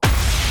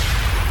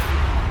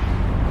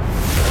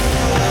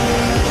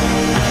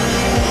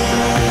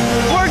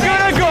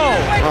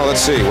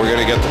see. We're going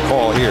to get the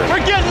call here.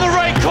 We're getting the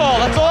right call.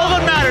 That's all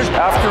that matters.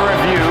 After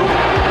review,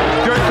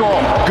 good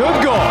goal.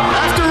 Good goal.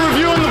 After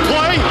reviewing the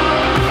play,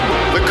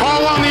 the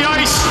call on the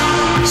ice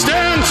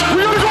stands.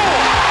 We got a goal.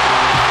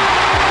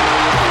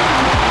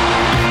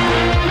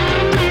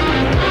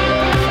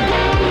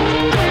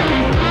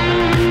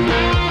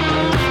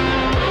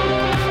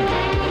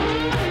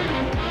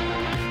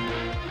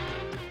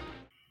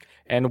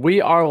 And we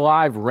are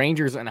live,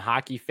 Rangers and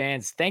hockey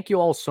fans. Thank you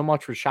all so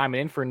much for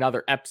chiming in for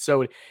another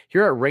episode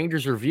here at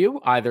Rangers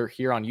Review, either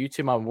here on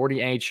YouTube on Morty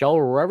NHL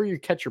or wherever you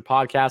catch your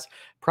podcast,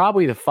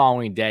 probably the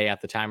following day at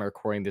the time of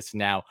recording this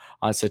now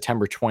on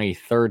September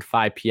 23rd,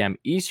 5 p.m.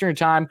 Eastern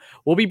time.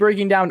 We'll be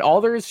breaking down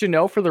all there is to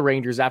know for the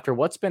Rangers after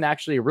what's been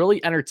actually a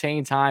really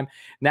entertaining time.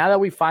 Now that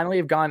we finally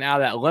have gone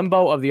out of that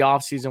limbo of the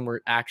offseason, we're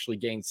actually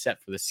getting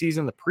set for the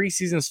season. The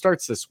preseason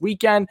starts this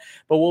weekend,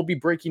 but we'll be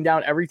breaking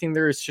down everything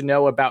there is to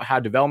know about how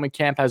development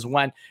camp has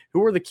went,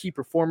 who are the key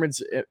performers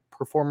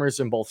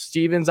in both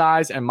Steven's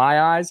eyes and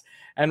my eyes,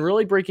 and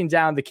really breaking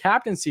down the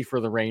captaincy for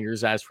the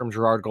Rangers, as from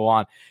Gerard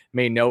Gallant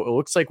may note. It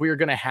looks like we are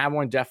going to have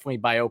one definitely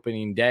by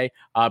opening day.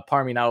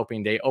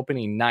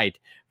 Opening night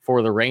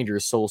for the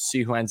Rangers. So we'll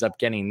see who ends up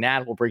getting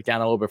that. We'll break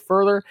down a little bit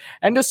further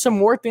and just some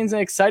more things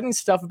and exciting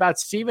stuff about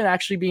Steven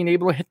actually being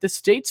able to hit the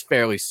States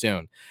fairly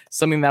soon.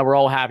 Something that we're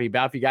all happy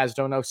about. If you guys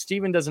don't know,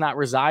 Steven does not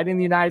reside in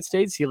the United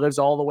States. He lives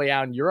all the way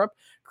out in Europe,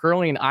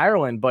 currently in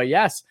Ireland. But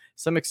yes,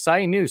 some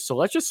exciting news. So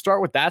let's just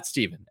start with that,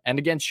 Steven. And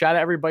again, shout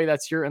out everybody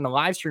that's here in the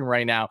live stream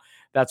right now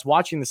that's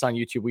watching this on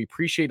YouTube. We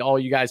appreciate all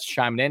you guys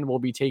chiming in. We'll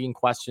be taking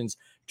questions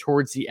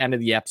towards the end of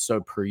the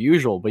episode per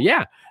usual. But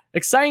yeah,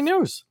 exciting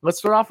news. Let's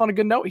start off on a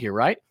good note here,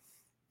 right?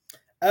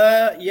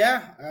 Got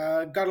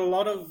a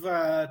lot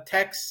of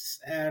texts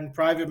and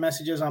private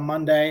messages on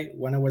Monday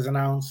when it was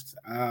announced.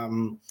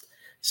 Looking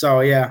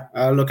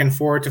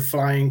forward to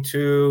flying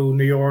to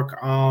New York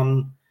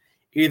on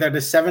either the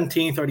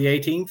 17th or the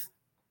 18th.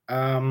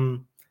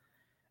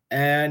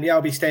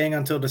 I'll be staying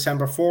until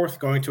December 4th,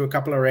 going to a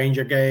couple of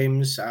Ranger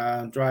games,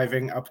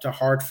 driving up to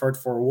Hartford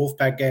for a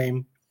Wolfpack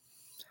game.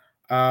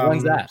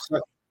 When's that?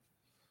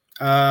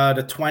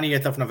 The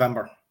 20th of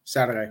November,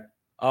 Saturday.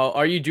 Oh,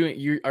 are you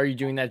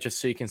doing that just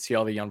so you can see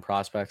all the young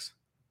prospects?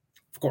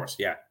 Of course,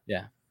 yeah.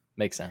 Yeah,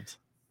 makes sense.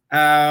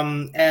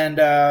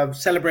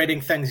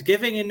 Celebrating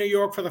Thanksgiving in New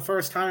York for the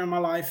first time in my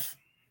life.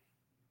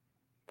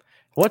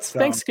 What's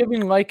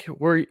Thanksgiving like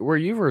where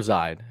you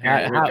reside?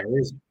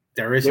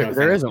 There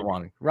isn't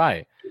one,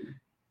 right?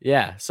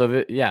 Yeah.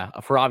 So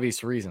for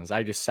obvious reasons,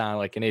 I just sound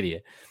like an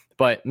idiot.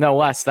 But no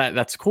less,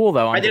 that's cool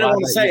though. I didn't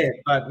want to say it,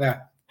 but yeah.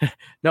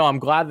 No, I'm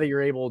glad that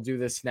you're able to do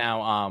this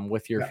now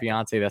with your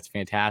fiance. That's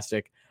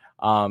fantastic.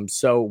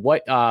 So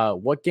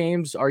what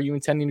games are you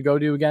intending to go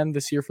to again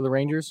this year for the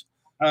Rangers?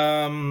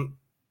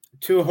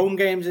 2 home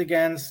games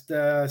against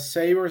the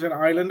Sabres and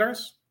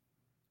Islanders.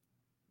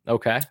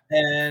 Okay.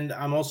 And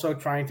I'm also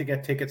trying to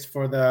get tickets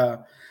for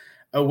the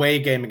away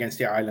game against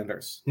the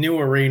Islanders. New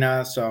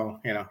arena, so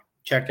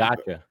check.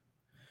 Gotcha.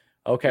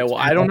 Okay, well,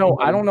 I don't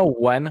know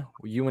when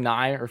you and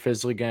I are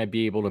physically going to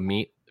be able to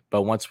meet,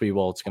 but once we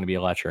will, it's going to be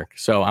electric.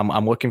 So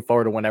I'm looking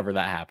forward to whenever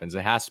that happens.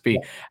 It has to be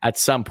at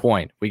some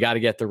point. We got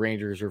to get the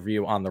Rangers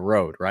Review on the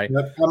road, right?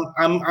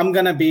 I'm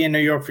going to be in New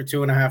York for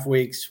 2.5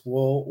 weeks.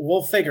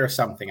 We'll figure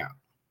something out.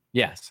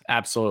 Yes,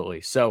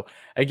 absolutely. So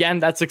again,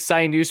 that's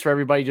exciting news for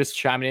everybody just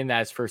chiming in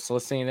that's first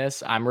listening to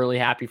this. I'm really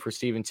happy for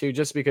Steven too,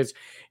 just because,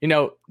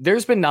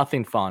 there's been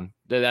nothing fun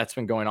that's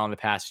been going on the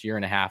past year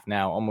and a half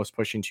now, almost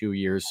pushing 2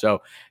 years.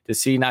 So to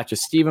see not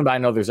just Steven, but I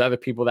know there's other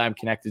people that I'm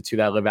connected to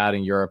that live out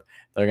in Europe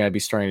that are going to be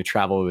starting to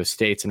travel to the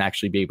States and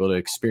actually be able to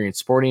experience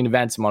sporting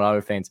events and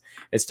other things.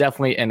 It's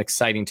definitely an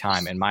exciting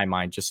time in my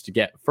mind just to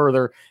get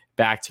further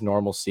back to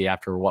normalcy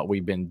after what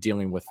we've been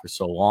dealing with for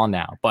so long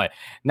now. But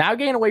now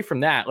getting away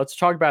from that, let's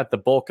talk about the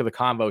bulk of the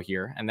convo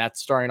here. And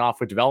that's starting off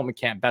with development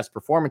camp best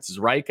performances,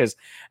 right? Because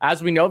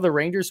as we know, the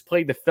Rangers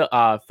played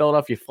the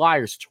Philadelphia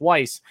Flyers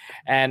twice,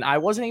 and I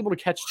wasn't able to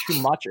catch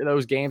too much of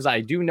those games. I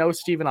do know,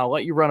 Steven, I'll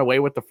let you run away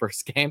with the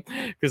first game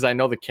because I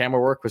know the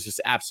camera work was just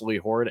absolutely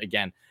horrid.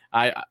 Again,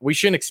 we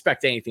shouldn't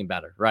expect anything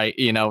better, right?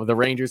 The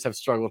Rangers have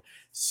struggled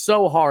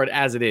so hard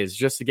as it is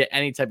just to get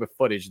any type of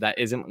footage that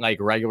isn't like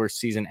regular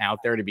season out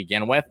there to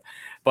begin with.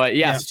 But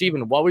yeah.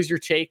 Steven, what was your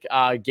take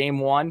game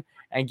 1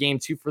 and game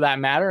 2 for that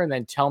matter? And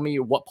then tell me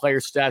what player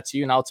stood out to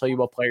you, and I'll tell you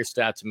what player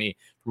stood out to me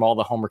from all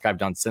the homework I've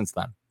done since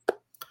then.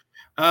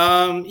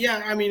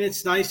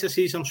 It's nice to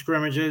see some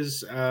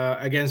scrimmages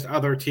against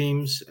other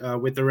teams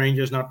with the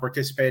Rangers not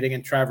participating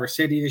in Traverse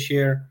City this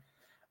year.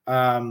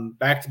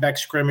 Back-to-back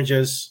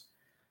scrimmages.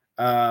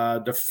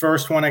 The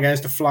first one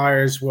against the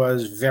Flyers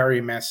was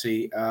very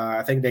messy.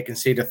 I think they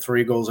conceded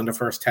 3 goals in the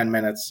first 10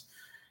 minutes.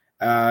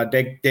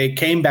 They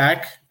came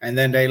back, and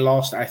then they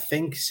lost, I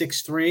think,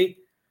 6-3.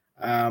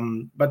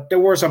 But there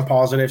were some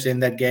positives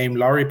in that game.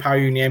 Lauri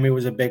Pajuniemi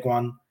was a big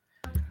one.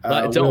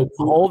 Don't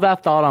hold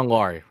that thought on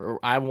Lauri.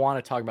 I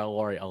want to talk about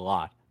Lauri a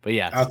lot. But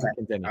yes,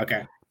 continue.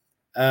 Okay.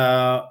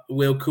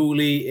 Will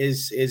Cooley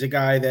is a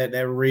guy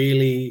that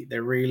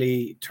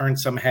really turned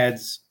some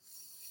heads.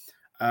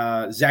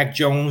 Zach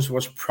Jones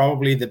was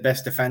probably the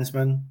best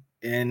defenseman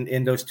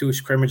in those two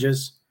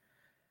scrimmages.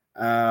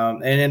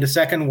 And in the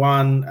second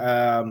one,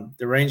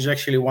 the Rangers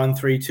actually won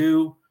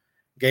 3-2.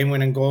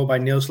 Game-winning goal by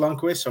Niels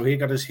Lundqvist, so he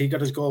got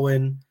his goal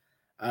in.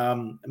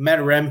 Matt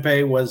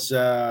Rempe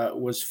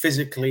was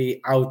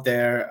physically out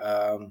there.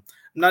 I'm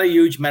not a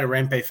huge Matt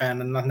Rempe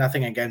fan, and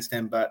nothing against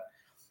him, but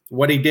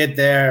what he did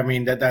there, I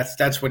mean,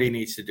 that's what he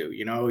needs to do.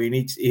 You know,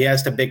 he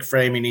has the big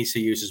frame. He needs to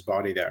use his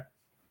body there.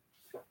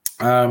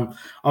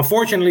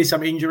 Unfortunately,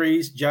 some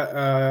injuries.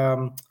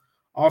 Austin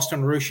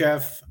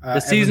Rushev. The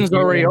season's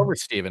already over,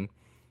 Steven.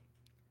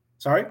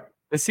 Sorry?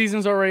 The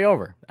season's already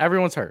over.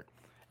 Everyone's hurt.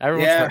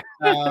 Hurt.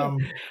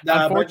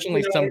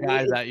 Unfortunately, some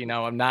guys that,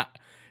 I'm not.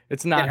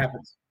 It's not. It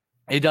happens.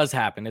 It does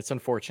happen. It's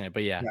unfortunate,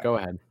 but yeah, go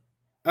ahead.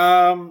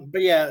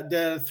 But yeah,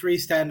 the three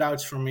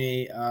standouts for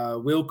me: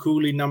 Will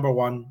Cooley, number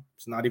one.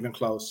 It's not even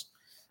close.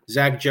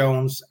 Zach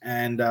Jones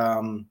and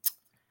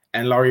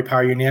Lauri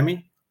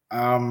Pajuniemi.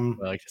 I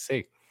like to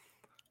see.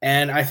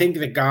 And I think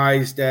the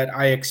guys that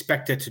I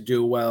expected to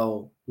do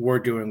well were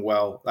doing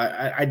well.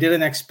 I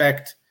didn't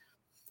expect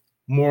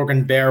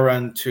Morgan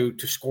Barron to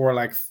score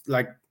like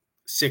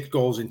 6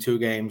 goals in 2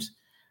 games.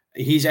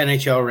 He's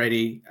NHL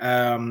ready.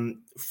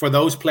 For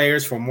those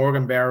players, for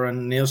Morgan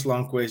Barron, Niels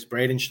Lundqvist,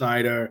 Braden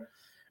Schneider,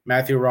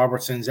 Matthew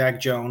Robertson, Zach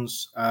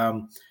Jones,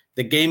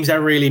 the games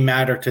that really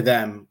matter to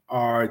them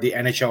are the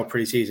NHL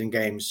preseason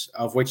games,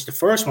 of which the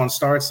first one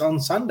starts on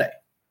Sunday.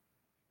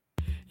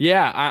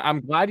 Yeah, I'm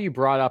glad you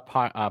brought up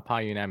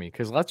Pajuniemi,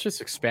 because let's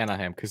just expand on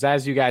him. Because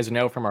as you guys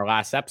know from our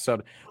last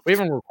episode, we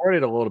even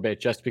recorded a little bit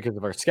just because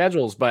of our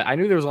schedules. But I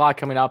knew there was a lot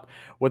coming up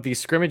with these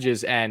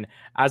scrimmages, and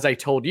as I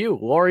told you,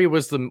 Lauri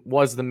was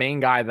the main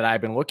guy that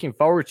I've been looking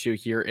forward to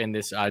here in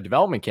this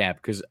development camp.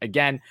 Because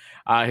again,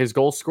 his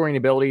goal scoring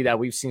ability that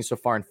we've seen so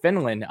far in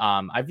Finland,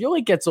 I feel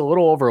like gets a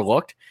little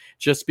overlooked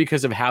just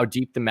because of how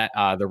deep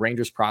the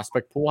Rangers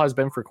prospect pool has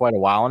been for quite a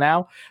while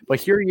now. But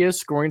here he is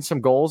scoring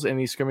some goals in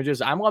these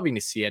scrimmages. I'm loving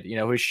to see it.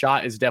 His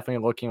shot is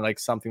definitely looking like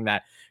something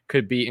that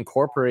could be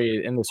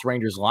incorporated in this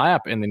Rangers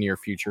lineup in the near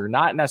future.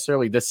 Not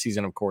necessarily this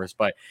season, of course,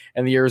 but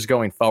in the years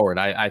going forward.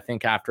 I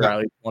think after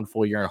at least one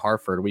full year in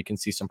Hartford, we can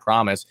see some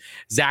promise.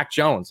 Zach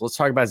Jones, let's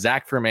talk about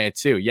Zach for a minute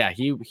too. Yeah,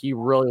 he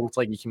really looks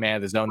like he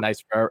commanded the zone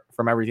nice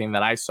from everything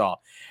that I saw.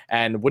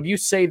 And would you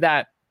say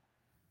that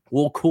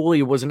Will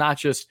Cooley was not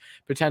just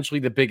potentially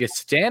the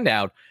biggest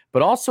standout,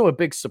 but also a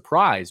big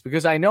surprise?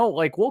 Because I know,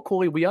 like, Will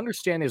Cooley, we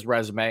understand his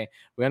resume,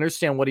 we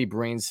understand what he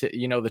brings,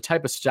 the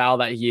type of style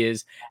that he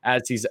is,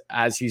 as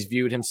he's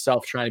viewed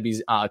himself trying to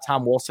be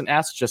Tom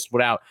Wilson-esque, just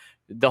without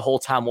the whole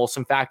Tom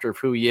Wilson factor of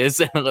who he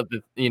is and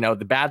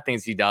the bad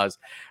things he does.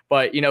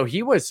 But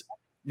it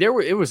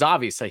was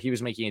obvious that he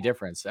was making a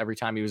difference every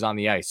time he was on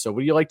the ice. So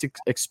would you like to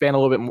expand a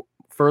little bit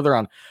further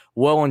on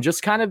Will and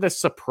just kind of the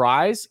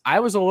surprise? I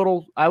was a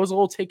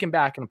little taken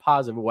back in a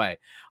positive way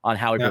on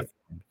how he performed.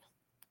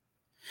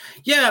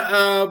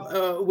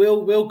 Yeah,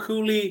 Will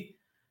Cooley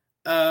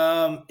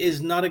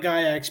is not a guy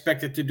I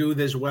expected to do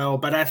this well,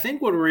 but I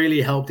think what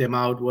really helped him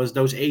out was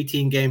those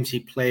 18 games he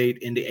played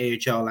in the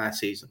AHL last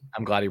season.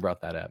 I'm glad he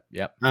brought that up.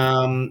 Yep.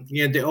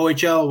 The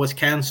OHL was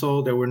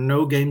canceled. There were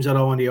no games at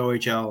all in the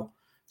OHL.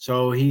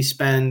 So he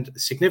spent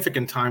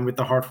significant time with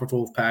the Hartford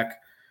Wolfpack.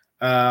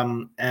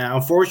 And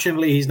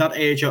unfortunately, he's not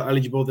AHL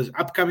eligible this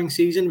upcoming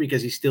season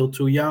because he's still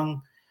too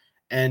young.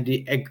 And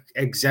the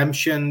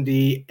exemption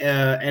the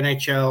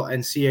NHL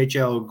and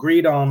CHL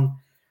agreed on,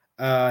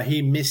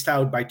 he missed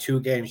out by 2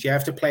 games. You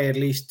have to play at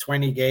least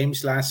 20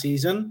 games last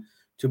season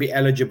to be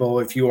eligible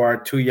if you are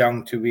too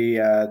young to be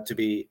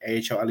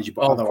AHL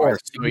eligible. Of course,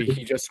 so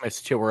he just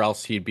missed 2, or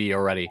else he'd be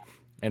already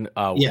in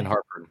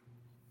Hartford.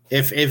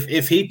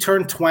 If he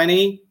turned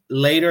 20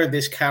 later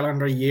this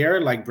calendar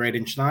year, like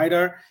Braden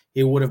Schneider,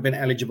 he would have been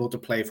eligible to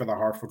play for the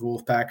Hartford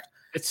Wolfpack.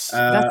 That's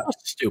so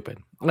stupid.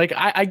 Like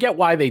I get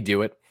why they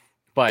do it,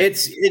 but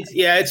it's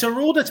a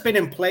rule that's been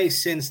in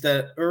place since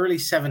the early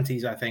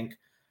 70s, I think.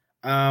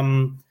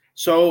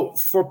 So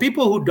for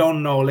people who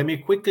don't know, let me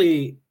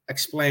quickly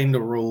explain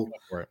the rule.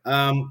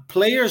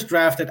 Players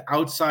drafted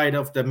outside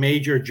of the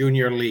major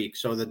junior league,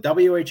 so the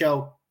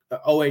WHL,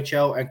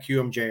 OHL, and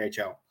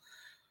QMJHL,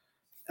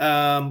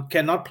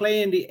 cannot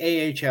play in the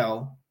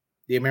AHL,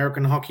 the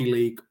American Hockey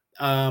League,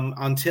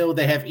 until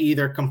they have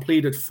either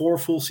completed 4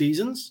 full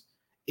seasons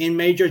in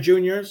major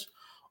juniors,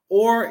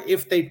 or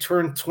if they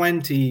turn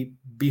 20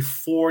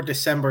 before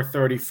December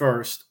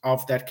 31st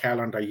of that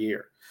calendar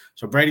year.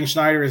 So Braden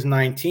Schneider is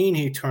 19.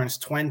 He turns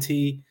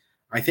 20,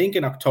 I think,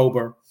 in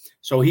October.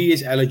 So he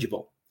is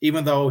eligible,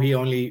 even though he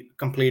only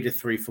completed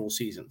 3 full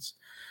seasons.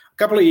 A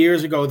couple of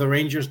years ago, the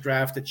Rangers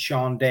drafted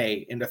Sean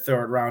Day in the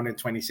 3rd round in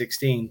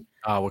 2016.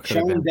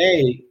 Sean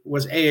Day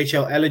was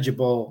AHL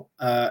eligible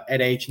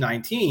at age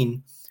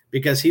 19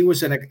 because he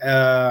was an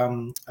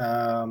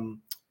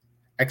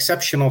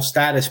exceptional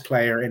status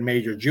player in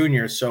major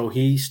juniors. So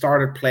he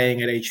started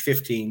playing at age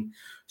 15.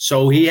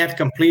 So he had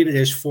completed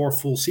his 4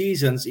 full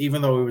seasons,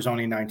 even though he was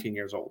only 19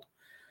 years old.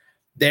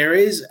 There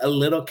is a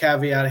little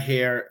caveat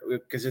here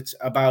because it's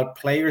about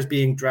players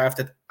being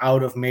drafted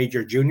out of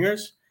major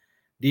juniors.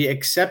 The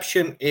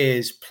exception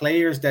is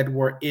players that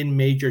were in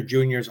major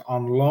juniors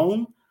on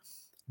loan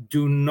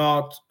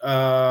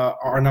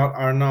are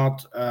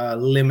not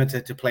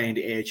limited to playing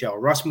the AHL.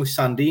 Rasmus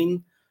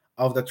Sandin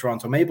of the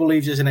Toronto Maple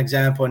Leafs is an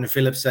example, and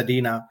Philip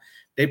Zadina.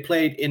 They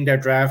played in their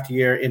draft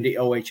year in the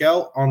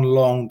OHL on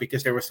loan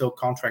because they were still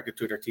contracted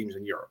to their teams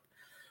in Europe.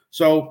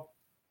 So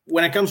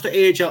when it comes to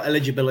AHL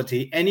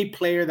eligibility, any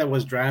player that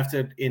was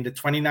drafted in the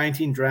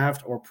 2019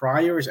 draft or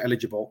prior is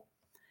eligible.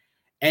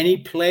 Any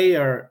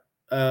player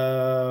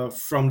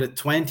from the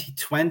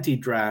 2020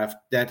 draft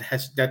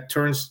that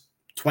turns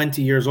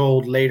 20 years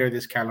old later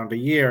this calendar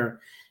year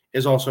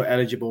is also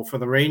eligible. For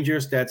the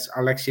Rangers, that's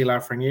Alexis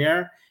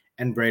Lafreniere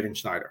and Braden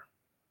Schneider.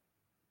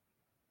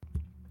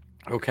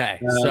 Okay,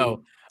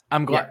 so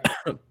I'm glad.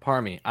 Yeah.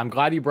 Pardon me. I'm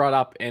glad you brought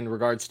up in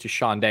regards to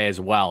Sean Day as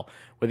well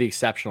with the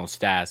exceptional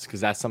stats, because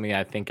that's something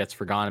I think gets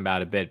forgotten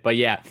about a bit. But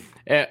yeah,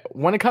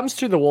 when it comes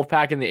to the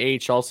Wolfpack and the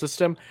AHL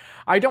system,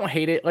 I don't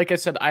hate it. Like I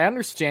said, I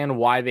understand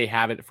why they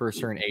have it for a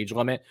certain age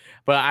limit,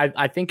 but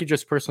I think it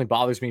just personally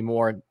bothers me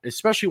more,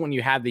 especially when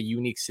you have the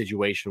unique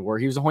situation where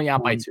he was only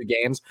out by 2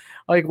 games.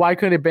 Like, why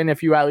could it have been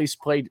if you at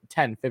least played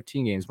 10,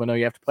 15 games? But no,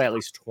 you have to play at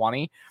least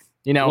 20.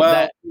 You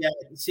know,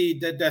 see,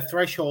 the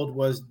threshold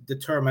was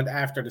determined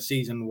after the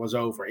season was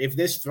over. If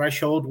this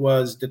threshold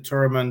was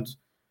determined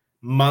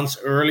months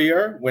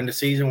earlier when the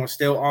season was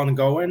still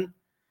ongoing,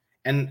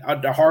 and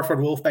the Hartford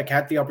Wolfpack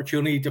had the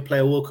opportunity to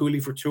play Will Cooley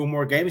for 2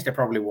 more games, they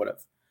probably would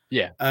have.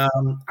 Yeah.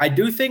 I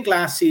do think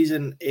last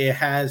season it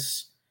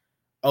has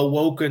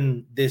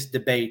awoken this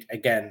debate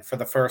again for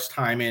the first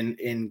time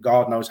in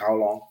God knows how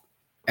long.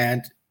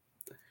 And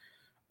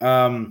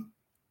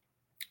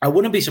I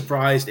wouldn't be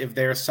surprised if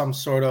there's some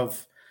sort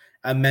of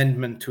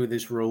amendment to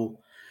this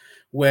rule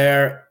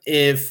where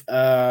if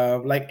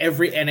like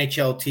every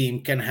NHL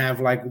team can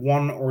have like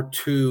 1 or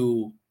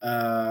 2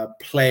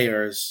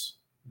 players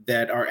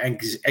that are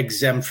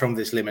exempt from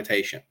this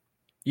limitation.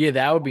 Yeah,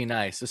 that would be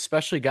nice,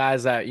 especially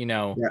guys that, you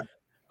know,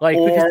 like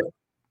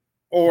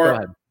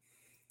or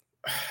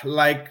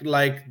like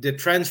the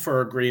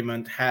transfer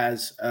agreement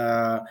has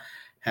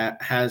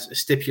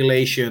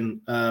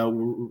stipulation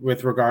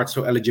with regards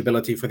to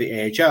eligibility for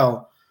the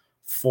AHL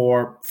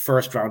for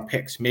first round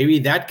picks. Maybe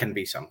that can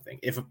be something.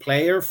 If a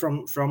player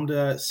from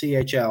the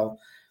CHL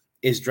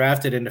is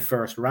drafted in the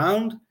first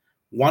round,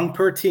 1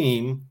 per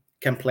team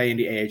can play in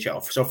the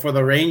AHL. So for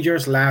the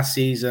Rangers last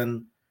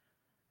season,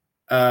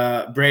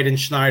 Braden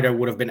Schneider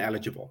would have been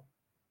eligible.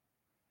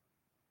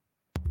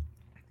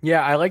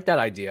 Yeah, I like that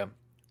idea,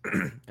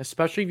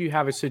 especially if you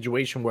have a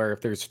situation where if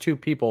there's 2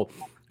 people,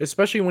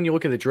 especially when you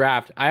look at the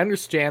draft. I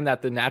understand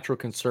that the natural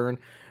concern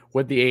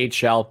with the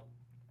AHL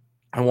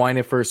and wanting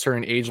it for a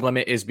certain age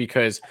limit is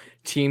because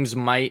teams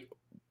might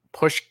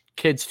push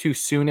kids too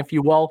soon, if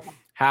you will,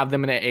 have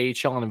them in an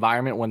AHL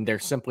environment when they're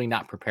simply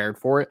not prepared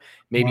for it.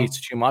 Maybe it's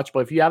too much, but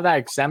if you have that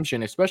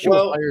exemption, especially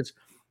with players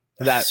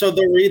that... So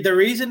the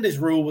reason this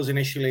rule was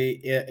initially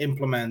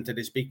implemented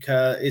is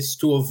because it's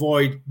to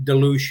avoid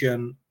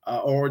dilution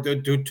or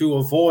to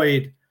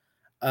avoid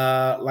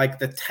like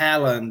the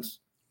talent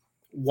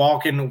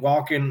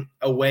walking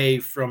away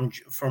from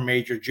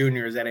major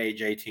juniors at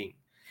age 18.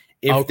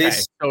 So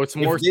it's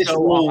more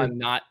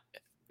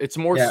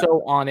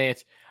so on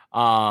it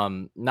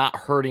not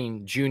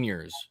hurting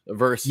juniors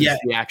versus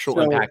the actual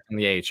impact in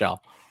the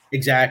AHL.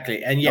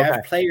 Exactly. And you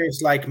have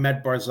players like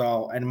Matt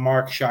Barzal and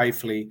Mark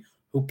Scheifele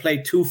who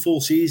played 2 full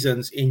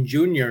seasons in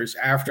juniors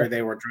after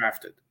they were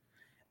drafted.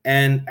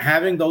 And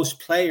having those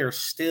players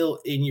still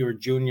in your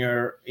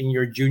junior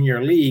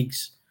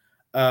leagues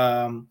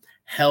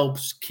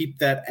helps keep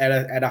that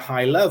at a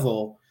high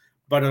level,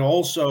 but it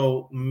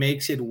also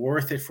makes it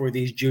worth it for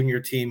these junior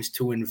teams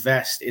to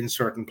invest in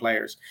certain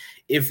players.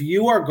 If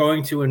you are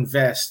going to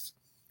invest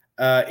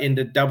in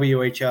the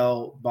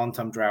WHL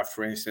Bantam draft,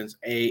 for instance,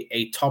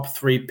 a top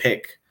 3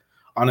 pick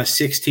on a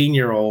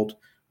 16-year-old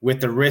with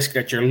the risk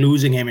that you're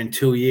losing him in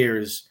 2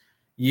 years,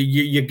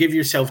 you give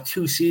yourself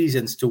 2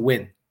 seasons to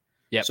win.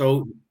 Yep.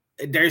 So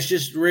there's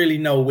just really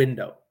no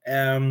window.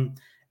 And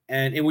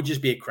it would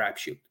just be a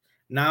crapshoot.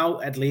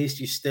 Now, at least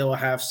you still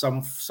have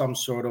some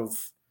sort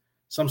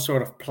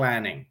of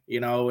planning, you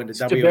know, in the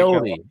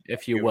stability, WHL,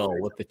 if you will,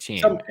 with the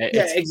team.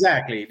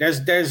 Exactly.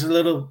 There's a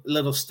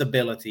little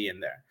stability in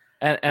there.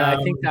 And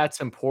I think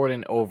that's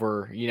important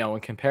over, you know,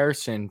 in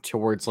comparison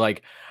towards,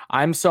 like,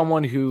 I'm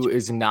someone who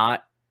is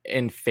not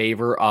in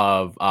favor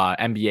of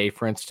NBA,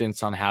 for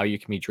instance, on how you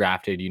can be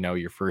drafted, you know,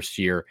 your first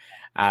year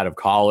out of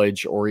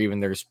college, or even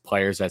there's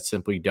players that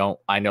simply don't.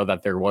 I know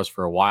that there was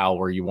for a while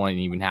where you wouldn't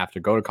even have to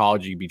go to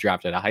college. You'd be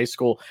drafted out of high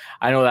school.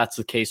 I know that's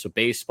the case with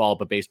baseball,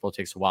 but baseball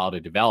takes a while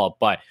to develop.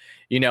 But,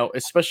 you know,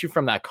 especially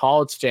from that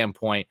college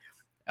standpoint,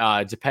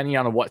 depending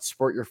on what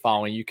sport you're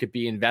following, you could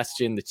be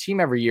invested in the team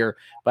every year,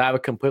 but have a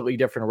completely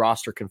different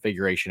roster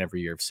configuration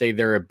every year. Say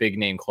they're a big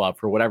name club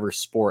for whatever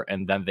sport,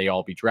 and then they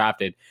all be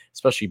drafted,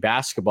 especially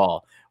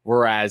basketball.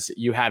 Whereas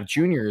you have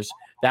juniors,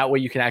 that way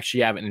you can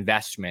actually have an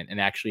investment and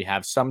actually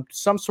have some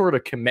sort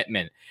of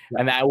commitment.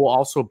 And that will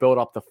also build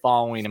up the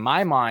following, in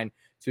my mind,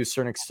 to a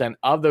certain extent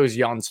of those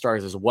young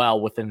stars as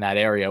well within that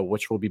area,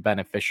 which will be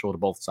beneficial to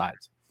both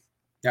sides.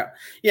 Yeah,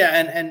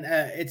 and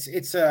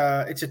it's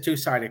a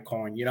two-sided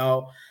coin.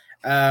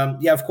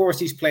 Of course,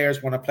 these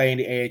players want to play in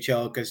the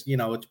AHL because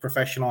it's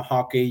professional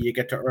hockey. You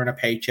get to earn a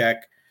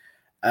paycheck,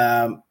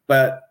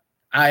 but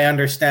I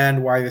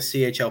understand why the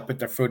CHL put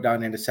their foot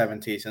down in the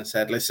 70s and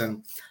said,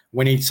 "Listen,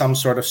 we need some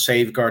sort of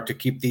safeguard to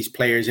keep these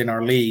players in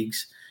our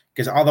leagues,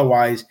 because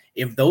otherwise,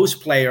 if those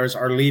players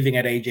are leaving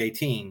at age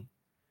 18,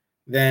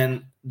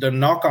 then the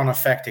knock-on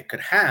effect it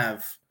could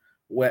have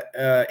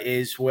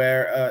is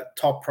where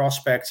top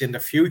prospects in the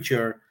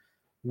future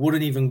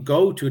wouldn't even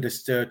go to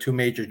the two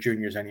major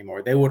juniors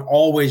anymore. They would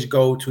always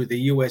go to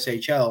the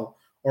USHL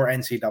or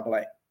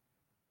NCAA."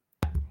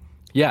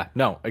 Yeah,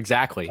 no,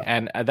 exactly.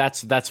 And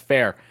that's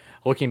fair.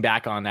 Looking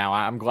back on now,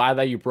 I'm glad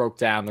that you broke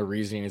down the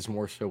reasoning is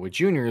more so with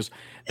juniors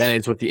than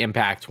it's with the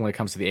impact when it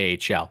comes to the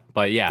AHL.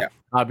 But yeah.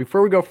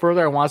 Before we go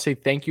further, I want to say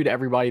thank you to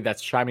everybody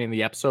that's chiming in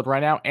the episode right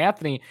now.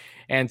 Anthony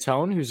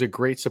Antone, who's a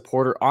great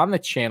supporter on the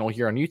channel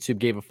here on YouTube,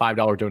 gave a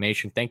 $5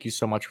 donation. Thank you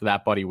so much for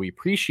that, buddy. We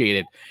appreciate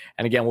it.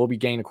 And again, we'll be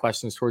getting the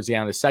questions towards the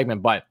end of the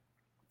segment. But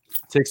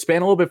to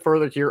expand a little bit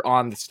further here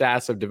on the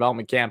status of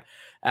development camp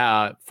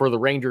for the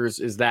Rangers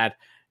is that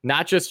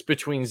not just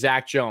between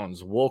Zach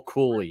Jones, Will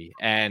Cooley,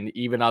 and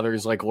even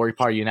others like Lauri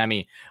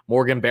Pärjuniemi,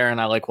 Morgan Barron,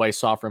 I like what I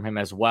saw from him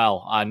as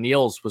well.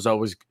 Niels was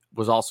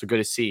also good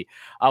to see.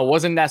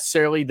 Wasn't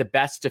necessarily the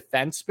best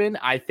defenseman.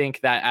 I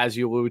think that, as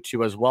you allude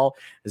to as well,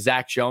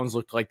 Zach Jones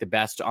looked like the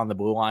best on the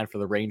blue line for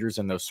the Rangers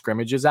in those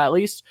scrimmages at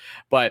least.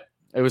 But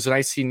it was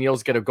nice to see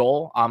Niels get a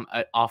goal.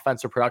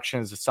 Offensive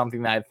production is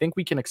something that I think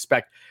we can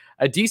expect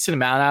a decent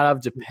amount out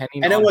of,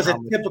 depending on. And it was a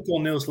typical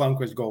Nils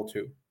Lundkvist goal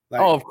too.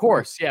 Of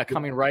course. Yeah,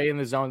 coming right in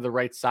the zone to the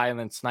right side and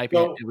then sniping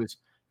it. It was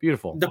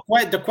beautiful.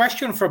 The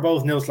question for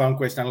both Nils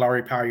Lundkvist and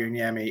Lauri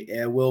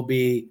Pärjuniemi will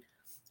be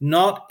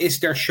not, is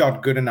their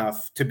shot good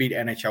enough to beat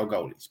NHL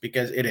goalies?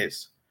 Because it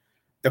is.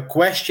 The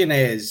question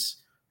is,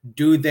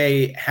 do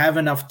they have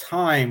enough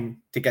time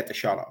to get the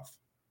shot off?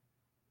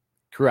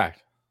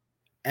 Correct.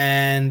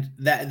 And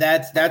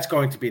that's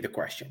going to be the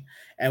question.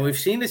 And we've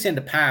seen this in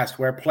the past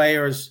where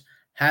players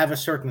have a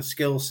certain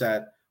skill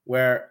set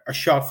where a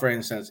shot, for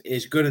instance,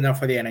 is good enough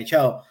for the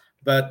NHL,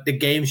 but the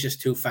game's just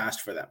too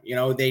fast for them.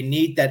 They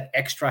need that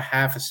extra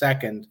half a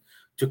second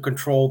to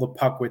control the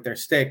puck with their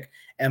stick,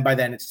 and by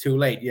then it's too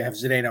late. You have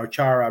Zdeno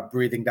Chara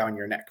breathing down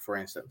your neck, for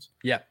instance.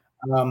 Yeah.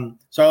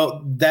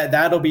 So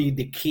that'll be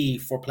the key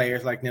for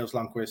players like Nils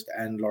Lundkvist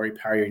and Lauri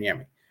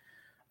Pärjuniemi.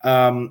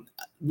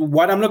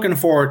 What I'm looking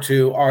forward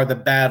to are the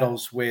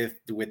battles with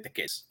the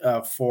kids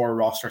for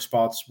roster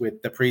spots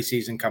with the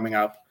preseason coming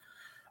up.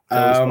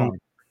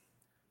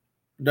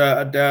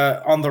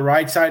 The on the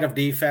right side of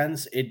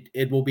defense,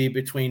 it will be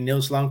between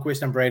Nils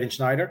Lundkvist and Braden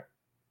Schneider.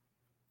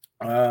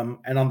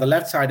 And on the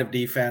left side of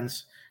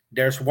defense,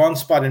 there's one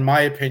spot, in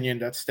my opinion,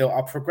 that's still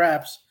up for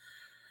grabs,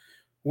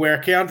 where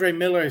Keandre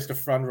Miller is the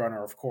front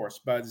runner, of course,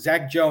 but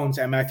Zach Jones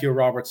and Matthew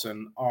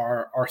Robertson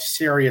are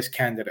serious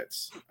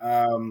candidates.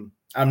 I'm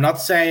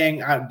not saying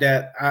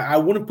that I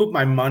wouldn't put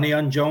my money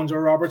on Jones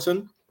or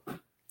Robertson,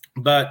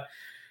 but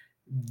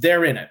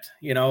they're in it.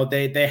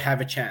 They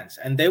have a chance,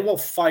 and they will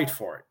fight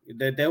for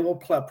it. They will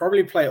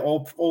probably play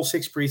all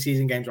 6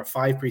 preseason games or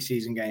 5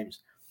 preseason games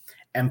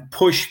and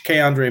push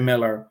Keandre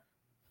Miller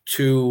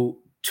to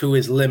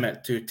his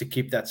limit to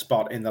keep that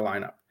spot in the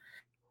lineup.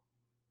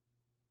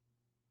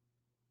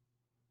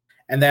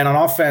 And then on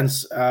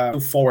offense, 2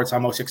 forwards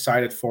I'm most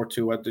excited for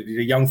the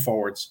young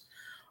forwards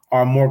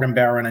are Morgan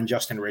Barron and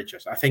Justin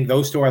Richards. I think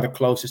those 2 are the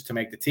closest to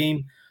make the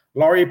team.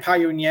 Lauri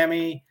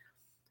Pärjuniemi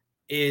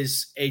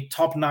is a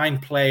top 9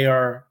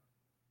 player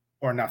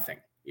or nothing.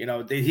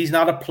 He's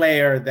not a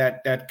player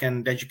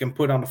that you can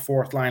put on the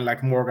 4th line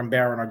like Morgan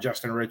Barron or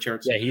Justin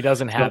Richards. Yeah, he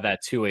doesn't have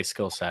that two-way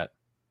skill set.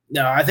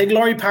 No, I think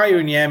Lauri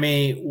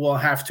Pärjuniemi will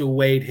have to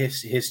wait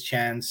his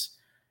chance.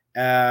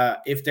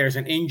 If there's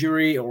an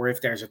injury or if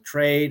there's a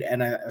trade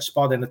and a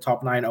spot in the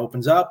top 9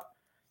 opens up,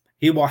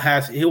 he will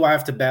have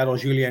to battle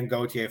Julien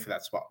Gauthier for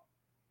that spot.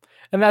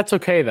 And that's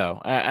okay, though.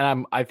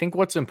 And I think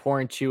what's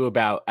important, too,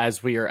 about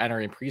as we are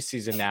entering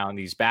preseason now and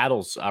these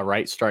battles,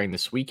 right, starting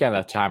this weekend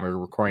at the time we're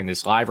recording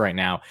this live right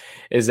now,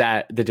 is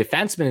that the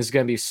defenseman is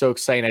going to be so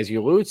exciting, as you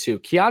allude to.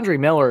 Keandre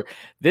Miller,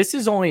 this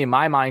is only, in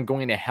my mind,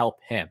 going to help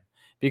him.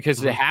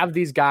 Because to have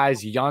these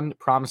guys, young,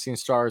 promising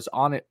stars,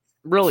 on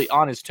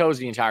his toes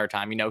the entire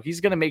time, he's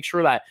going to make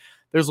sure that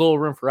there's a little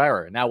room for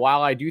error. Now,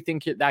 while I do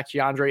think that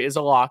Keandre is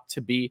a lock to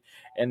be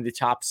in the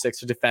top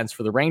 6 of defense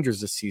for the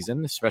Rangers this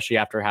season, especially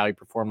after how he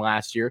performed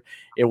last year,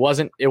 it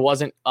wasn't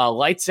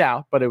lights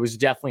out, but it was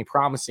definitely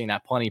promising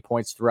at plenty of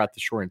points throughout the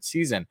shortened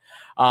season.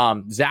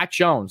 Zach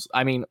Jones,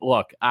 I mean,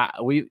 look,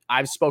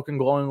 I've spoken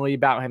glowingly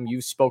about him.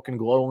 You've spoken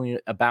glowingly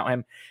about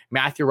him.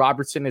 Matthew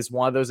Robertson is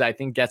one of those I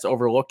think gets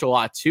overlooked a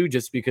lot too,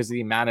 just because of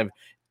the amount of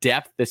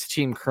depth this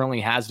team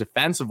currently has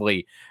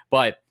defensively.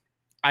 But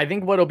I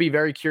think what'll be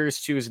very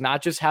curious too is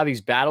not just how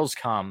these battles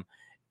come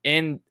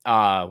in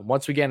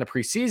once we get into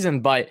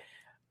preseason, but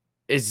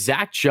is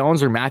Zach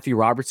Jones or Matthew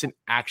Robertson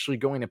actually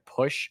going to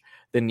push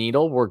the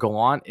needle where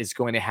Gallant is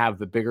going to have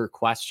the bigger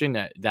question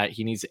that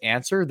he needs to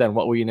answer than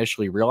what we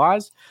initially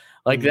realized.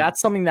 Like that's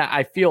something that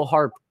I feel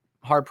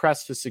hard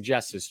pressed to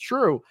suggest is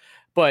true.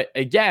 But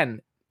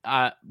again,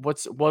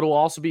 what will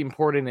also be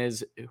important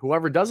is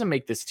whoever doesn't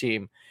make this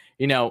team,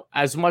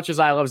 as much as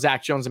I love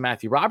Zach Jones and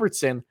Matthew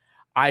Robertson,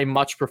 I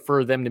much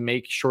prefer them to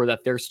make sure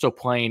that they're still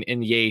playing in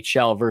the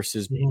AHL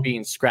versus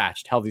being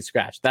healthy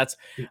scratched.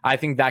 I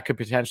think that could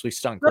potentially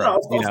stunt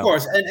growth. Of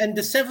course. And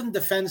the 7th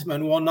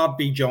defenseman will not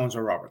be Jones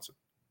or Robertson.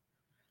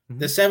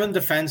 The 7th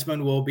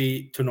defenseman will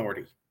be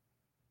Tenorti.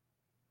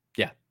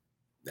 Yeah.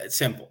 That's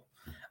simple.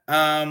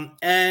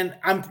 And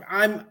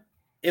I'm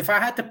if I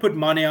had to put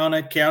money on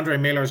it, Keandre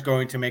Miller is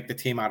going to make the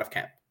team out of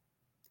camp.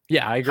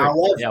 Yeah, I agree.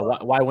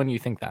 However, why wouldn't you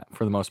think that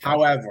for the most part?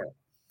 However,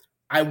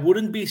 I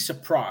wouldn't be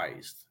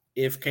surprised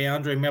if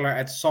Keandre Miller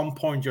at some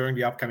point during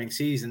the upcoming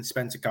season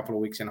spends a couple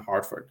of weeks in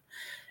Hartford.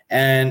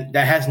 And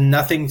that has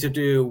nothing to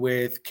do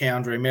with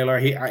Keandre Miller.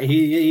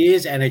 He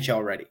is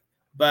NHL ready.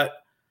 But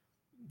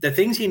the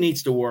things he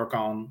needs to work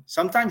on,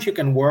 sometimes you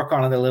can work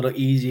on it a little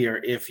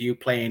easier if you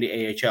play in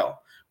the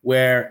AHL,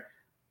 where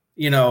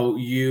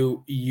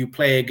you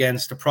play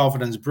against the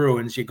Providence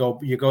Bruins, you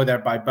go there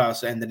by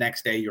bus, and the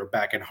next day you're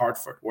back in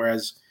Hartford.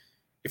 Whereas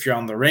if you're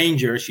on the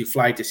Rangers, you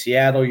fly to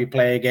Seattle, you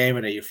play a game,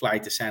 and then you fly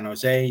to San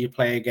Jose, you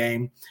play a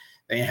game.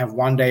 Then you have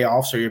one day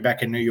off, so you're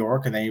back in New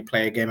York, and then you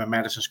play a game at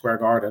Madison Square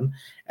Garden.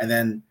 And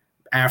then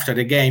after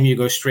the game, you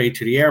go straight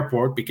to the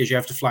airport because you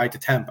have to fly to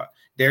Tampa.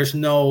 There's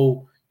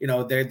no,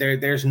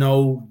 there's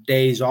no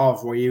days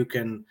off where you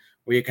can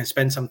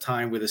spend some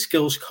time with a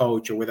skills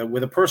coach or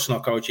with a personal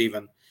coach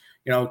even,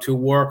 to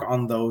work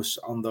on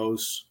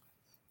those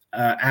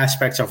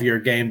aspects of your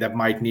game that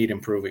might need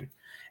improving.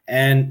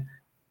 And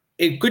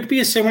it could be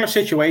a similar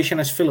situation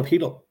as Philip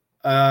Hedl.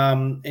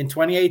 In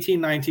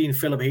 2018-19,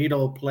 Philip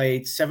Hedl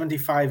played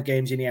 75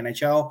 games in the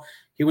NHL.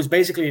 He was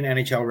basically an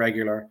NHL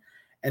regular.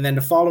 And then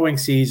the following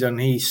season,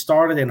 he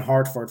started in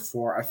Hartford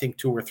for, I think,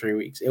 2 or 3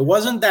 weeks. It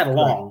wasn't that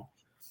long,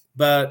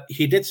 but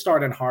he did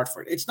start in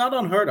Hartford. It's not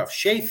unheard of.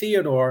 Shea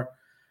Theodore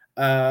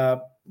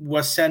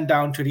was sent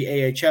down to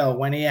the AHL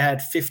when he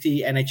had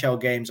 50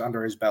 NHL games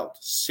under his belt,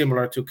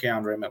 similar to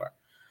Keandre Miller.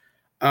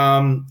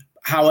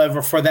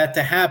 However, for that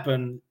to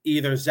happen,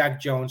 either Zach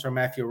Jones or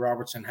Matthew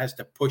Robertson has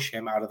to push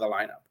him out of the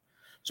lineup.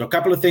 So a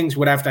couple of things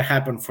would have to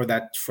happen for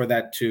that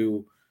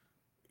to,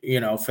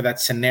 for that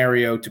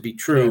scenario to be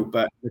true.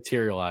 But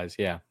materialize,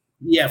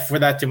 yeah, for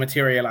that to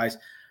materialize.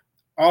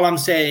 All I'm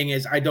saying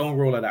is I don't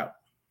rule it out.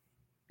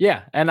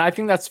 Yeah, and I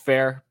think that's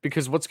fair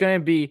because what's going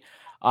to be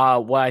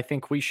what I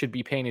think we should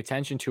be paying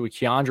attention to with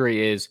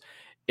Keandre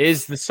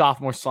is the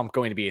sophomore slump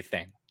going to be a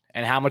thing?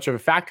 And how much of a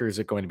factor is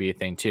it going to be a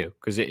thing too?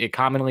 Because it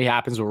commonly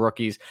happens with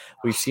rookies.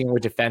 We've seen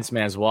with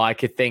defensemen as well. I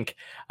could think,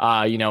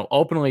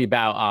 openly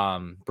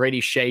about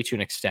Brady Shea to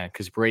an extent,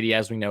 because Brady,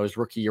 as we know, his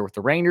rookie year with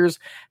the Rangers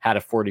had a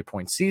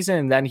 40-point season,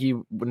 and then he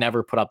would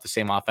never put up the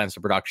same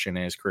offensive production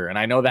in his career. And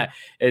I know that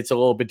it's a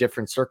little bit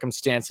different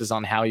circumstances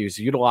on how he was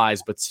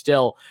utilized, but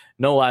still,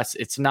 no less,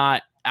 it's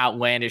not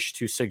outlandish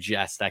to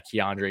suggest that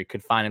Keandre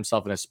could find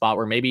himself in a spot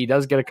where maybe he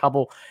does get a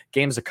couple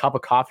games, a cup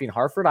of coffee in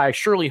Hartford. I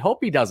surely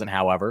hope he doesn't,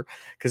 however,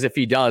 because if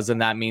he does, then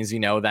that means,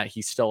 that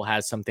he still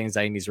has some things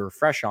that he needs to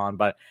refresh on.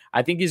 But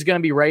I think he's going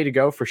to be ready to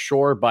go for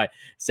sure. But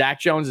Zach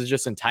Jones is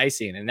just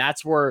enticing. And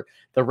that's where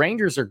the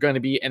Rangers are going to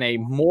be in a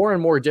more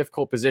and more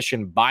difficult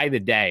position by the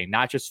day,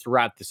 not just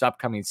throughout this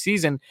upcoming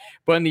season,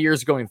 but in the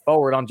years going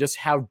forward on just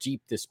how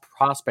deep this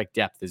prospect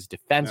depth is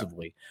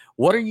defensively. Yeah.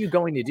 What are you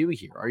going to do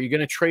here? Are you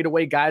going to trade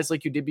away guys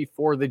like you did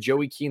before the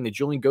Joey Keane, the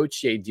Julian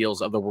Gauthier deals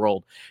of the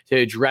world to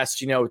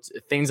address,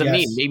 things of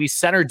need, maybe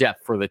center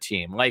depth for the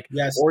team? Or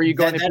are you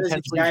going to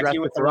potentially address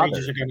what the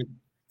Rangers are going to do?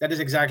 That is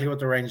exactly what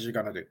the Rangers are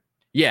going to do.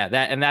 Yeah,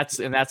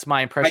 that's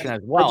my impression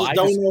as well. I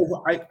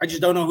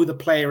just don't know who the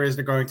player is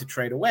they're going to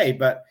trade away,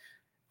 but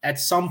at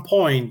some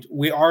point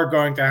we are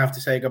going to have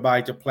to say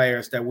goodbye to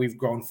players that we've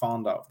grown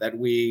fond of, that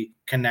we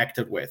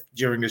connected with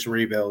during this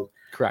rebuild.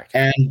 Correct.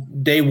 And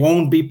they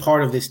won't be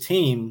part of this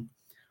team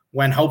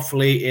when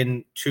hopefully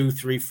in 2,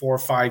 3, 4,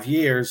 5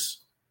 years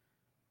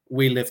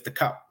we lift the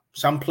cup.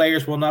 Some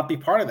players will not be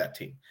part of that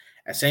team.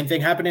 And same thing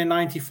happened in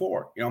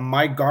 94.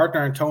 Mike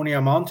Gardner and Tony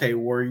Amonte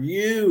were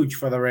huge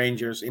for the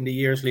Rangers in the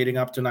years leading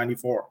up to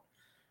 94.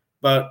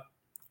 But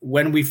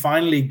when we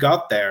finally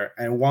got there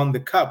and won the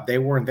cup, they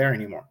weren't there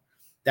anymore.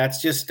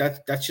 That's just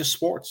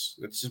sports.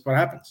 That's just what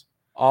happens.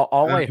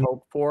 All I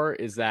hope for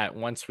is that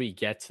once we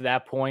get to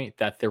that point,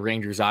 that the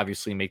Rangers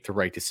obviously make the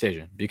right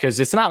decision, because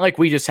it's not like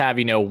we just have,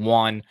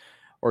 1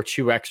 or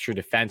 2 extra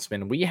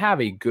defensemen. We have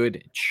a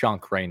good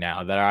chunk right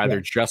now that are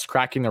either just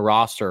cracking the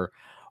roster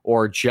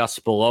or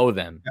just below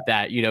them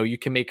that, you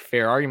can make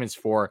fair arguments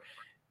for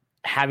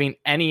having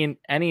any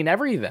and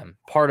every of them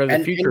part of the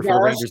future for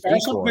the Rangers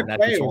D-core, and that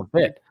just won't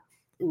fit.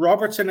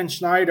 Robertson and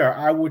Schneider,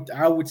 I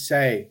would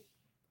say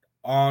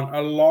on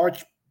a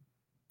large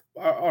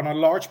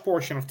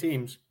portion of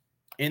teams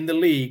in the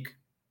league,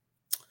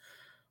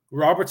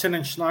 Robertson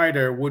and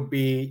Schneider would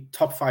be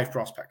top 5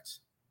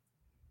 prospects.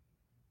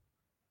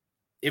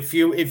 if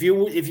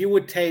you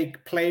would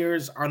take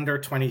players under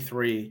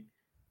 23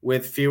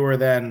 with fewer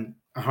than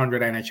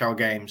 100 NHL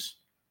games,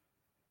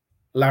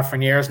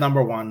 Lafreniere is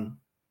number one,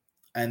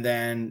 and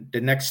then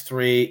the next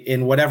three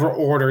in whatever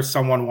order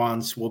someone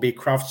wants will be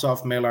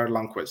Kravtsov, Miller,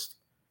 Lundqvist,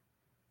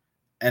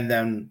 and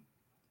then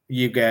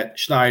you get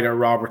Schneider,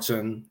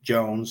 Robertson,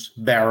 Jones,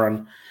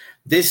 Barron.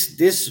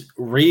 This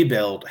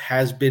rebuild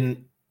has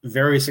been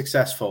very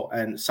successful,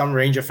 and some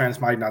Ranger fans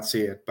might not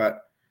see it,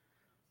 but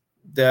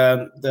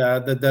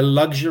the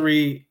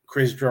luxury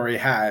Chris Drury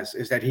has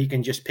is that he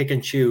can just pick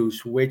and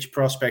choose which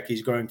prospect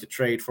he's going to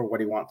trade for what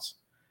he wants.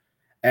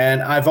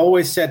 And I've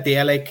always said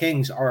the LA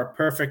Kings are a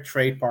perfect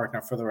trade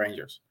partner for the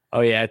Rangers.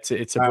 Oh yeah,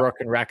 it's a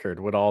broken record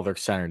with all their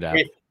center depth.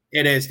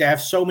 It is. They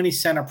have so many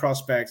center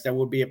prospects that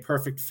would be a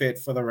perfect fit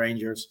for the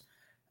Rangers.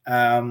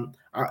 They're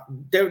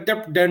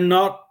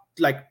not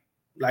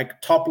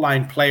like top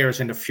line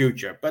players in the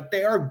future, but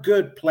they are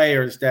good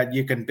players that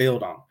you can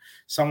build on.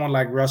 Someone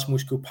like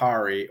Rasmus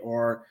Kupari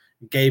or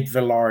Gabe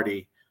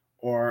Velarde,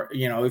 or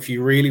if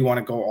you really want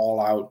to go all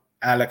out,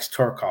 Alex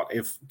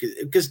Turcotte.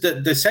 Because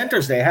the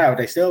centers they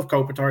still have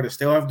Kopitar, they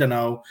still have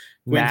Danault,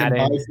 Quinton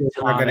Byfield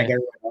are going to get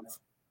rid of.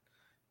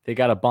 They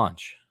got a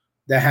bunch.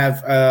 They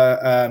have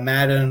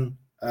Madden,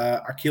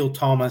 Akil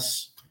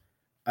Thomas,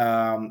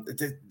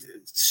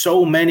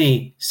 so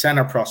many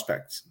center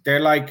prospects. They're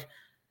like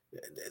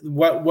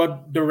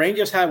what the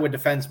Rangers have with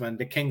defensemen,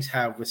 the Kings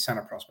have with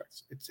center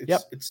prospects.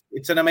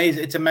 It's an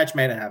amazing. It's a match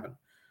made in heaven.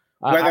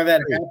 Whether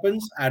that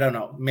happens, I don't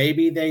know.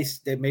 Maybe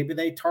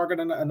they target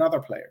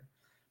another player,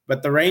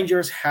 but the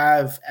Rangers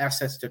have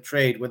assets to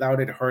trade without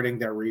it hurting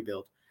their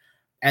rebuild,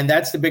 and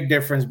that's the big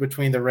difference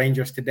between the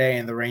Rangers today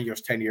and the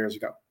Rangers 10 years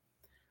ago.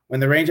 When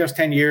the Rangers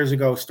 10 years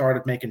ago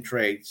started making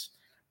trades,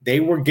 they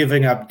were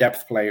giving up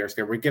depth players.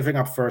 They were giving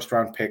up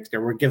first-round picks. They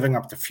were giving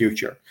up the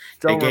future.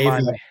 They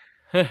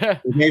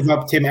gave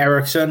up Tim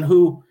Erickson,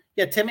 who,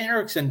 Tim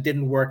Erickson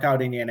didn't work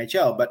out in the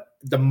NHL, but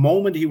the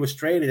moment he was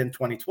traded in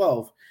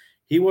 2012,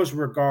 he was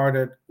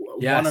regarded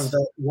one of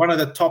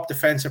the top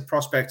defensive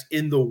prospects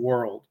in the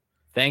world.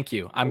 Thank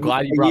you. I'm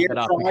glad you brought that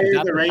up. Because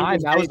at the time,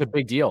 that was a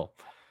big deal.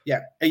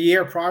 Yeah. A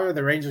year prior,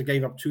 the Rangers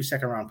gave up 2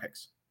 second-round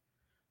picks.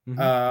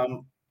 Mm-hmm.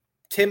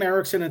 Tim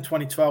Erickson in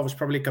 2012 was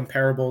probably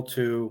comparable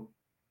to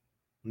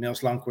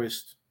Nils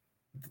Lundqvist,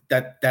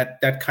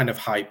 that kind of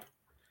hype.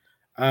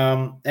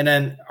 And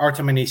then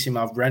Artem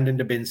Anisimov, Brendan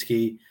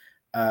Dubinsky.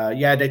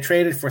 They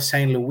traded for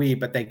St. Louis,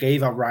 but they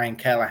gave up Ryan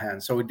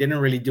Callahan, so it didn't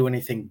really do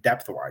anything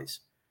depth-wise.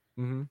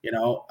 Mm-hmm.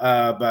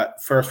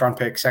 But first-round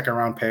pick,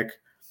 second-round pick.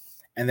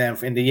 And then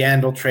in the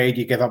Yandle trade,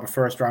 you give up a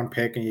first-round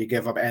pick and you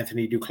give up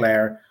Anthony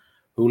Duclair,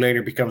 who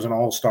later becomes an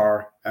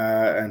all-star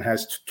and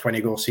has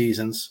 20-goal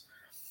seasons.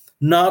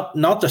 Not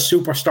the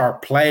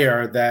superstar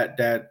player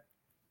that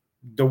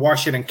the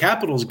Washington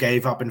Capitals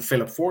gave up in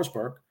Philip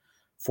Forsberg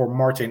for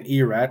Martin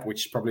Erat,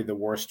 which is probably the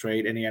worst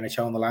trade in the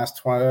NHL in the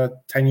last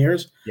 10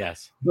 years.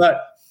 Yes.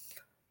 But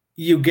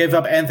you give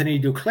up Anthony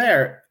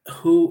Duclair,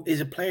 who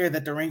is a player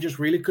that the Rangers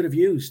really could have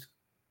used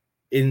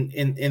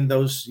in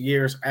those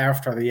years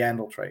after the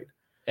Yandle trade.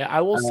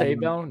 I will say,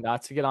 though,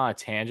 not to get on a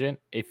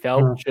tangent, it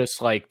felt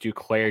just like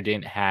Duclair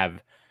didn't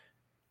have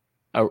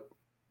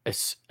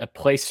a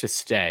place to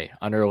stay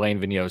under Alain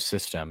Vigneault's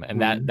system,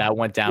 and that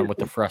went down with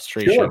the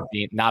frustration of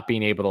not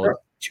being able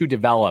to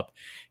develop.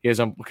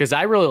 Because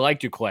I really like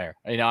Duclair.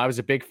 I was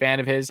a big fan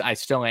of his. I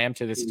still am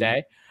to this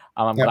day.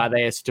 I'm glad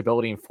they have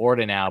stability in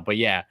Florida now. But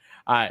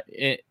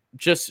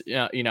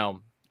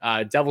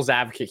devil's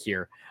advocate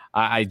here.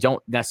 I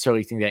don't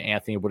necessarily think that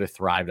Anthony would have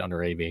thrived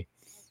under AV.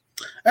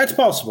 That's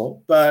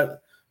possible,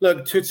 but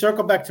look, to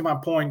circle back to my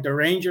point, the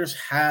Rangers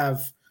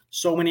have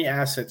so many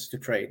assets to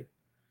trade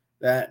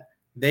that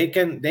they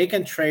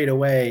can trade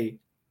away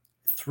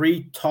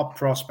 3 top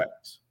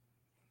prospects,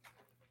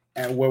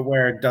 and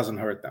where it doesn't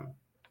hurt them.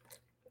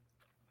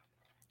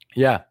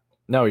 Yeah,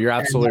 no, you're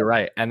absolutely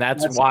right, and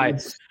that's why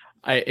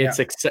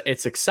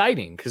it's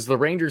exciting, because the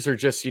Rangers are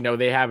just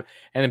they have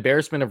an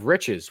embarrassment of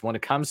riches when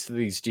it comes to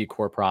these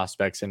decor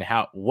prospects and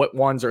what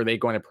ones are they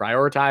going to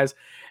prioritize,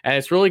 and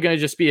it's really going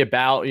to just be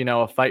about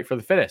a fight for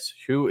the fittest.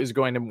 Who is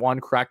going to, one,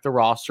 crack the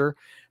roster,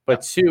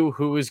 but 2,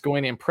 who is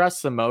going to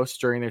impress the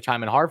most during their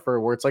time in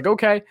Hartford, where it's like,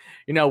 okay,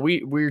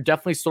 we're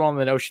definitely still on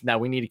the notion that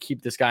we need to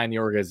keep this guy in the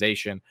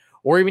organization,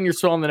 or even you're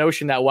still on the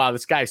notion that, wow,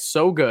 this guy is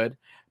so good,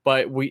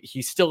 but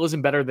he still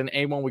isn't better than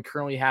anyone we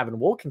currently have and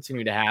will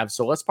continue to have.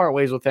 So let's part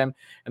ways with him,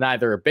 and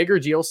either a bigger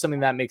deal,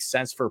 something that makes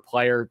sense for a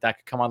player that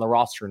could come on the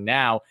roster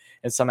now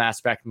in some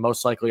aspect,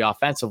 most likely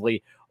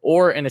offensively,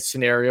 or in a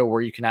scenario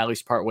where you can at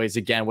least part ways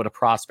again with a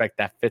prospect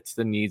that fits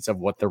the needs of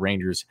what the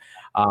Rangers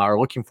are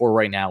looking for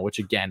right now, which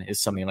again is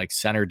something like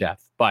center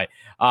depth. But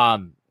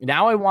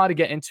now I want to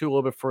get into a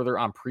little bit further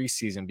on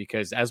preseason,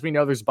 because as we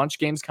know, there's a bunch of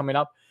games coming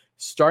up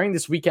starting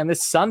this weekend,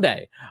 this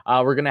Sunday.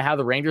 We're going to have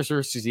the Rangers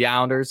versus the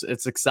Islanders.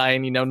 It's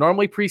exciting.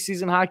 Normally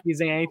preseason hockey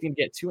isn't anything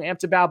to get too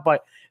amped about,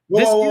 but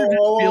this year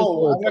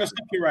I'm going to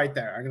stop you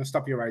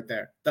right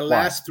there. The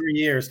last 3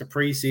 years, the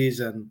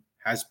preseason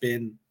has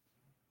been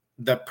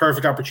the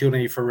perfect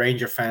opportunity for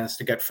Ranger fans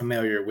to get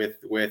familiar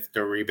with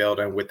the rebuild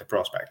and with the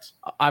prospects.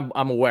 I'm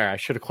aware. I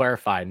should have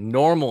clarified.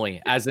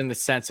 Normally, as in the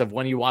sense of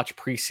when you watch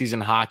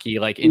preseason hockey,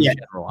 like in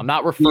general, I'm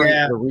not referring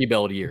to the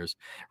rebuild years.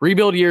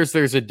 Rebuild years,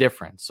 there's a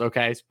difference,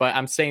 okay? But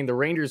I'm saying the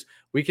Rangers,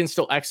 we can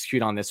still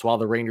execute on this while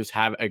the Rangers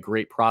have a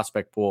great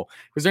prospect pool,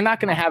 because they're not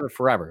going to have it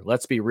forever.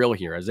 Let's be real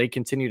here. As they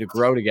continue to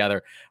grow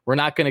together, we're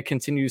not going to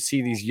continue to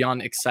see these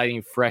young,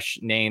 exciting, fresh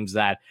names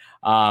that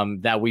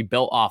we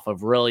built off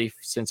of really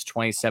since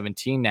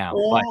 2017 now.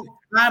 Well,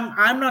 but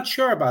I'm not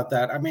sure about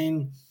that. I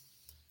mean,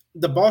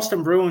 the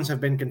Boston Bruins have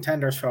been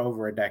contenders for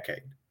over a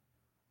decade.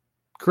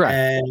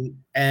 Correct.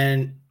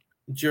 And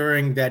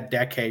during that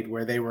decade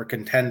where they were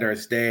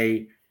contenders,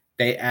 they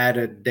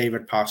added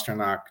David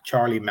Pastrnak,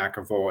 Charlie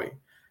McAvoy,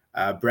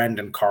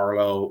 Brendan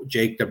Carlo,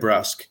 Jake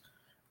DeBrusk.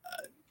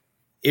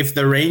 If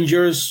the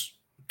Rangers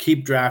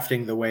keep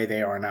drafting the way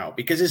they are now,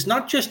 because it's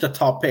not just the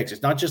top picks,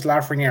 it's not just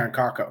Lafreniere and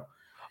Kakko.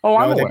 Oh,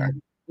 I'm aware.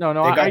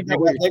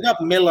 They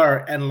got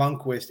Miller and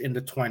Lundqvist in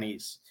the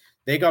 20s.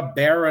 They got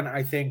Barron,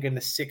 I think, in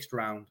the 6th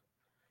round.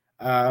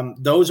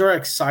 Those are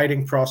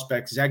exciting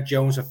prospects. Zach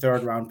Jones, a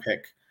 3rd-round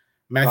pick.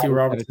 Matthew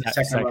Roberts, a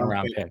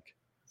second-round pick.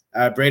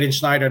 Braden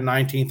Schneider,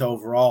 19th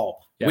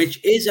overall,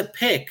 which is a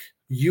pick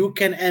you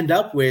can end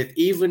up with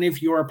even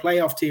if you're a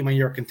playoff team and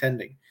you're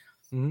contending.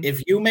 Mm-hmm.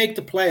 If you make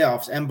the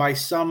playoffs and by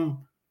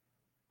some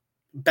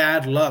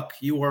bad luck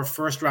you are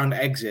first-round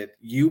exit,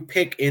 you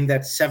pick in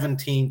that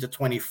 17 to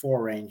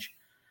 24 range.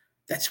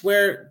 That's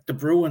where the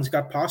Bruins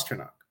got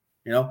Pastrnak.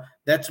 You know,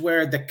 that's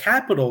where the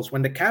Capitals,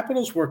 when the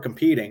Capitals were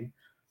competing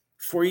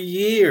for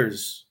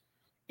years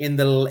in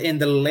the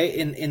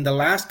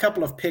last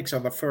couple of picks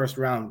of the first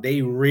round,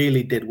 they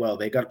really did well.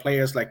 They got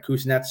players like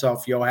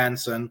Kuznetsov,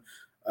 Johansson,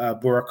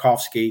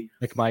 Burakovsky,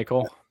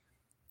 McMichael.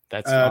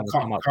 That's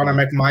Connor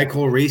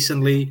McMichael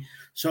recently.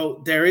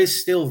 So there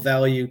is still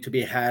value to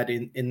be had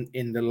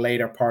in the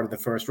later part of the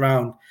first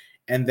round,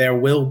 and there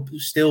will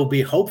still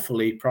be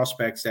hopefully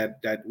prospects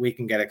that we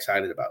can get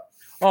excited about.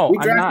 Oh, we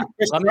drafted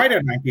Chris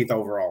Kreider 19th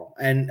overall,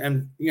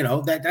 and you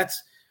know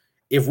that's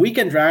if we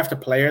can draft a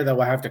player that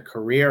will have the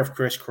career of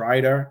Chris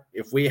Kreider,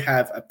 if we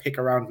have a pick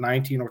around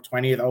 19th or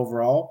 20th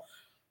overall,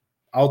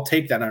 I'll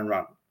take that and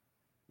run,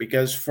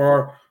 because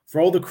for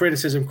all the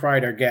criticism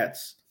Kreider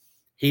gets,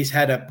 he's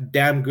had a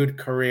damn good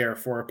career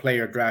for a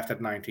player drafted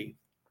 19th.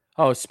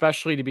 Oh,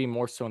 especially to be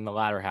more so in the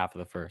latter half of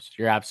the first.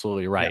 You're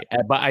absolutely right.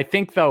 Yeah. But I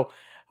think though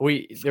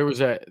there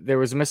was a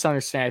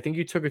misunderstanding. I think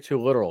you took it too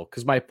literal,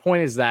 because my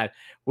point is that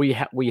we've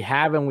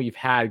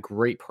had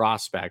great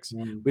prospects.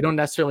 We don't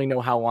necessarily know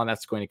how long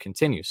that's going to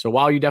continue. So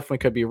while you definitely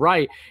could be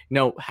right, you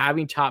know,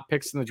 having top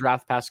picks in the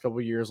draft the past couple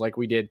of years like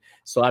we did,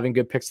 still having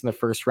good picks in the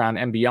first round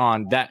and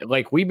beyond, that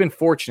like we've been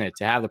fortunate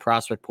to have the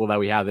prospect pool that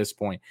we have at this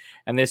point.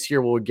 And this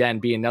year will again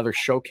be another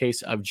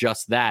showcase of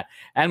just that.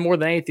 And more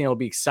than anything, it'll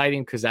be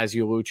exciting because, as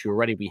you alluded to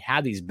already, we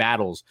had these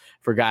battles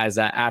for guys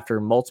that after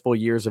multiple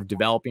years of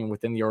developing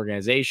within the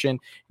organization,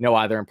 you know,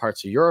 either in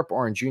parts of Europe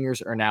or in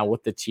juniors, are now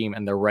with the team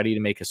and they're ready to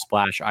make a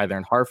splash either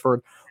in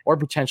Hartford or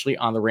potentially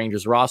on the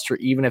Rangers roster,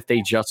 even if they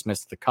just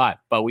missed the cut.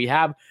 But we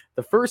have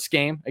the first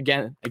game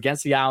again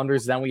against the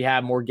Islanders. Then we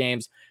have more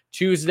games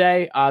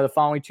Tuesday, the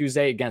following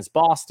Tuesday against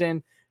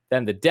Boston,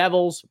 then the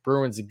Devils,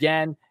 Bruins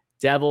again,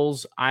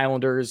 Devils,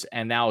 Islanders,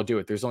 and that'll do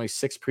it. There's only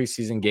 6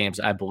 preseason games,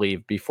 I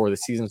believe, before the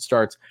season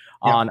starts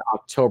on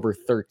October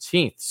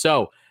 13th.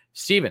 So,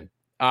 Steven,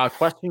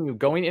 question you,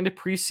 going into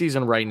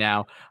preseason right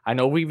now, I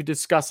know we've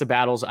discussed the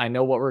battles. I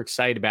know what we're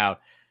excited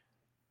about.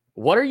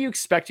 What are you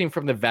expecting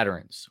from the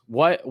veterans?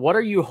 What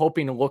are you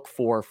hoping to look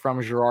for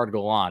from Gerard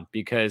Gallant?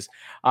 Because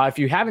if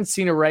you haven't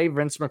seen Array,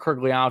 Vince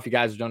Mercogliano, if you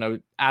guys don't know,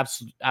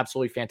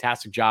 absolutely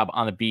fantastic job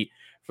on the beat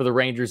for the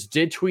Rangers,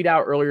 did tweet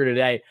out earlier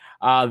today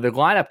the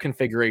lineup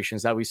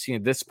configurations that we've seen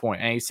at this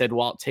point. And he said,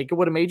 well, take it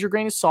with a major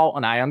grain of salt.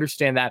 And I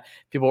understand that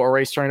people are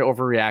already starting to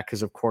overreact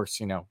because, of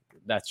course, you know,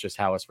 that's just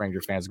how us Ranger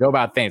fans go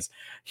about things.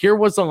 Here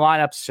was the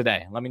lineups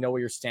today. Let me know what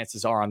your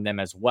stances are on them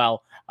as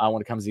well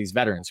when it comes to these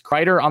veterans.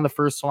 Kreider on the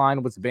first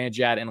line with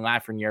Banjad and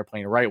Lafreniere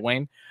playing right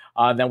wing.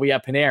 Then we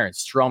have Panarin,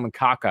 Strome, and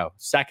Kakko.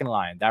 Second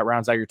line, that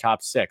rounds out your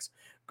top 6.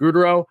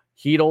 Gaudreau,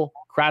 Hedl,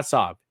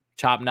 Kravtsov,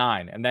 top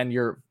 9. And then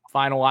your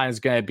final line is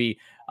going to be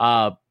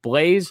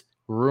Blaze,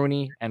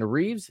 Rooney, and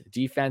Reeves.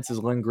 Defense is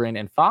Lindgren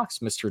and Fox,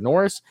 Mr.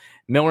 Norris,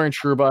 Miller and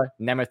Trouba,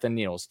 Nemeth and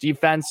Niels.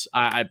 Defense,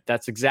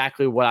 that's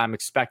exactly what I'm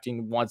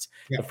expecting once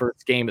the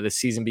first game of the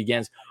season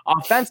begins.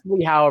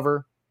 Offensively,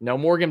 however, no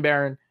Morgan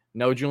Barron,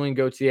 no Julien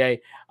Gauthier.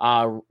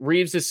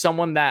 Reeves is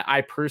someone that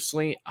I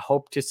personally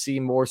hope to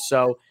see more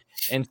so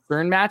in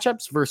certain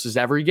matchups versus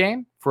every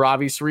game for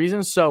obvious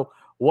reasons. So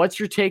what's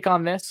your take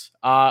on this?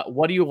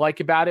 What do you like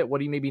about it? What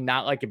do you maybe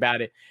not like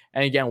about it?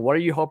 And again, what are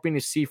you hoping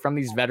to see from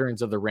these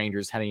veterans of the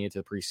Rangers heading into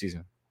the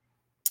preseason?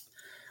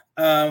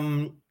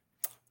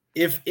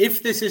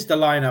 If this is the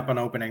lineup on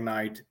opening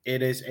night,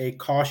 it is a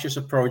cautious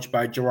approach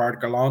by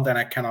Gerard Gallant, and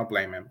I cannot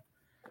blame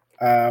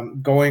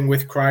him. Going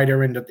with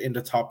Kreider in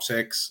the top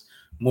 6,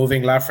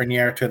 moving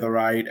Lafreniere to the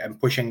right, and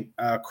pushing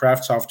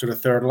Kravtsov to the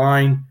third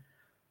line,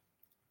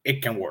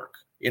 it can work.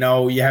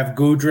 You have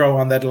Goudreau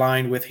on that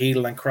line with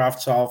Hedl and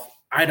Kravtsov.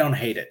 I don't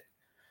hate it.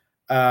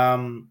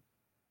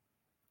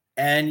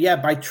 And yeah,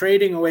 by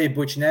trading away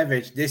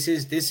Buchnevich, this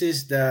is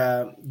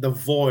the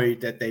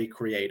void that they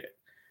created.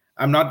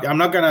 I'm not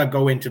gonna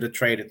go into the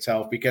trade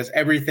itself because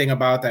everything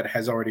about that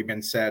has already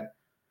been said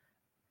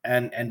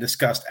and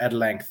discussed at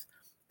length.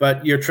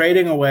 But you're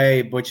trading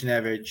away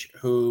Buchnevich,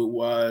 who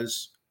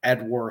was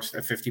at worst a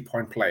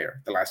 50-point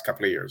player the last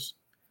couple of years.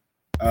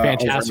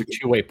 Fantastic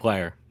two-way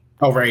player.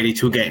 Over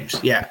 82 games,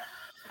 yeah.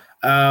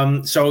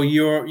 So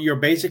you're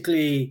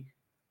basically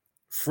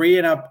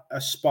freeing up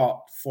a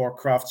spot for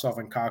Kravtsov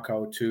and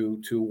Kakko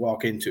to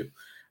walk into.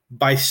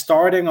 By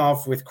starting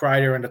off with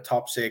Kreider in the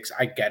top 6,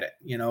 I get it.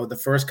 The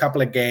first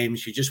couple of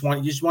games, you just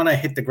want to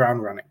hit the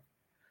ground running.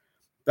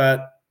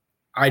 But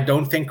I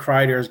don't think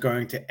Kreider is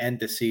going to end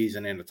the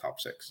season in the top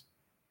 6.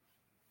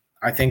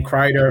 I think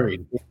Kreider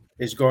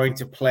is going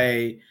to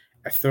play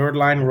a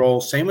third-line role,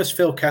 same as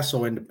Phil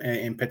Kessel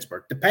in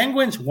Pittsburgh. The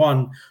Penguins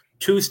won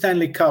 2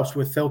 Stanley Cups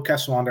with Phil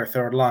Kessel on their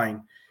third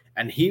line,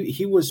 and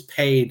he was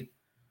paid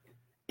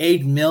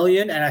 $8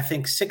 million, and I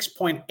think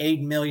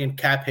 $6.8 million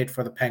cap hit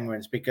for the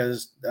Penguins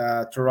because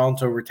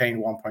Toronto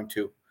retained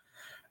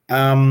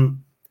 1.2.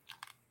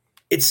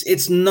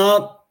 It's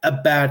not a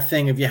bad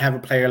thing if you have a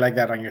player like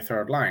that on your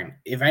third line.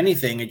 If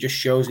anything, it just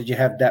shows that you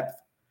have depth.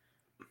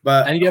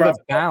 And you have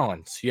a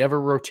balance. You have a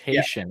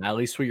rotation, at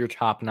least with your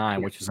top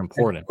 9, which is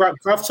important.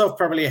 Kravtsov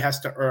probably has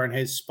to earn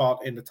his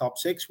spot in the top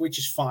 6, which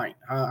is fine.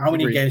 How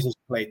many games has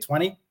he played?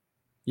 20?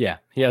 Yeah,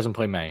 he hasn't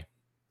played many.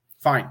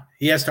 Fine.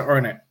 He has to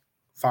earn it.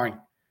 Fine.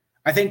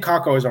 I think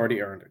Kakko has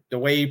already earned it. The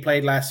way he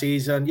played last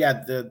season, yeah,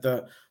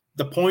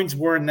 the points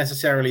weren't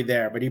necessarily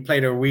there, but he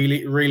played a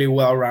really, really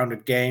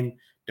well-rounded game.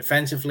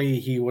 Defensively,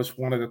 he was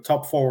one of the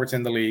top forwards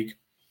in the league.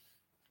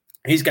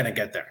 He's going to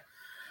get there.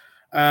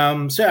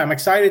 So yeah, I'm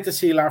excited to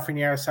see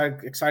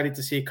Lafreniere, excited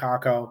to see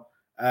Kakko.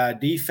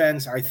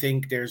 Defense, I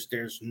think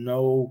there's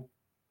no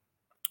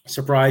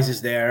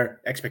surprises there.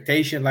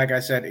 Expectation, like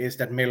I said, is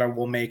that Miller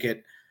will make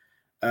it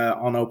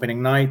on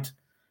opening night.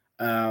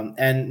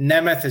 And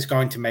Nemeth is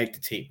going to make the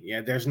team.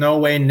 Yeah, there's no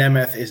way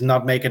Nemeth is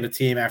not making the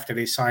team after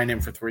they sign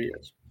him for 3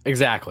 years.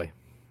 Exactly.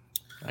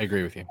 I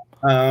agree with you.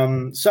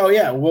 So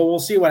yeah, we'll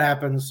see what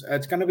happens.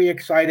 It's going to be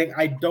exciting.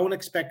 I don't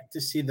expect to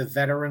see the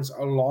veterans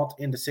a lot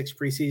in the 6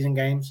 preseason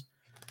games.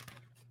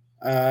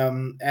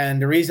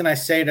 And the reason I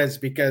say that is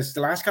because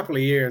the last couple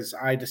of years,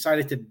 I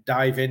decided to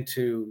dive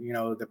into,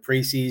 the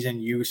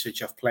preseason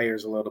usage of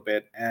players a little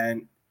bit.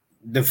 And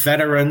the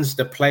veterans,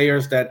 the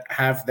players that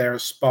have their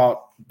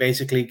spot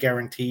basically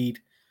guaranteed,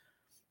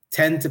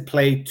 tend to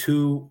play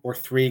 2 or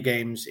 3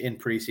 games in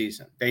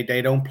preseason.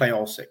 They don't play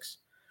all 6.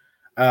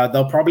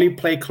 They'll probably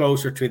play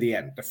closer to the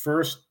end. The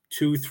first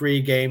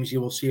 2-3 games,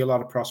 you will see a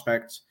lot of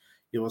prospects.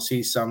 You will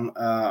see some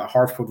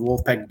Hartford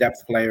Wolfpack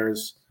depth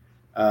players,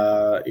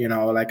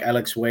 like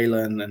Alex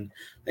Whalen. And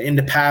in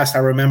the past, I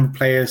remember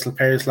players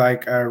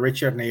like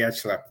Richard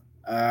Nietzsche,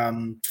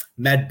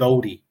 Matt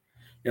Bodie.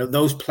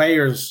 Those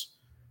players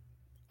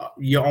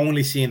you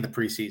only see in the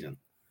preseason.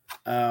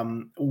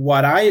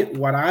 What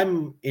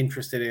I'm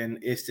interested in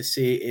is to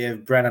see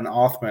if Brennan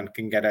Othman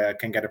can get a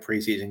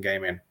preseason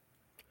game in.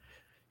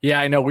 Yeah,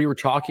 I know we were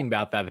talking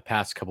about that the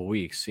past couple of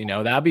weeks.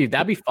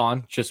 That'd be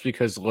fun just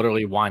because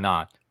literally why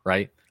not,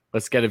 right?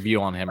 Let's get a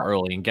view on him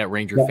early and get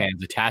Ranger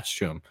fans attached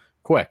to him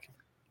quick.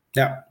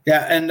 Yeah,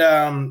 and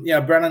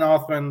Brennan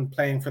Othman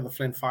playing for the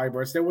Flint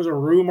Firebirds. There was a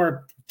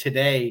rumor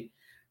today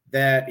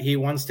that he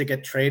wants to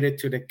get traded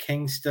to the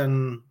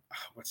Kingston.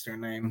 What's their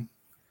name?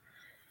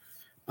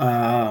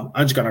 I'm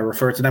just gonna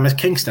refer to them as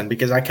Kingston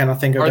because I cannot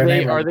think of their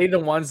name. Are they the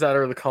ones that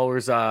are the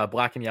colors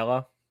black and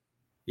yellow?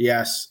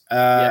 Yes,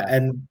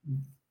 and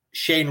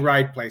Shane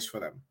Wright plays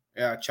for them.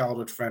 Yeah,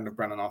 childhood friend of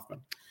Brennan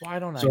Othman. Why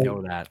don't I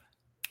know that?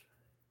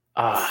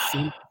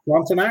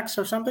 Frontenac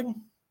or something?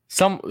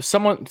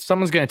 Someone's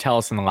going to tell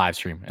us in the live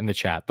stream, in the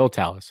chat. They'll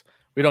tell us.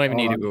 We don't even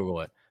need to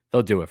Google it.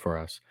 They'll do it for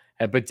us.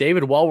 But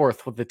David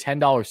Wellworth with the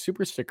 $10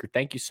 super sticker.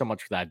 Thank you so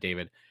much for that,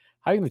 David.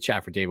 How are you in the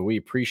chat for David? We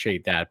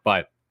appreciate that.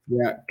 But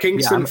yeah,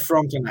 Kingston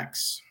Frontenac.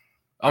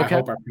 Okay. I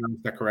hope I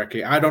pronounced that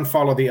correctly. I don't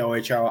follow the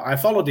OHL. I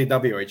follow the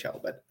WHL,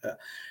 but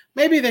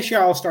maybe this year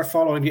I'll start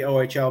following the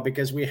OHL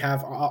because we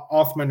have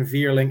Othman,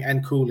 Vierling,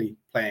 and Cooley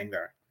playing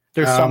there.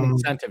 There's some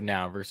incentive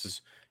now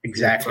versus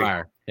exactly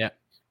prior. Yeah.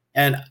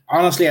 And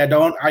honestly, I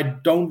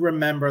don't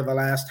remember the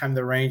last time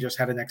the Rangers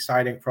had an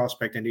exciting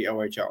prospect in the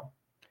OHL.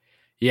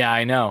 Yeah,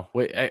 I know.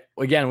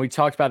 We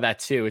talked about that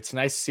too. It's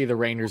nice to see the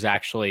Rangers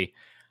actually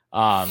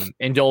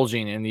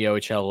indulging in the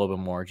OHL a little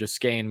bit more, just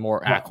getting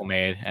more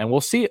acclimated. And we'll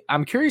see.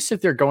 I'm curious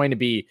if they're going to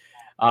be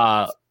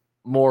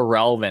more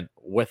relevant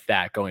with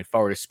that going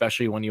forward,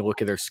 especially when you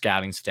look at their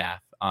scouting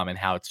staff and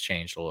how it's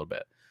changed a little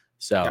bit.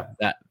 So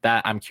that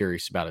I'm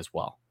curious about as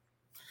well.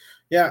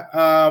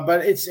 Yeah,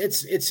 but it's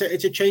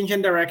a change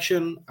in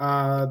direction.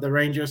 The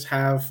Rangers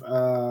have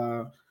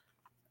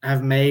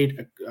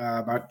made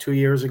about 2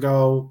 years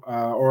ago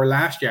or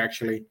last year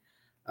actually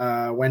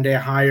when they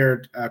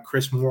hired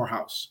Chris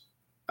Morehouse.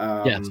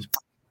 Yes,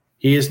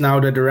 he is now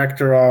the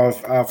director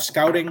of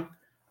scouting.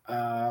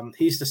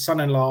 He's the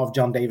son-in-law of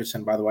John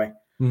Davidson, by the way.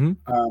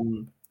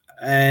 Mm-hmm.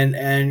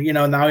 And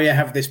now you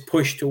have this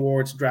push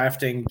towards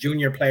drafting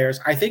junior players.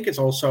 I think it's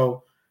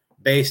also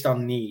based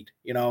on need.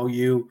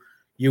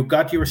 You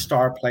got your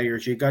star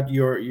players, you got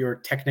your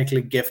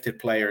technically gifted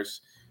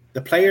players,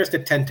 the players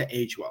that tend to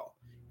age well.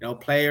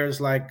 Players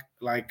like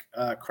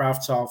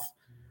Kravtsov.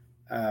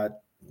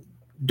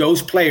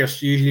 Those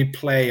players usually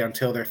play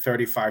until they're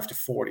 35 to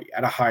 40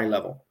 at a high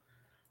level,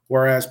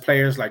 whereas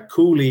players like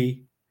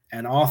Cooley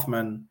and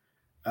Othman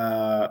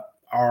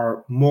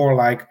are more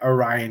like a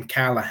Ryan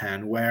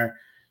Callahan, where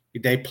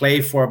they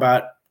play for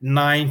about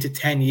 9 to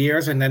 10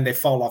 years and then they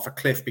fall off a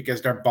cliff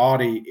because their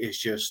body is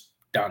just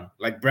done,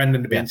 like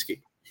Brendan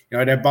Dubinsky.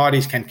 Their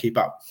bodies can't keep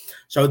up.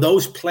 So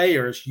those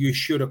players you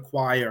should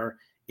acquire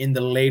in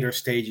the later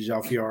stages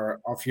of your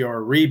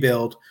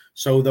rebuild,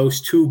 so those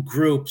two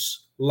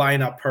groups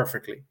line up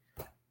perfectly.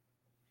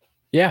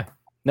 Yeah,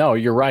 no,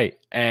 you're right.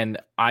 And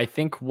I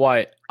think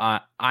what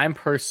I'm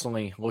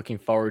personally looking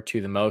forward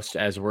to the most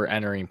as we're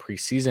entering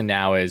preseason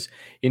now is,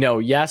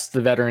 yes,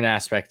 the veteran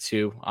aspect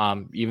too,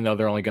 even though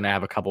they're only going to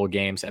have a couple of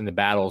games and the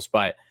battles.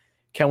 But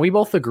can we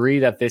both agree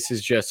that this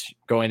is just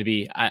going to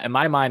be, in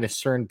my mind, a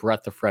certain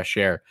breath of fresh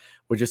air?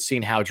 We're just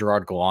seeing how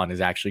Gerard Gallant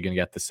is actually going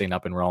to get this thing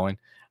up and rolling.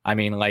 I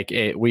mean,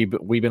 we've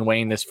been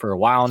weighing this for a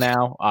while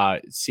now,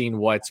 seeing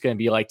what it's going to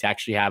be like to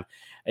actually have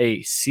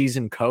a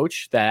seasoned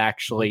coach that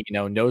actually,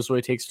 knows what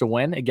it takes to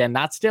win. Again,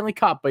 not Stanley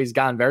Cup, but he's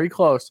gotten very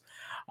close.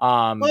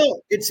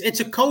 Well, it's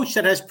a coach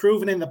that has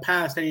proven in the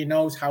past that he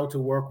knows how to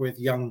work with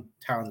young,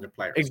 talented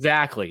players.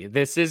 Exactly.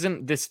 This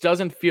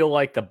doesn't feel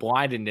like the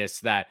blindedness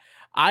that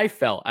I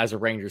felt as a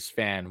Rangers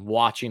fan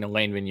watching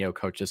Alain Vigneault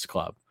coach this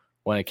club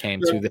when it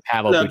came to the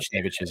Pavel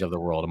Buchneviches of the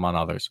world, among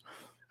others.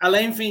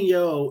 Alain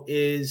Vigneault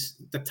is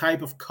the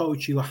type of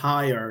coach you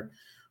hire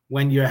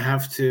when you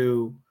have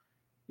to,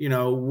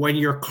 when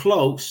you're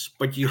close,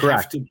 but you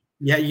have to,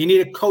 you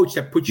need a coach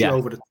that puts you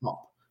over the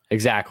top.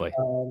 Exactly.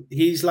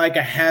 He's like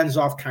a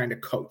hands-off kind of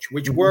coach,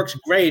 which works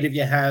great if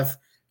you have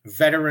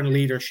veteran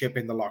leadership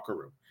in the locker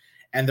room.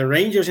 And the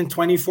Rangers in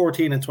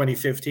 2014 and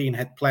 2015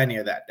 had plenty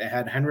of that. They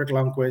had Henrik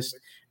Lundqvist,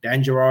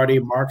 Dan Girardi,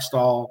 Mark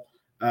Stahl,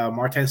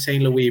 Martin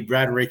St. Louis,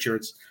 Brad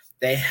Richards.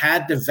 They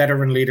had the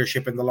veteran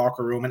leadership in the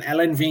locker room, and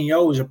Alain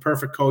Vigneault is a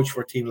perfect coach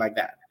for a team like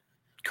that.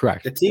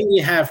 Correct. The team we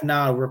have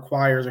now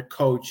requires a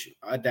coach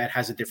that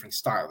has a different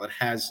style,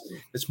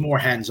 that's more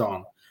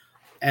hands-on.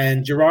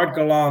 And Gerard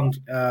Gallant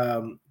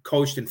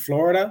coached in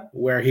Florida,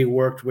 where he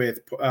worked with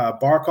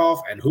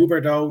Barkov and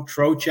Huberdeau,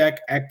 Trocheck,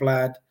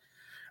 Ekblad.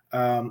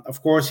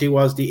 Of course, he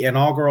was the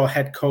inaugural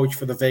head coach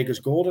for the Vegas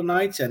Golden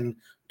Knights and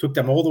took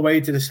them all the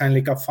way to the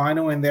Stanley Cup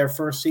final in their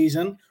first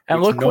season.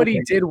 And look what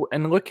he did.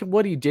 And look at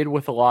what he did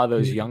with a lot of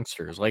those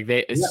youngsters. Like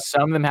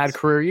some of them had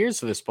career years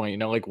to this point.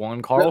 Like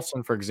William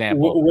Karlsson, for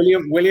example.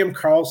 William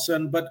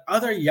Karlsson, but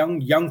other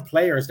young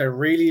players that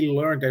really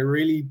learned. They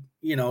really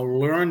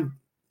learned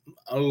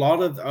a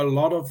lot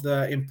of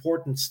the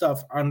important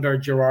stuff under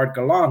Gerard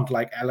Gallant,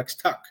 like Alex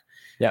Tuck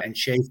and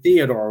Shea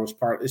Theodore is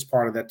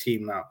part of that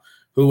team now,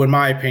 who, in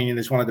my opinion,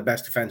 is one of the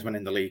best defensemen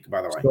in the league,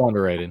 by the way. Still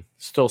underrated.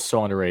 Still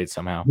so underrated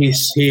somehow. He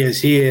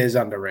is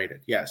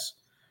underrated, yes.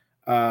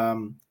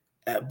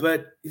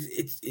 But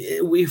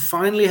we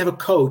finally have a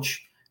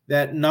coach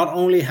that not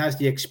only has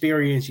the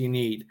experience you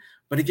need,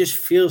 but it just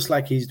feels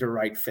like he's the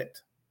right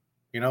fit,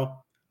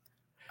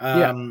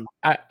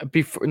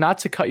 Before, not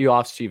to cut you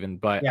off, Steven,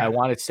 but I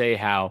want to say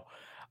how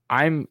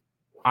I'm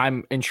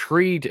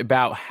intrigued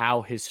about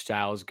how his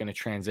style is going to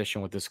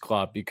transition with this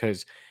club,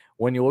 because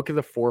when you look at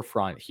the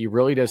forefront, he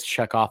really does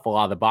check off a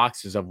lot of the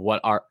boxes of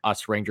what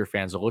us Ranger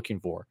fans are looking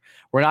for.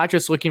 We're not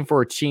just looking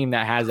for a team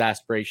that has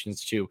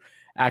aspirations to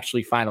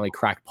actually finally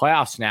crack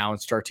playoffs now and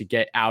start to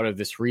get out of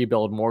this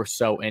rebuild, more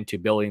so into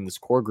building this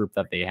core group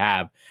that they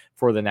have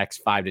for the next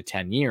 5 to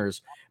 10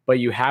 years. But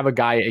you have a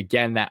guy,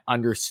 again, that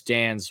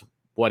understands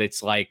what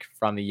it's like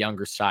from the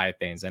younger side of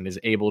things and is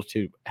able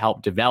to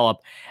help develop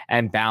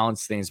and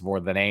balance things more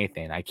than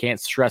anything. I can't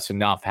stress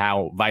enough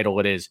how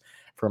vital it is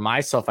for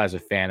myself as a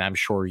fan. I'm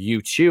sure you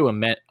too,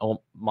 and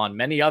on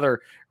many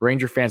other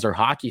Ranger fans or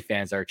hockey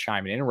fans that are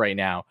chiming in right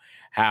now,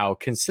 how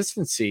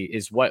consistency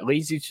is what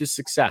leads you to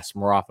success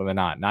more often than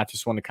not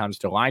just when it comes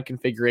to line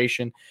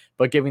configuration,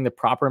 but giving the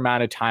proper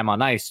amount of time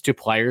on ice to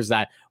players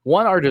that,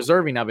 one, are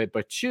deserving of it,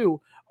 but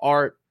two,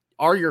 are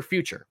your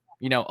future.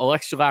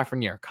 Alexis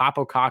Lafreniere,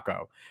 Capo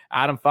Caco,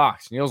 Adam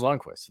Fox, Niels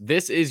Lundqvist.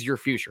 This is your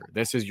future.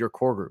 This is your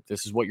core group.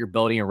 This is what you're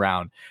building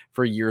around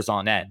for years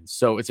on end.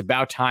 So it's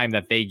about time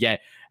that they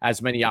get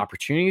as many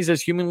opportunities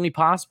as humanly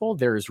possible.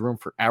 There is room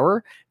for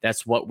error.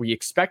 That's what we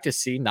expect to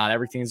see. Not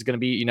everything is going to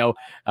be,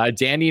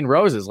 dandy and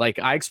roses. Like,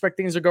 I expect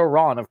things to go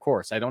wrong, of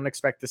course. I don't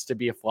expect this to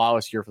be a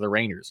flawless year for the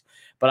Rangers,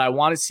 but I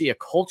want to see a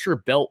culture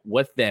built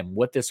with them,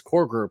 with this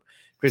core group,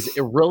 because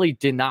it really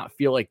did not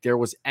feel like there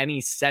was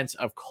any sense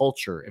of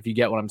culture, if you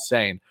get what I'm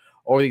saying,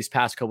 over these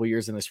past couple of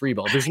years in this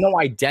rebuild. There's no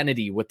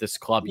identity with this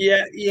club.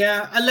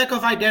 Yeah. A lack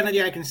of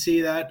identity, I can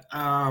see that.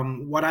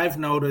 What I've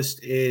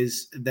noticed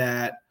is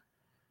that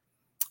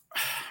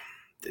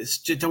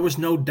there was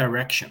no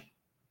direction.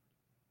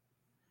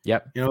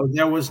 Yep.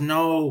 There was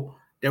no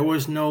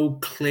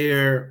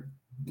clear.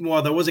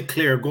 Well, there was a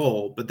clear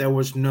goal, but there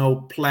was no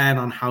plan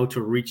on how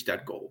to reach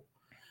that goal.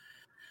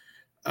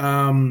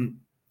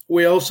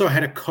 We also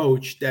had a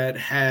coach that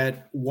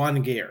had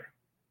one gear.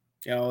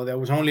 There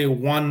was only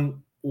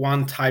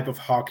one type of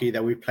hockey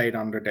that we played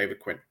under David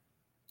Quinn.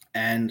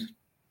 And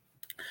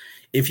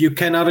if you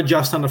cannot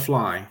adjust on the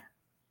fly,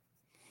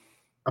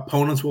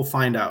 opponents will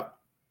find out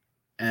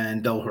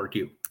and they'll hurt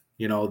you.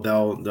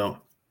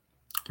 They'll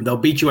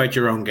beat you at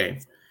your own game.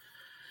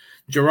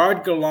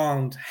 Gerard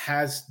Gallant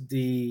has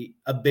the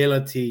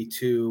ability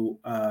to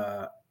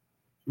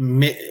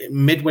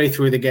midway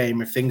through the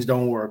game, if things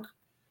don't work,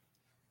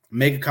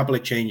 make a couple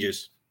of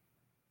changes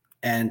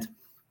and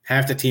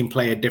have the team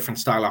play a different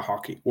style of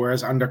hockey.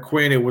 Whereas under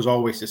Quinn, it was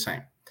always the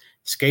same.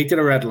 Skate to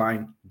the red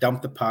line,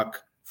 dump the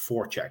puck,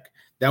 forecheck.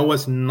 That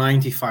was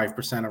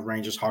 95% of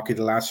Rangers hockey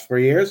the last 4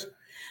 years.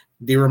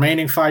 The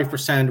remaining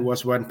 5%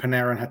 was when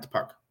Panarin had the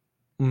puck.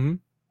 Mm-hmm.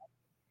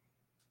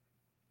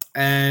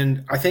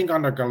 And I think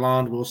under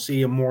Gallant, we'll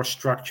see a more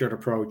structured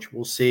approach.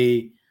 We'll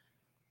see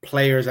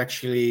players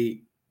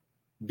actually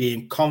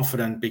being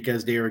confident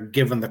because they are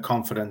given the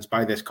confidence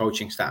by this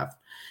coaching staff.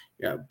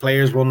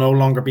 Players will no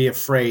longer be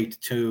afraid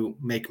to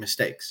make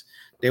mistakes.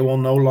 They will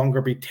no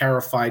longer be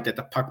terrified that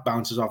the puck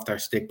bounces off their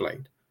stick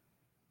blade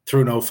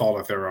through no fault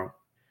of their own.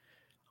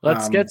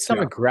 Let's get some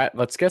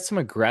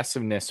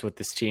aggressiveness with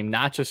this team,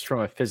 not just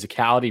from a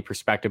physicality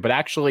perspective, but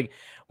actually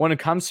when it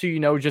comes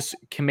to, just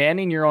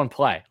commanding your own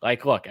play.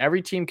 Like, look,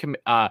 every team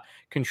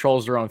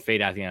controls their own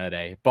fate at the end of the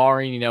day,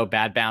 barring,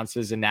 bad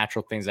bounces and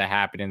natural things that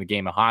happen in the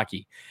game of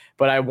hockey.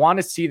 But I want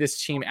to see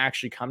this team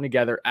actually come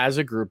together as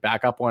a group,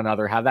 back up one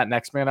another, have that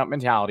next man up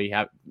mentality.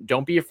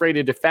 Don't be afraid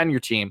to defend your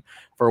team,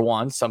 for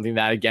one, something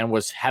that, again,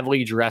 was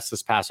heavily addressed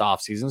this past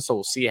offseason. So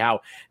we'll see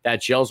how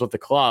that gels with the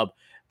club,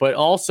 but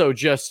also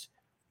just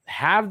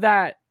have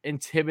that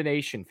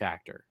intimidation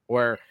factor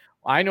where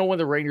I know when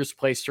the Rangers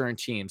play certain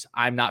teams,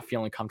 I'm not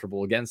feeling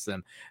comfortable against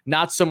them.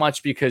 Not so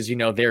much because,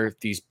 they're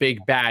these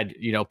big, bad,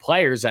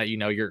 players that,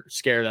 you're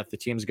scared that the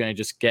team's going to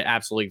just get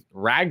absolutely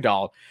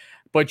ragdolled,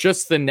 but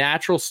just the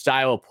natural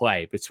style of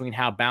play between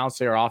how balanced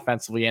they are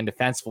offensively and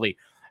defensively.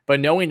 But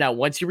knowing that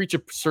once you reach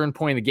a certain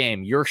point in the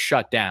game, you're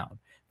shut down.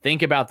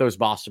 Think about those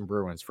Boston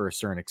Bruins for a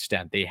certain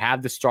extent. They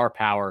have the star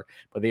power,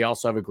 but they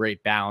also have a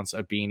great balance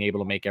of being able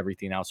to make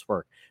everything else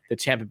work. The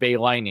Tampa Bay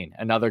Lightning,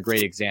 another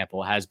great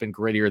example, has been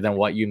grittier than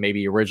what you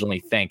maybe originally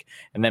think,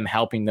 and them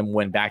helping them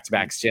win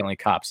back-to-back Stanley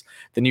Cups.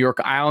 The New York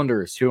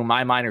Islanders, who in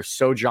my mind are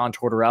so John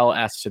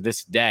Tortorella-esque to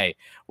this day,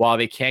 while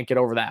they can't get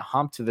over that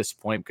hump to this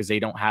point because they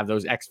don't have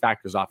those X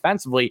factors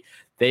offensively,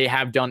 they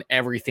have done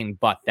everything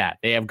but that.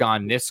 They have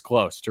gone this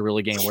close to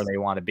really getting where they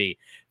want to be.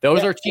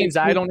 Those are teams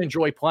I don't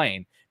enjoy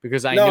playing,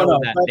 because I know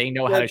that they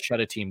know how to shut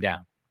a team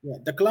down. Yeah,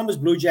 the Columbus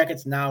Blue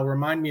Jackets now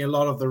remind me a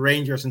lot of the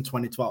Rangers in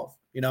 2012.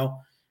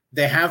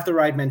 They have the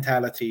right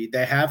mentality.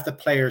 They have the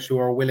players who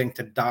are willing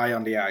to die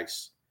on the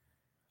ice.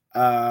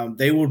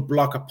 They will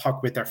block a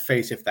puck with their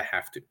face if they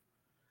have to.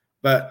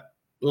 But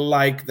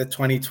like the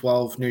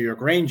 2012 New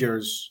York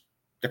Rangers,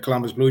 the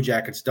Columbus Blue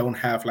Jackets don't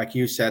have, like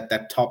you said,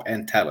 that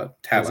top-end talent.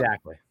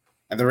 Exactly.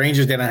 And the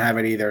Rangers didn't have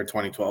it either in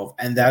 2012.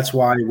 And that's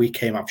why we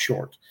came up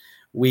short.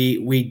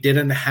 We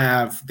didn't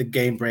have the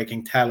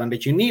game-breaking talent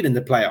that you need in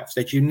the playoffs,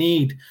 that you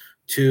need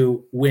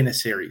to win a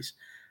series.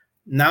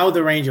 Now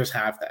the Rangers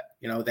have that.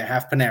 They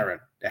have Panarin,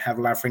 they have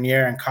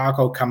Lafreniere and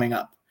Kakko coming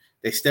up.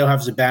 They still have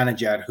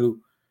Zibanejad, who,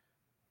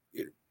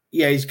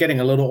 he's getting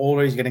a little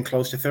older. He's getting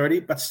close to 30,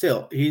 but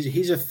still,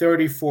 he's a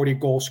 30, 40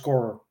 goal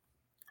scorer.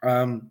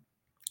 And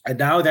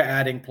now they're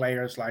adding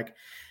players like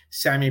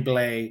Sammy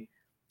Blais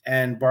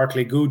and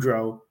Barclay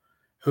Goodrow,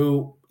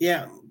 who,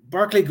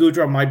 Barclay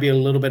Goodrow might be a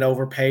little bit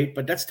overpaid,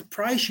 but that's the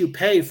price you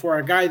pay for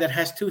a guy that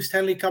has 2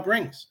 Stanley Cup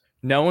rings.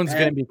 No one's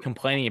going to be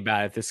complaining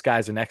about it. This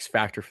guy's an X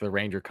factor for the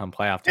Ranger come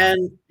playoff time.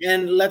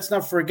 And let's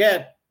not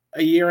forget,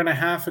 a year and a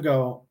half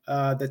ago,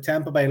 the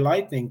Tampa Bay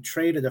Lightning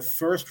traded a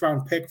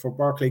first-round pick for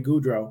Barclay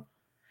Goodrow,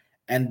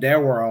 and there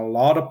were a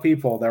lot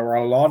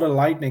of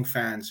Lightning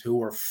fans who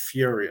were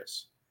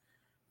furious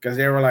because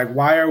they were like,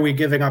 why are we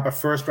giving up a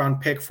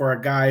first-round pick for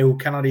a guy who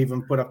cannot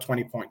even put up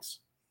 20 points?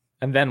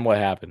 And then what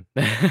happened?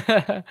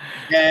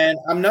 And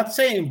I'm not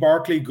saying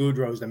Barclay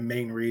Goodrow is the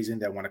main reason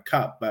they want to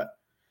cut, but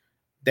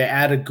they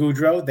added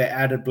Goodrow, they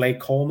added Blake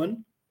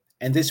Coleman,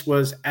 and this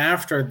was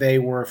after they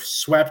were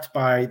swept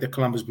by the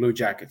Columbus Blue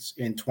Jackets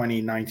in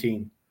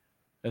 2019.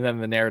 And then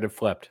the narrative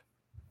flipped.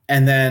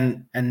 And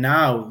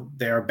now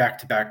they are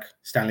back-to-back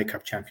Stanley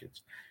Cup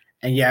champions.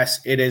 And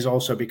yes, it is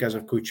also because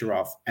of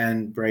Kucherov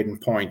and Braden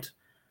Point,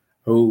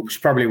 who's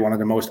probably one of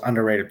the most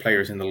underrated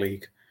players in the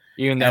league.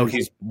 Even though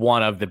he's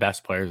one of the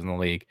best players in the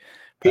league.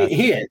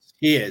 He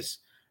is.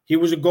 He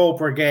was a goal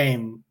per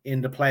game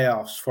in the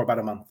playoffs for about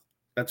a month.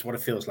 That's what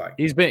it feels like.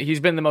 He's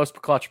been the most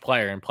clutch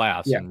player in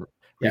playoffs in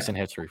recent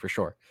history, for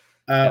sure.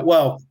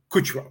 Well,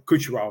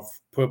 Kucherov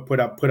put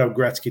up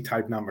Gretzky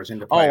type numbers in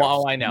the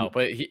playoffs. I know,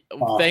 but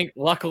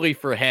luckily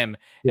for him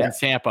Yeah. in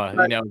Tampa,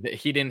 But- that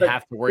he didn't but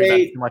have to worry about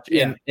it too much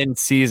yeah. in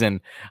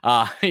season.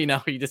 He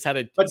just had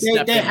to. But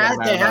step they in no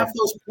matter have what.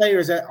 those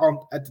players at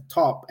the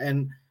top,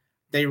 and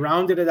they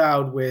rounded it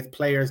out with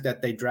players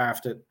that they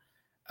drafted.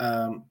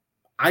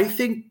 I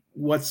think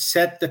what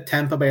set the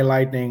Tampa Bay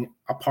Lightning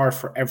apart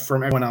from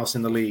everyone else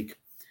in the league,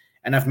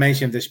 and I've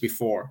mentioned this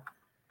before,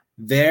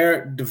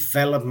 their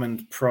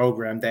development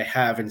program they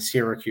have in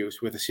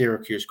Syracuse with the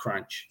Syracuse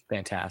Crunch.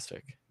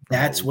 Fantastic.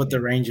 That's what the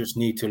Rangers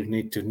need to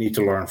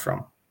learn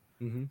from.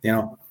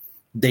 Mhm.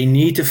 They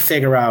need to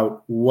figure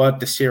out what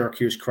the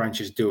Syracuse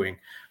Crunch is doing,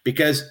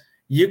 because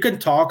you can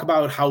talk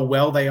about how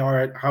well they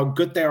are, how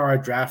good they are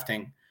at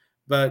drafting,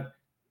 but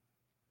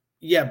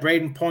yeah,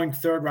 Braden Point,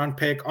 3rd round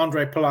pick,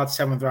 Andre Palat,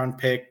 7th round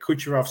pick,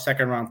 Kucherov,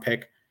 2nd round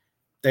pick,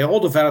 they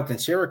all developed in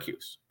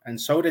Syracuse, and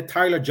so did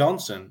Tyler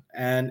Johnson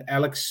and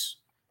Alex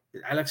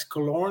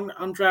Killorn,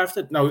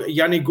 undrafted. No,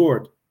 Yanni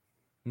Gourde.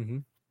 Mm-hmm.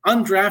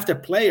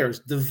 Undrafted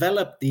players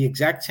developed the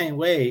exact same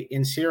way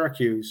in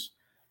Syracuse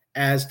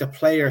as the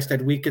players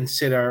that we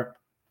consider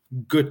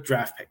good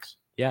draft picks.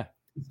 Yeah.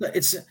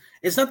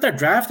 It's not their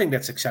drafting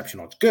that's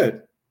exceptional. It's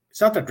good.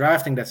 It's not their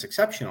drafting that's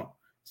exceptional.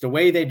 It's the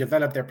way they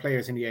develop their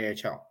players in the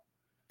AHL.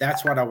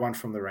 That's what I want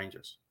from the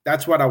Rangers.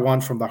 That's what I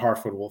want from the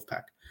Hartford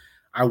Wolfpack.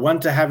 I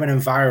want to have an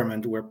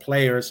environment where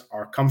players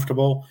are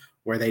comfortable,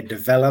 where they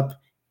develop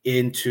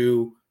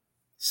into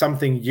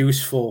something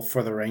useful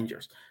for the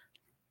Rangers.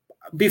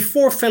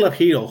 Before Philip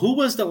Hedl, who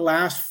was the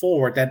last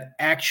forward that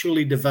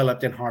actually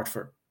developed in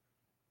Hartford?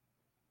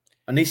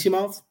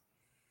 Anisimov?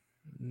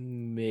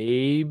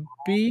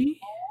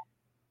 Maybe.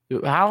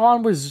 How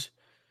long was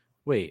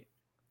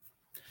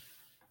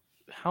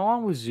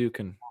Zook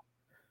in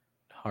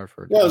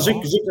Hartford? Well,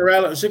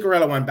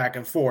 Zuccarello went back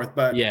and forth,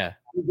 but yeah,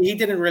 he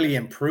didn't really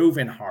improve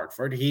in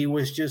Hartford. He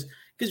was just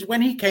because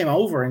when he came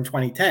over in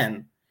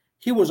 2010,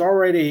 he was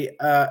already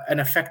an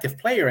effective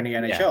player in the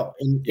NHL.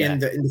 In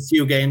the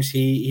few games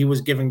he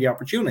was given the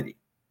opportunity.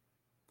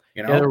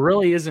 there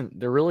really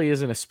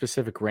isn't a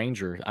specific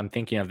Ranger I'm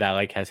thinking of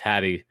that has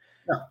had a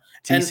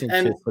decent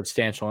to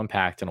substantial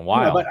impact in a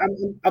while. But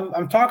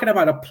I'm talking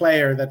about a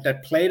player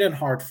that played in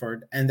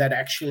Hartford and that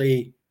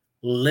actually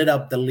lit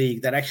up the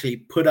league, that actually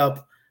put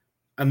up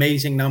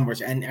amazing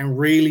numbers and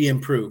really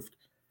improved.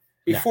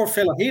 Before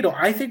Philip Hedl,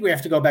 I think we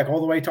have to go back all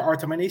the way to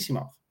Artem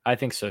Anisimov. I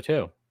think so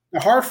too. The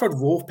Hartford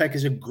Wolfpack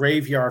is a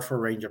graveyard for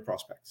Ranger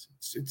prospects.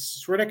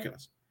 It's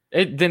ridiculous.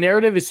 The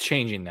narrative is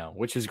changing though,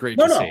 which is great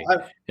to see.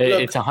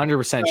 It's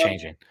 100%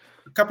 changing.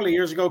 A couple of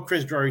years ago,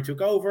 Chris Drury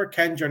took over.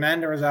 Ken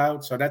Jernander is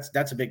out, so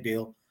that's a big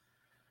deal.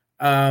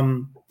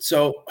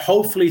 So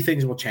hopefully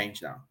things will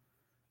change now,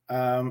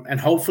 and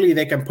hopefully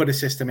they can put a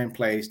system in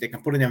place. They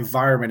can put an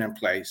environment in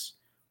place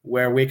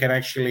where we can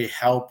actually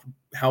help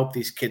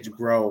these kids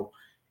grow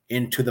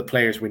into the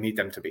players we need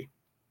them to be.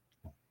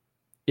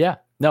 Yeah,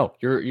 no,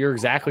 you're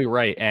exactly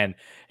right, and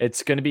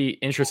it's going to be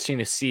interesting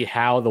to see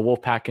how the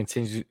Wolfpack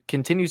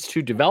continues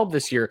to develop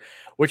this year,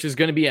 which is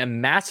going to be a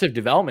massive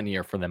development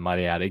year for them, might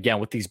I add. Again,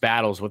 with these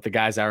battles with the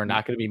guys that are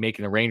not going to be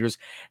making the Rangers,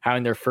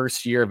 having their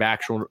first year of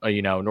actual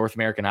North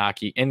American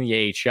hockey in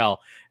the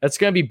AHL, that's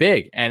going to be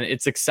big and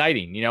it's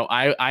exciting.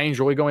 I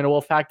enjoy going to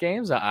Wolfpack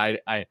games. I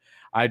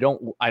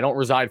don't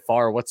reside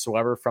far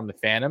whatsoever from the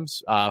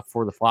Phantoms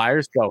for the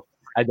Flyers, so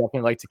I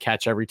definitely like to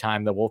catch every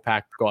time the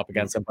Wolfpack go up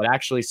against them, but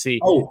actually see.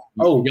 Go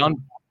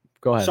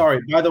ahead. Sorry,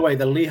 by the way,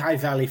 the Lehigh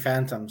Valley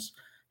Phantoms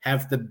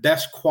have the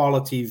best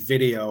quality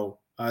video,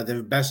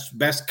 the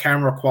best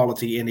camera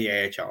quality in the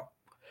AHL.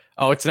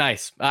 Oh, it's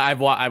nice. I've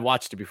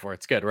watched it before.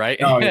 It's good, right?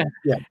 Oh,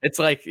 yeah. It's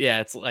like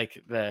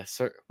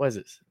the what is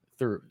it?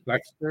 Through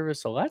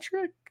Service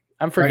Electric?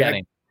 I'm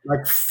forgetting.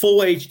 Like full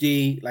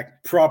HD,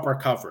 like proper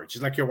coverage.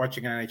 It's like you're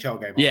watching an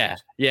NHL game. Yeah.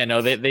 Almost. Yeah,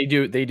 no, they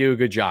do a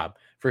good job.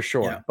 For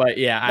sure, yeah. But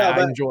yeah,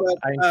 I enjoy.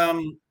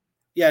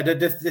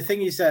 The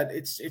thing is that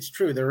it's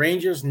true. The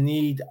Rangers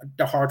need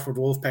the Hartford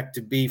Wolfpack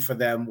to be for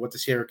them what the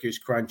Syracuse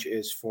Crunch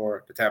is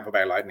for the Tampa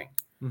Bay Lightning.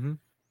 Mm-hmm.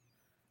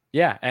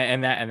 Yeah,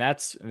 and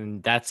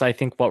that's I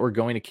think what we're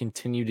going to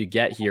continue to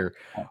get here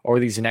over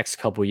these next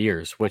couple of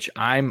years, which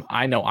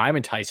I know I'm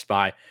enticed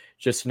by,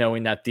 just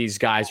knowing that these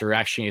guys are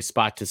actually in a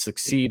spot to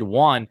succeed.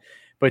 One.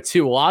 But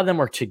two, a lot of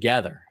them are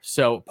together.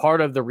 So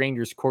part of the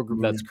Rangers core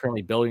group that's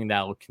currently building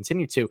that will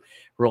continue to.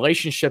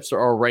 Relationships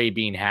are already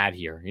being had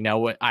here.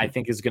 What I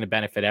think is going to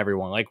benefit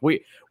everyone. Like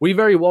we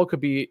very well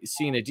could be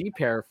seeing a D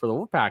pair for the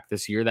Wolfpack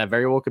this year. That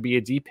very well could be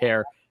a D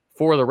pair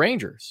for the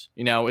Rangers.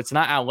 It's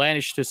not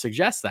outlandish to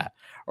suggest that,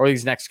 or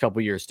these next couple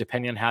of years,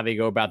 depending on how they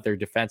go about their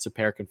defensive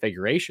pair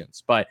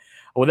configurations. But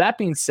with that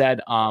being said,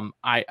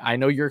 I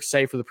know you're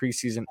excited for the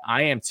preseason.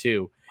 I am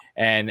too.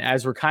 And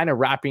as we're kind of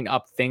wrapping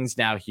up things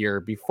now here,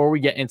 before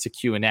we get into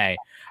Q&A,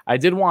 I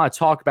did want to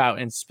talk about,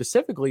 and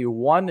specifically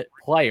one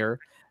player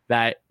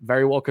that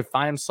very well could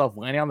find himself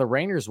landing on the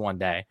Rangers one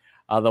day.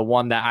 the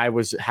one that I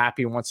was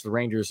happy once the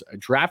Rangers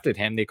drafted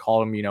him. They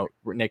called him,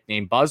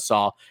 nicknamed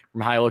Buzzsaw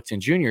from High-Lookton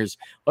Juniors.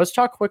 Let's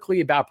talk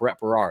quickly about Brett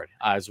Berard.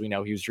 As we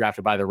know, he was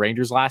drafted by the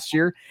Rangers last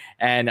year,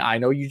 and I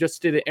know you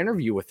just did an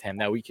interview with him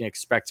that we can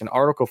expect an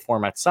article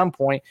form at some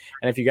point.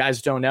 And if you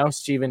guys don't know,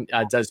 Steven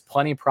does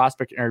plenty of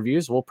prospect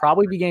interviews. We'll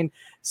probably begin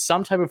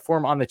some type of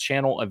form on the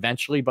channel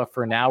eventually, but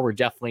for now, we're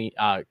definitely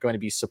going to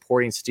be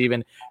supporting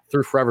Steven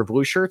through Forever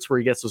Blue Shirts, where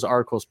he gets those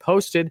articles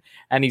posted,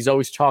 and he's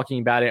always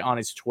talking about it on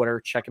his Twitter.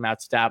 Check him out,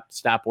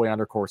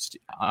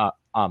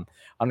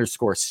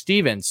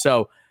 @statboy_Steven.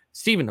 So,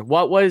 Steven,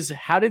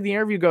 how did the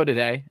interview go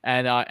today?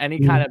 And any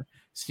kind of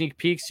sneak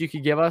peeks you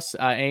could give us,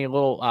 any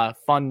little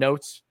fun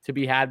notes to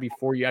be had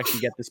before you actually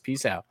get this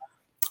piece out?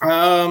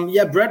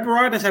 Brett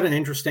Berard has had an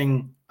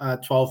interesting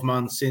 12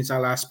 months since I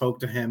last spoke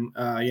to him.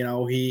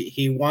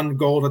 He won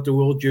gold at the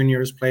World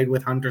Juniors, played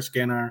with Hunter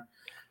Skinner.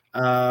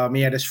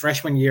 He had his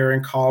freshman year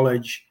in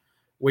college,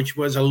 which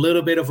was a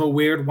little bit of a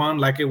weird one,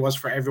 like it was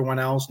for everyone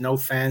else. No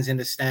fans in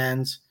the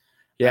stands.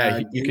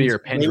 Yeah, you could hear a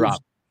pin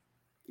drop.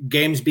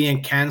 Games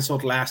being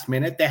canceled last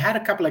minute. They had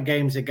a couple of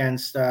games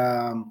against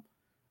UConn,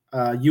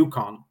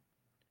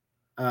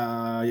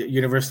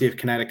 University of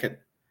Connecticut,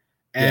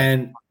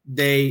 and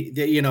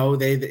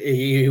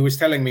he was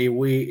telling me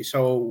we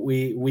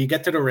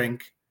get to the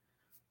rink,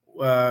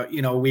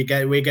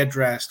 we get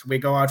dressed, we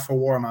go out for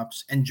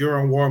warm-ups, and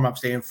during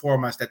warm-ups they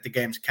inform us that the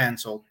game's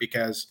canceled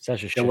because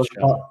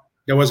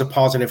there was a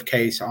positive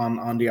case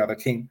on the other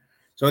team.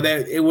 So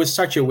it was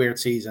such a weird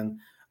season.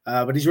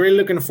 But he's really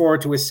looking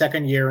forward to his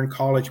second year in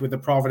college with the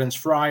Providence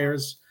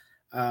Friars.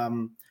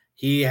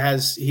 He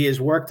has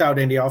worked out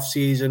in the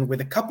offseason with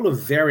a couple of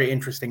very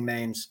interesting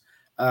names.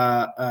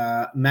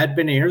 Matt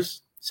Beniers,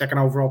 second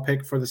overall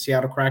pick for the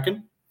Seattle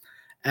Kraken.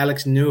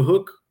 Alex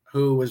Newhook,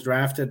 who was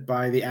drafted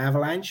by the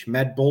Avalanche.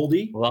 Matt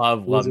Boldy.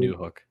 Love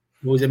Newhook.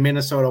 Who's a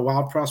Minnesota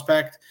Wild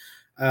prospect.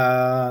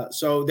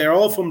 So they're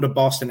all from the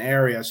Boston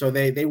area. So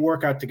they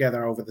work out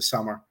together over the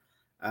summer.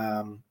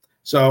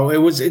 So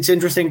it's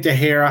interesting to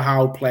hear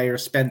how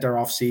players spent their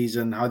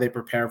offseason, how they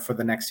prepare for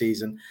the next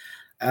season.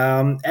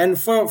 And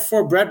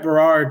for Brett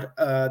Berard,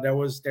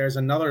 there's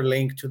another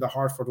link to the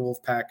Hartford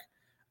Wolfpack.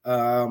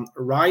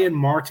 Ryan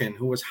Martin,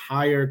 who was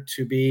hired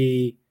to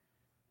be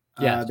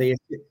the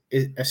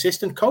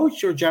assistant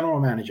coach or general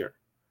manager.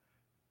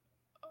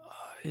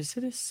 Is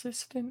it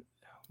assistant?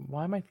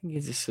 Why am I thinking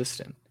he's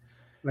assistant?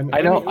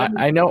 I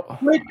know.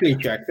 Quickly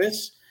check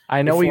this.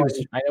 I know he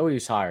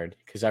was hired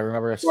because I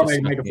remember.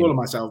 Make a fool of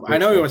myself. I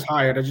know he was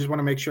hired. I just want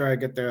to make sure I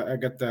get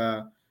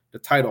the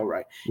title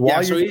right.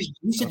 So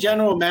he's a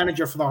general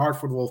manager for the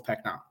Hartford Wolfpack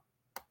now.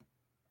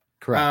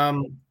 Correct.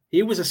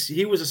 He was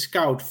a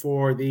scout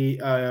for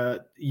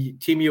the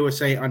Team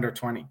USA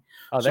under-20.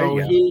 Oh, there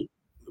you go.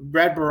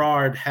 Brett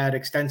Berard had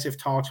extensive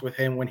talks with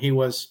him when he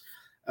was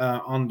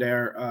on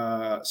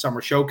their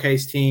summer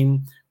showcase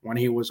team, when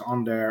he was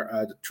on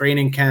their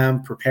training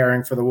camp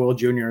preparing for the World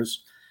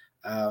Juniors.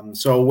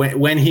 So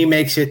when he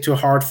makes it to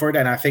Hartford,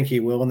 and I think he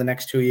will in the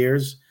next 2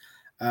 years,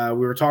 we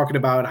were talking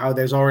about how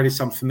there's already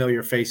some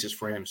familiar faces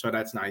for him. So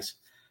that's nice.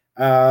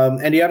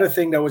 And the other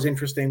thing that was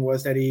interesting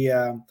was that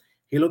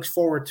he looks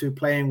forward to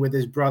playing with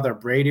his brother,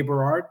 Brady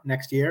Berard,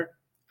 next year.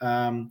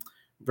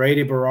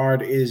 Brady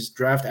Berard is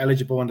draft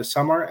eligible in the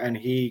summer, and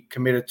he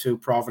committed to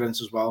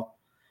Providence as well.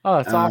 Oh,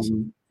 that's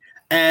awesome.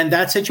 And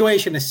that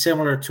situation is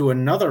similar to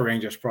another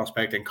Rangers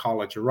prospect in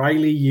college,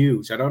 Riley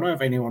Hughes. I don't know if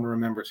anyone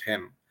remembers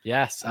him.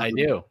 Yes, I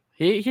do.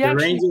 He got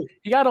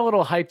a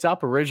little hyped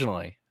up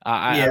originally.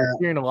 I was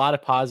hearing a lot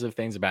of positive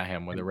things about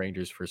him when the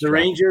Rangers first. The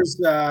Rangers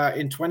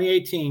in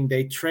 2018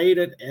 they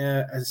traded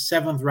a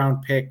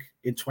 7th-round pick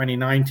in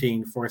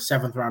 2019 for a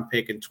 7th-round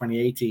pick in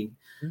 2018,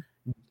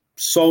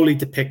 solely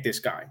to pick this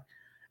guy.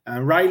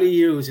 Riley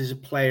Hughes is a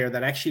player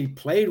that actually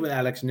played with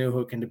Alex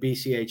Newhook in the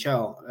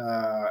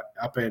BCHL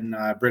up in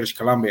British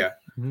Columbia.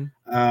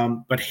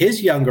 But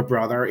his younger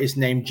brother is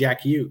named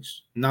Jack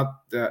Hughes,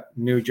 not the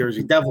New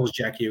Jersey Devils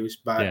Jack Hughes,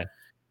 but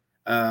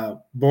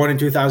born in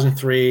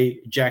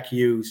 2003, Jack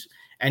Hughes.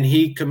 And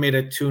he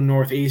committed to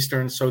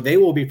Northeastern, so they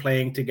will be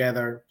playing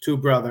together, two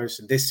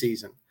brothers, this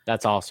season.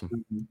 That's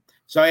awesome.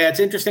 So, it's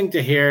interesting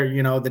to hear,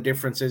 the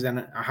differences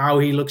and how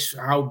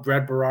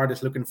Brett Berard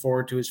is looking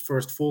forward to his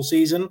first full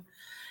season.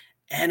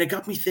 And it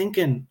got me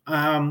thinking,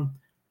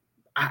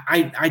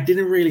 I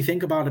didn't really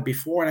think about it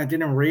before, and I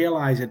didn't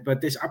realize it,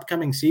 but this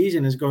upcoming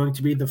season is going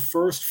to be the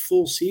first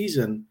full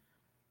season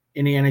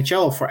in the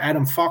NHL for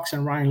Adam Fox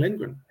and Ryan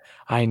Lindgren.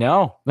 I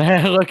know.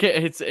 Look,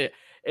 it's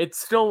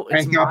still.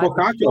 And Capo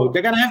Caco.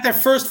 They're gonna have their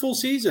first full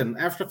season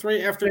after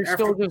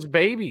still just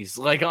babies.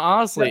 Like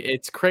honestly,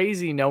 it's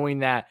crazy knowing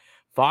that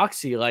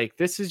Foxy, like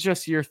this is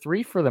just year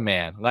 3 for the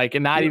man. Like,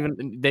 and not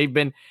even they've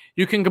been.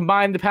 You can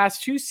combine the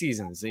past 2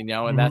 seasons, and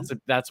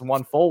that's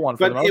one full one.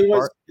 For the most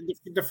part.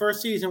 The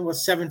first season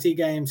was 70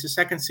 games. The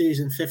second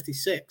season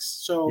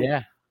 56. So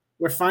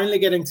we're finally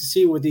getting to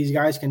see what these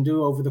guys can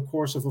do over the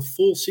course of a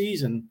full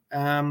season.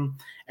 And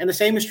the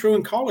same is true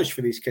in college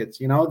for these kids.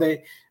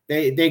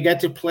 They get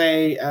to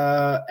play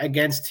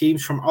against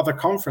teams from other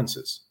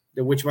conferences,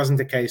 which wasn't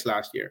the case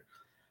last year.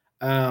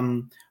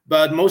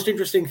 But most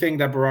interesting thing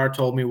that Berard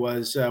told me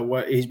was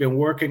what he's been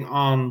working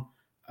on.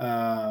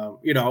 On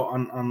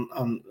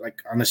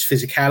his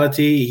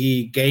physicality.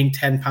 He gained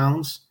 10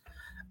 pounds,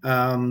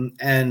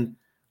 and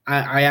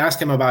I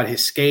asked him about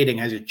his skating.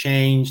 Has it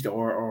changed,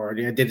 or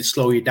did it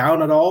slow you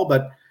down at all?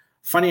 But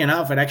funny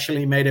enough, it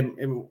actually made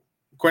him,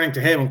 according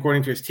to him,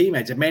 according to his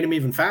teammates, it made him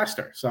even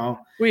faster. So,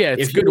 well, yeah,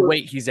 it's good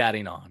weight he's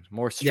adding on,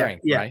 more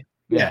strength, right?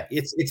 Yeah,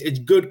 it's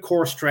good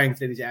core strength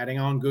that he's adding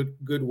on,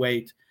 good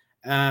weight.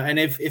 And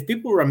if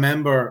people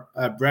remember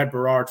Brad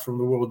Berard from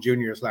the World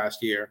Juniors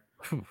last year,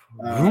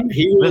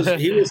 he was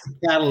the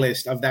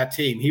catalyst of that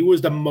team. He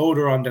was the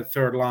motor on the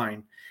third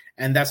line,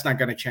 and that's not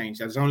going to change.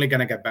 That's only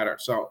going to get better.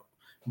 So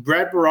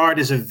Brad Berard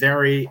is a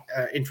very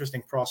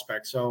interesting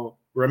prospect. So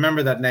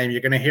remember that name. You're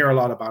going to hear a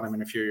lot about him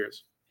in a few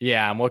years.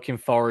 Yeah, I'm looking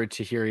forward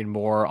to hearing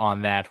more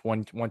on that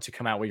once you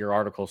come out with your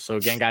article. So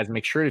again, guys,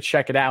 make sure to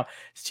check it out.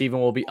 Steven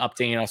will be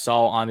updating us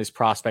all on his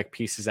prospect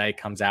pieces that he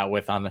comes out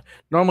with on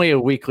normally a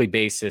weekly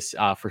basis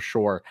for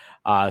sure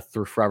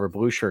through Forever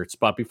Blue Shirts.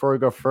 But before we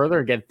go further,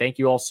 again, thank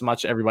you all so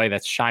much, everybody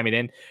that's chiming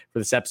in for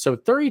this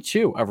episode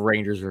 32 of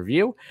Rangers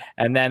Review.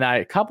 And then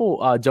a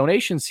couple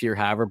donations here,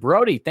 however.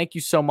 Brody, thank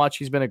you so much.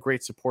 He's been a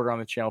great supporter on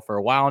the channel for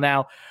a while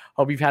now.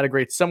 Hope you've had a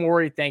great summer,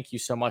 Wordy. Thank you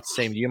so much.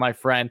 Same to you, my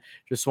friend.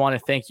 Just want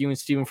to thank you and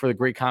Steven for the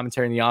great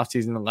commentary in the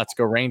offseason. And let's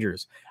go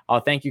Rangers.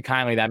 Thank you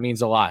kindly. That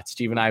means a lot.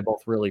 Steve and I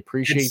both really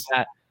appreciate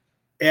that.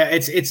 Yeah,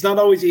 it's not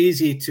always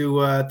easy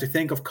to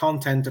think of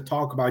content to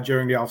talk about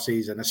during the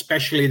offseason,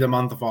 especially the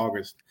month of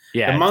August.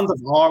 Yeah, the month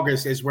of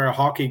August is where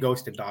hockey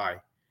goes to die.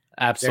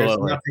 Absolutely.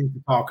 There's nothing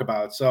to talk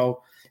about.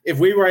 So if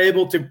we were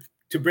able to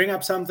bring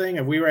up something,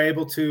 if we were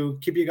able to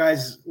keep you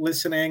guys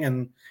listening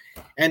and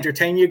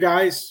entertain you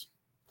guys,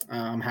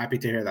 I'm happy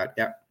to hear that.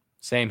 Yeah.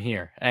 Same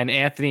here. And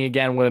Anthony,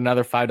 again, with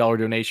another $5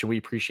 donation. We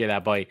appreciate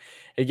that, buddy.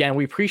 Again,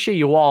 we appreciate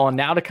you all. And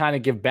now to kind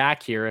of give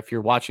back here, if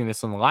you're watching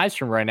this on the live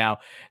stream right now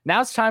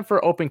it's time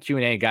for open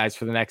Q&A, guys,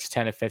 for the next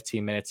 10 to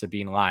 15 minutes of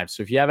being live.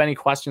 So if you have any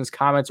questions,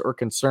 comments, or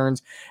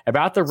concerns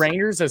about the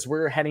Rangers as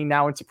we're heading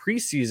now into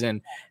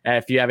preseason,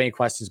 if you have any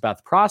questions about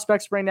the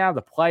prospects right now,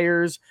 the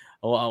players,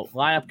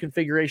 lineup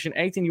configuration,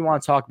 anything you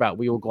want to talk about,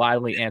 we will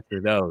gladly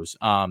answer those.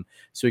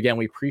 So again,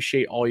 we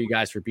appreciate all you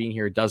guys for being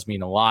here. It does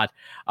mean a lot.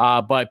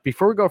 But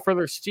before we go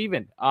further,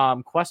 Steven,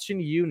 question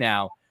to you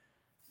now.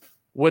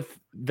 With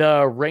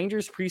the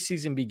Rangers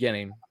preseason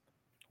beginning,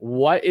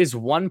 what is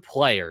one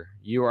player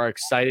you are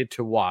excited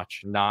to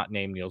watch not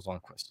named Nils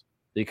Lundkvist?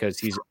 Because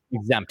he's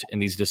exempt in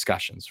these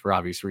discussions for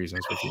obvious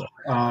reasons with you.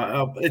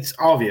 It's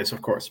obvious,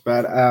 of course,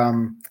 but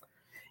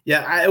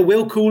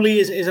Will Cooley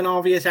is an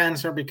obvious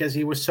answer because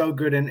he was so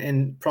good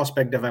in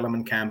prospect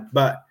development camp.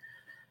 But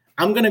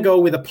I'm going to go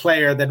with a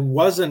player that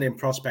wasn't in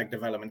prospect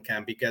development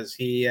camp because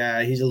he's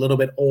a little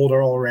bit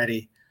older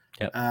already,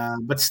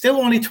 but still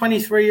only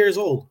 23 years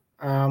old.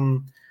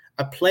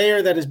 A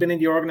player that has been in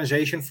the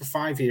organization for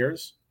 5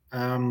 years.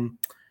 And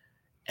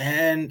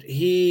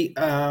he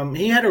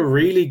had a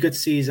really good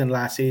season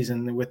last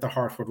season with the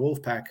Hartford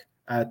Wolfpack.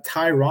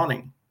 Ty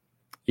Ronning.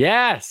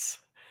 Yes,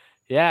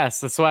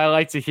 that's what I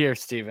like to hear,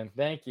 Steven.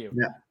 Thank you.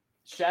 Yeah.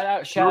 Shout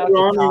out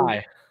to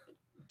Ty.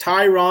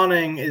 Ty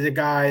Ronning is a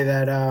guy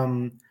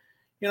that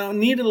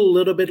needed a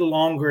little bit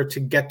longer to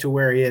get to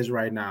where he is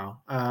right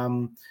now.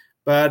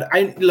 But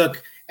I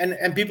look,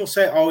 and people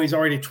say, oh, he's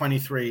already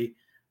 23.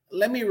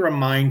 Let me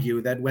remind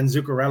you that when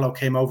Zuccarello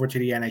came over to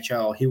the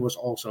NHL, he was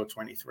also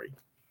 23.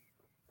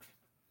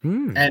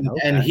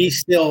 And he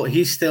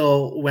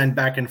still went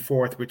back and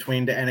forth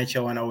between the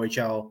NHL and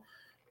OHL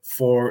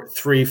for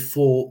 3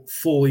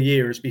 full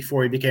years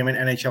before he became an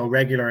NHL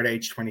regular at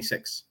age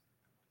 26.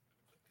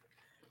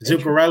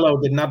 Zuccarello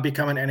did not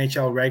become an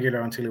NHL regular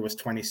until he was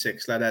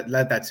 26.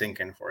 Let that sink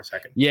in for a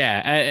second.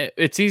 Yeah,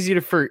 it's easy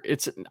to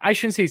I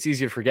shouldn't say it's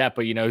easy to forget,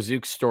 but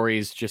Zook's story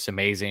is just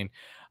amazing.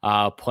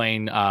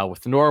 Playing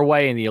with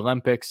Norway in the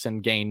Olympics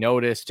and getting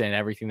noticed and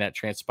everything that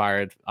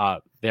transpired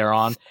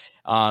thereon.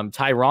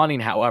 Ty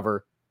Ronning,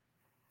 however,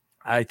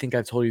 I think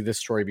I've told you this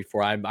story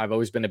before. I've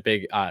always been a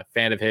big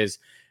fan of his,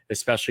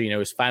 especially,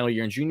 his final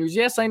year in juniors.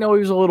 Yes, I know he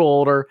was a little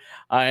older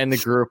in the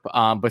group,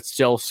 but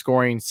still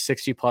scoring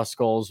 60-plus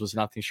goals was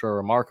nothing short of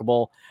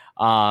remarkable.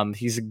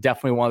 He's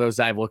definitely one of those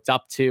that I've looked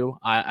up to.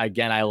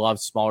 I love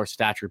smaller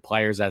statured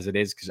players as it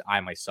is because I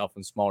myself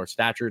am smaller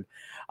statured.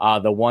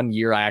 The 1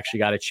 year I actually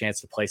got a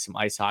chance to play some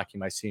ice hockey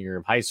my senior year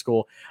of high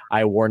school,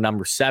 I wore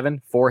number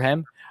 7 for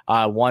him.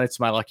 1, it's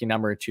my lucky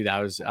number, and 2, that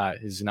was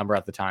his number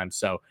at the time.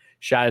 So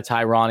shout out to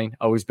Ty Ronning.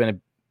 Always been a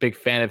big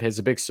fan of his,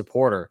 a big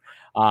supporter.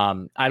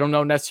 I don't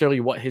know necessarily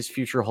what his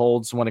future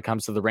holds when it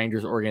comes to the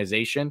Rangers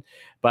organization,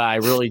 but I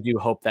really do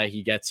hope that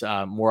he gets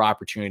more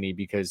opportunity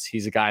because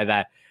he's a guy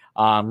that,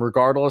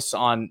 regardless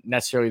on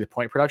necessarily the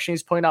point production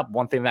he's putting up,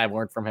 one thing that I've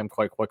learned from him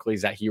quite quickly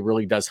is that he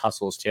really does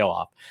hustle his tail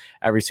off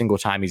every single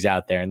time he's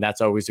out there. And that's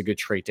always a good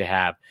trait to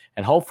have.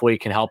 And hopefully it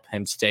can help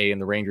him stay in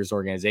the Rangers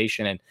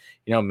organization and,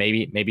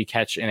 maybe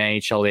catch an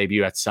NHL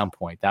debut at some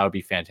point. That would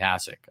be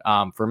fantastic.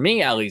 For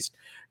me, at least,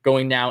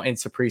 going now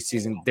into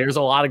preseason, there's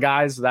a lot of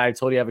guys that I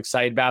told you I'm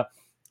excited about,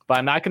 But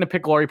I'm not going to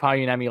pick Laurie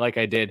Payunemi like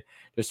I did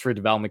just for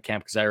development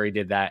camp because I already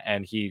did that,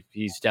 and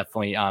he's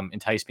definitely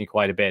enticed me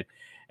quite a bit.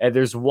 And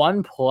there's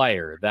one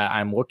player that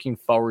I'm looking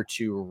forward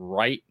to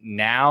right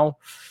now.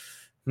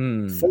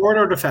 Forward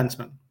or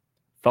defenseman?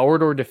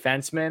 Forward or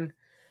defenseman?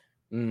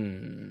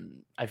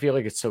 I feel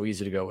like it's so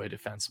easy to go with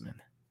defenseman.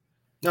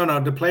 No,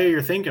 the player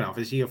you're thinking of,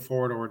 is he a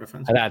forward or a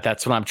defenseman?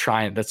 That's what I'm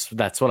trying. That's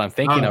what I'm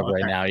thinking of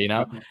right now. You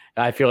know,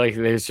 I feel like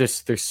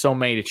there's so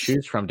many to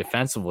choose from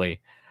defensively.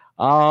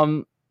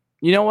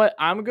 You know what?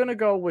 I'm gonna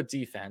go with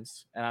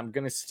defense, and I'm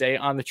gonna stay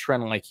on the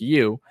trend like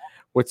you,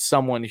 with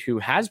someone who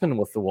has been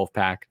with the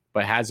Wolfpack,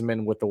 but hasn't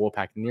been with the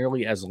Wolfpack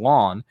nearly as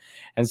long,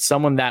 and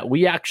someone that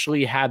we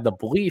actually had the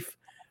belief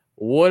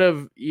would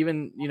have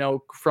even,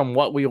 from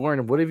what we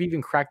learned, would have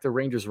even cracked the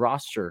Rangers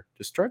roster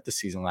to start the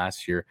season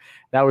last year.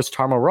 That was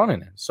Tarmo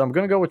Reunanen. So I'm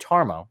going to go with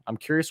Tarmo. I'm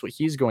curious what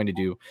he's going to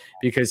do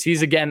because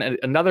he's, again,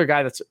 another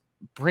guy that's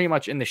pretty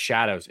much in the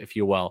shadows, if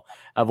you will,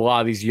 of a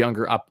lot of these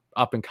younger up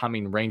and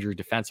coming Ranger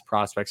defense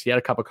prospects. He had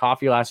a cup of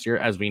coffee last year,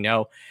 as we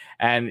know,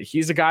 and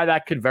he's a guy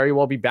that could very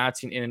well be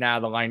bouncing in and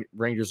out of the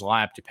Rangers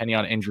lineup depending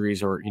on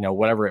injuries or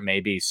whatever it may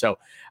be. So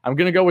I'm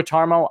going to go with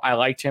Tarmo. I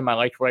liked him. I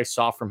liked what I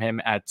saw from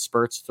him at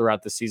spurts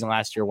throughout the season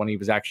last year when he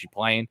was actually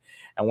playing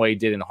and what he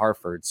did in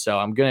Hartford. So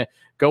I'm going to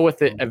go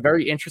with it. A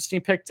very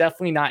interesting pick.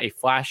 Definitely not a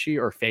flashy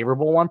or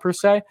favorable one per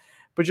se,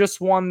 but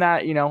just one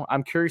that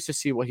I'm curious to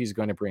see what he's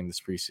going to bring this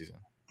preseason.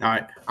 All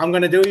right, I'm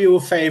going to do you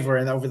a favor,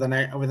 and over the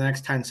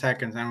next 10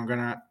 seconds, I'm going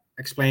to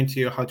explain to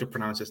you how to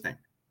pronounce his name.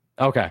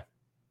 Okay.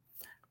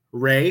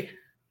 Ray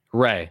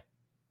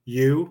Unanen. Yeah.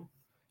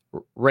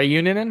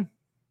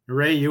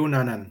 Ray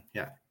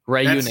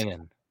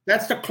Unanen.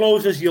 That's the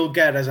closest you'll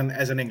get as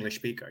an English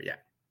speaker. Yeah.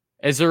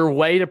 Is there a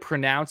way to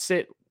pronounce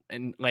it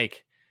in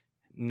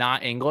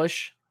not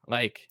English,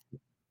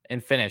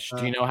 in Finnish?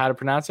 Do you know how to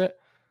pronounce it?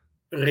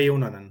 Ray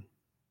Unanen.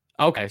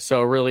 Okay,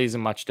 so it really isn't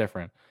much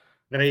different.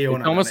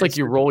 It's almost like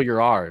you roll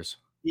your R's.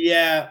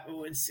 Yeah,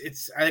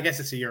 it's. I guess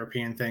it's a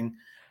European thing,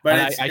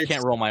 but I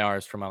can't roll my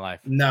R's for my life.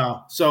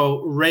 No,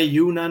 so Ray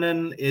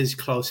Unanen is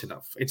close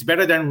enough. It's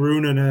better than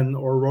Runanen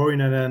or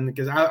Roinanen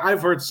because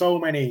I've heard so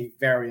many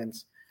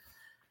variants.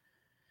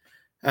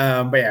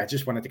 But yeah, I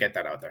just wanted to get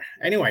that out there.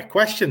 Anyway,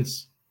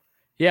 questions.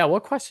 Yeah,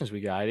 what questions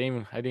we got?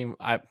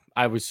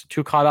 I was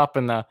too caught up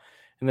in the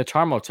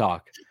Tarmo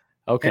talk.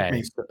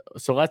 Okay,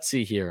 so let's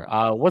see here.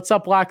 What's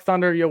up, Black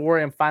Thunder? Yo,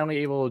 Warrior, I'm finally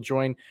able to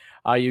join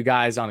you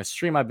guys on a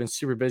stream. I've been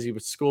super busy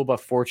with school, but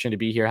fortunate to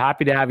be here.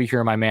 Happy to have you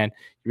here, my man.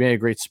 You've been a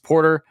great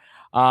supporter.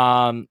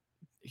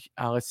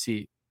 Let's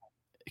see.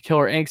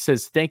 Killer Inc.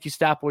 says, thank you,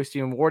 Stat Boy,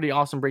 Stephen Wardy.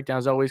 Awesome breakdown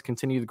as always.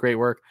 Continue the great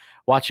work.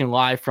 Watching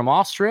live from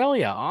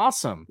Australia.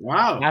 Awesome.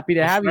 Wow. Happy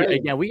to have you.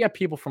 Again, we got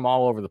people from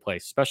all over the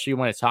place, especially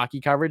when it's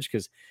hockey coverage,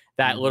 because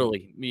that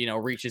literally,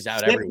 reaches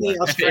out everywhere.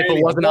 If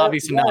it wasn't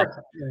obvious enough.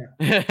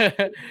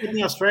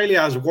 Sydney,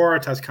 Australia is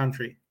Waratah's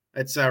country.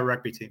 It's a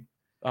rugby team.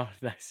 Oh,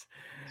 nice.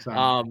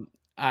 So.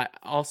 I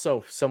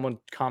also, someone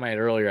commented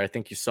earlier, I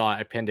think you saw it,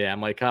 I pinned it. I'm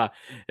like,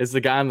 is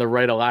the guy on the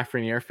right a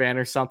Lafreniere fan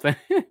or something?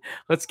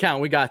 Let's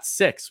count. We got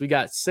 6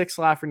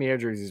 Lafreniere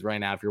jerseys right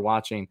now. If you're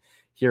watching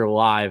here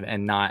live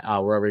and not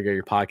wherever you get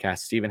your podcast,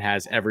 Steven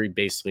has every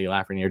basically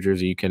Lafreniere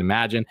jersey you can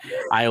imagine.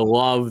 I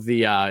love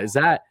the, is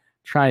that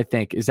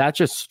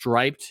just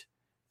striped,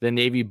 the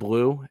navy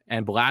blue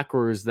and black,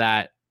 or is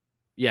that,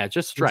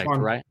 just striped,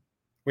 right?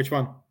 Which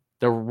one?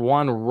 The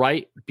one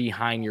right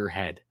behind your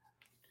head.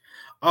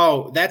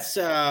 Oh, that's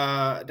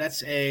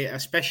a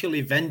special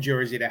event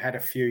jersey that I had a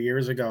few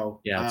years ago.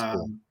 Yeah, that's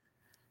cool.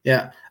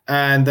 Yeah,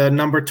 and the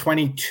number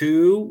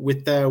 22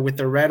 with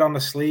the red on the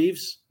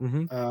sleeves.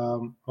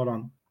 Mm-hmm. Hold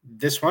on,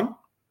 this one.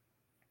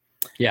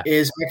 Yeah,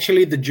 is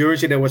actually the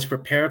jersey that was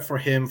prepared for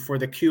him for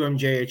the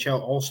QMJHL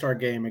All-Star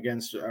game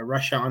against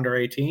Russia under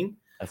 18.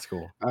 That's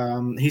cool.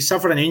 He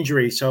suffered an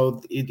injury,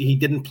 so he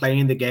didn't play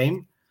in the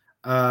game,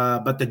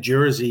 but the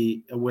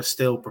jersey was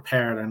still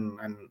prepared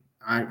and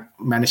I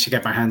managed to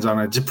get my hands on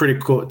it. It's a pretty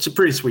cool. It's a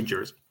pretty sweet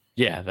jersey.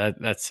 Yeah,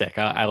 that's sick.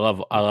 I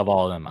love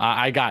all of them.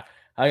 I got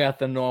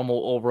the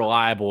normal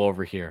reliable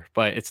over here,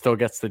 but it still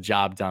gets the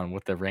job done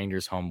with the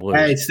Rangers home blues.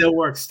 Hey, it still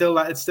works.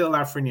 It's still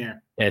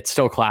Lafreniere. Yeah, it's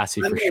still classy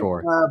for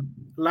sure.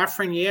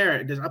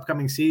 Lafreniere this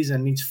upcoming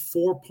season needs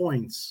 4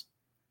 points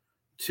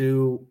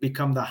to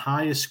become the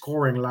highest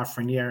scoring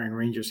Lafreniere in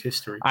Rangers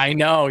history. I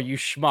know, you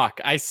schmuck.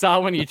 I saw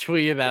when you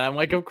tweeted that. I'm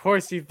like, of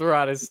course you threw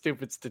out a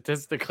stupid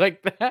statistic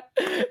like that.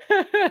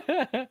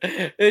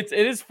 It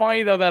is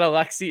funny though that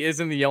Alexi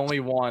isn't the only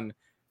one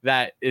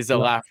that is a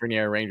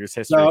Lafreniere Rangers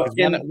history. So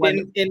in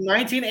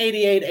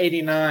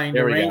 1988-89,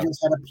 the Rangers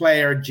had a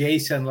player,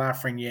 Jason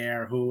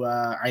Lafreniere, who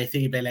I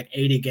think he played like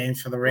 80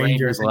 games for the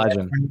Rangers.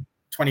 Legend.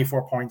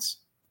 24 points.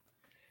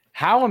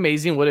 How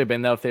amazing would it have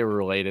been though if they were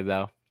related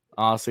though?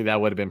 Honestly, that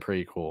would have been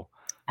pretty cool.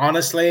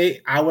 Honestly,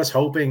 I was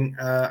hoping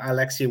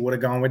Alexi would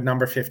have gone with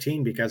number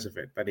 15 because of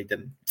it, but he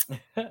didn't.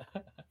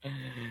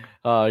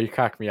 You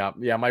cracked me up.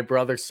 Yeah, my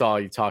brother saw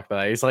you talk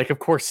about that. He's like, of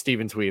course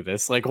Steven tweeted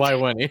this. Like, why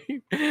wouldn't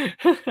he?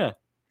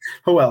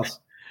 Who else?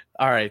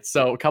 All right,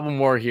 so a couple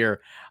more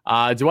here.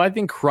 Do I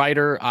think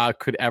Kreider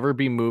could ever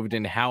be moved,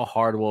 and how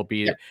hard will it be?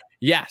 Yeah.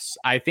 Yes,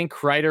 I think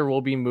Kreider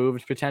will be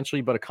moved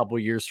potentially, but a couple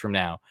years from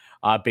now,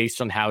 based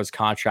on how his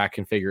contract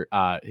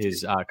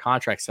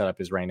contract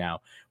setup is right now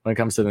when it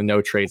comes to the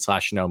no trade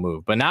 / no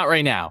move, but not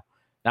right now.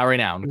 Not right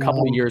now. In a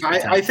couple of years,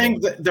 I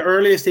think the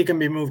earliest he can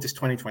be moved is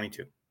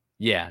 2022.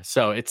 Yeah,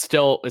 so it's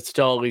still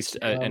at least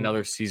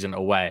another season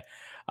away.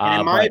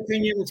 In my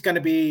opinion, it's going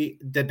to be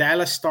the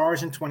Dallas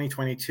Stars in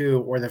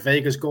 2022 or the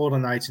Vegas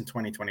Golden Knights in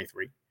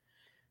 2023,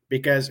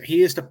 because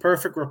he is the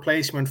perfect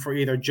replacement for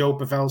either Joe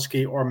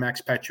Pavelski or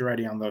Max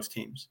Pacioretty on those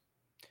teams.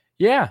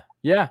 Yeah,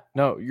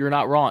 no, you're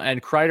not wrong.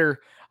 And Kreider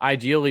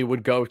ideally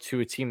would go to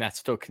a team that's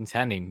still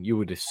contending, you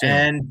would assume.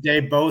 And they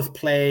both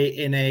play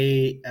in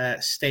a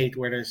state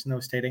where there's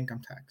no state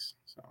income tax.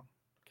 So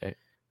okay,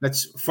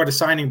 that's for the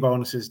signing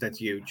bonuses. That's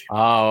huge.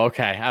 Oh,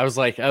 okay. I was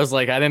like,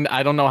 I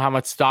don't know how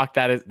much stock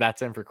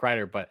that's in for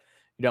Kreider, but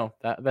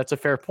that's a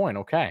fair point.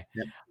 Okay.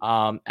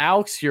 Yep.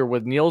 Alex here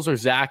with Niels or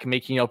Zach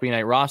making opening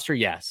night roster.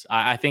 Yes,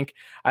 I think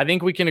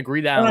we can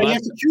agree that. No, you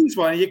have to choose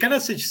one. You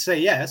cannot just say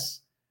yes.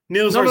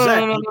 Niels or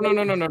Zach.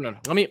 No.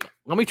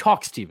 Let me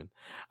talk, Steven.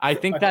 I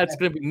think that's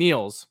going to be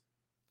Niels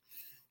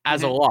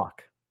as a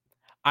lock.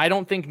 I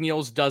don't think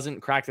Niels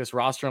doesn't crack this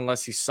roster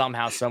unless he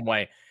somehow, some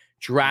way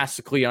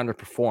drastically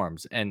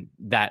underperforms, and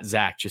that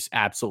Zach just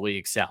absolutely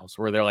excels,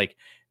 where they're like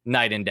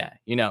night and day.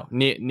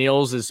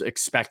 Niels is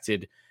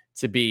expected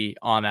to be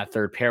on that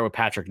third pair with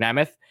Patrick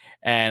Nemeth,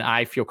 and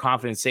I feel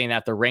confident saying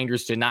that the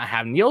Rangers did not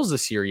have Niels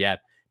this year yet.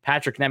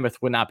 Patrick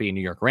Nemeth would not be a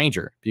New York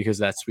Ranger because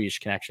of that Swedish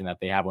connection that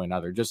they have with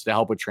another, just to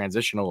help with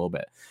transition a little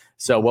bit.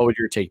 So what would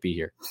your take be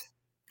here?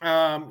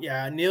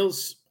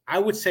 Niels, I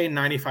would say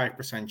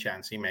 95%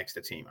 chance he makes the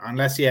team,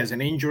 unless he has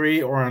an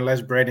injury or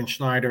unless Braden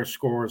Schneider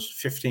scores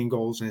 15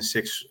 goals in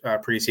 6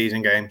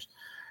 preseason games.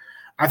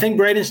 I think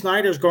Braden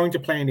Schneider is going to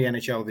play in the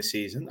NHL this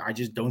season. I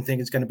just don't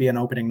think it's going to be an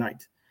opening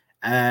night.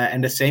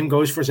 And the same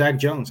goes for Zach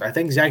Jones. I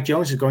think Zach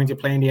Jones is going to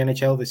play in the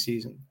NHL this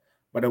season,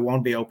 but it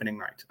won't be opening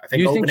night. I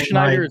think. You think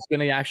Schneider is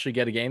going to actually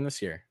get a game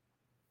this year?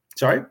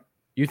 Sorry?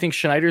 You think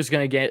Schneider is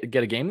going to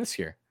get a game this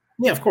year?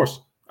 Yeah, of course.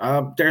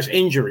 There's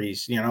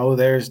injuries,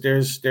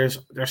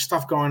 there's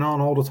stuff going on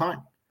all the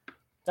time.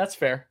 That's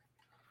fair.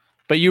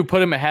 But you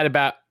put him ahead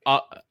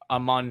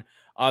among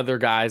other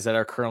guys that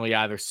are currently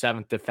either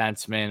 7th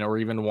defenseman or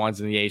even ones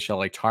in the AHL,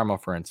 like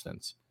Tarmo, for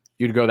instance.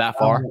 You'd go that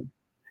far?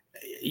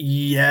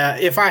 Yeah.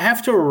 If I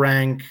have to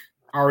rank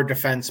our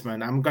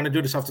defensemen, I'm going to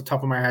do this off the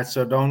top of my head,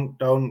 so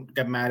don't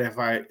get mad if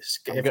I'm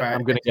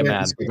going to get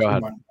mad. Go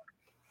ahead.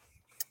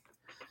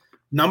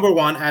 Number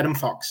 1, Adam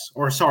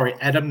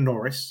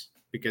Norris.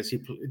 Because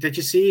did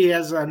you see he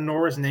has a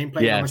Norris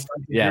nameplate on his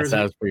jersey? Yes,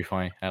 that was pretty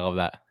funny. I love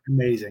that.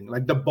 Amazing.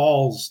 Like the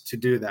balls to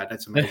do that.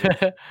 That's amazing.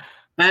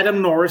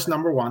 Adam Norris,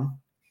 number 1.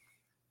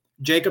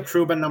 Jacob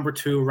Trouba, number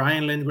 2.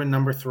 Ryan Lindgren,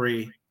 number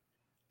 3.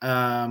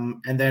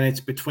 And then it's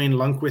between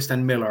Lundqvist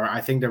and Miller.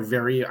 I think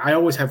I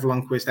always have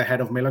Lundqvist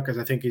ahead of Miller because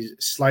I think he's a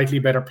slightly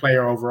better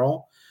player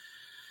overall.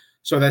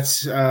 So that's,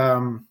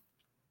 so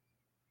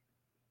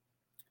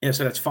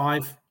that's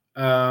 5.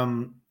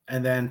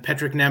 And then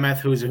Patrick Nemeth,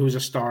 who's a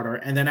starter.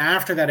 And then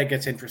after that, it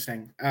gets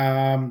interesting.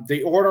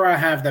 The order I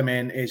have them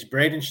in is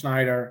Braden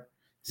Schneider,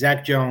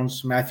 Zach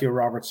Jones, Matthew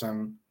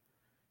Robertson,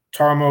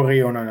 Tarmo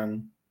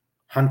Reunanen,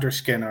 Hunter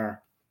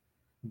Skinner,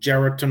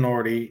 Jared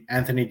Tenorti,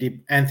 Anthony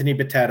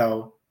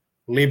Bitetto,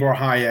 Libor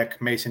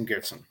Hayek, Mason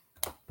Gibson.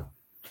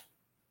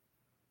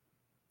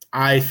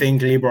 I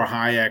think Libor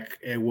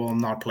Hayek will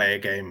not play a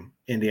game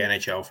in the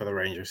NHL for the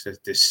Rangers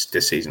this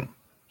season.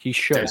 He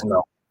should.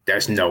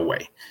 There's no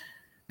way.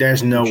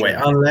 There's no way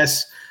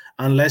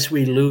unless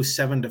we lose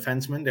 7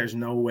 defensemen. There's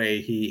no way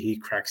he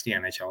cracks the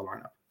NHL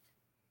lineup.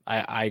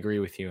 I agree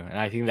with you, and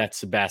I think that's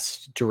the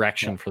best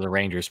direction for the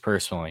Rangers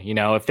personally.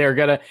 If they're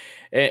gonna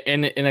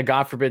in a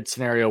God forbid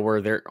scenario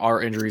where there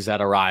are injuries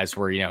that arise,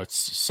 where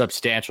it's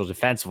substantial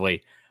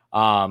defensively.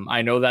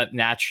 I know that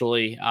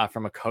naturally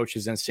from a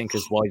coach's instinct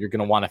as well, you're going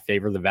to want to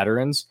favor the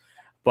veterans,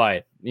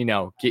 but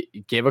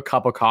give a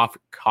cup of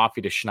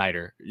coffee to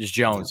Schneider,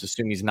 Jones,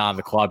 assuming he's not in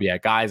the club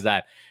yet. Guys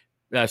that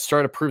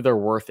start to prove their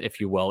worth, if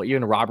you will,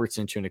 even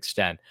Robertson to an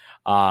extent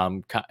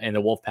in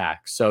the Wolfpack.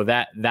 So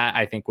that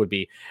I think would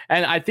be,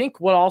 and I think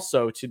what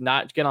also, to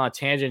not get on a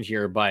tangent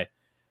here, but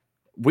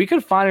we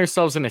could find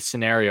ourselves in a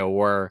scenario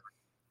where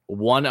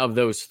one of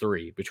those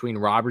 3 between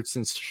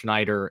Robertson,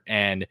 Schneider,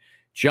 and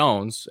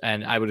Jones,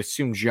 and I would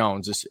assume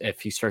Jones,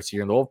 if he starts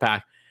here in the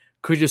Wolfpack,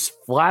 could just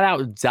flat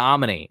out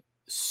dominate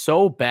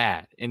so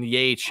bad in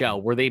the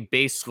AHL where they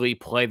basically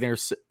play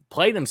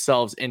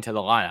themselves into the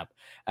lineup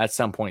at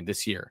some point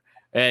this year.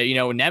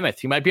 Nemeth,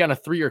 he might be on a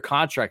 3-year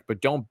contract,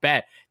 but don't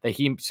bet that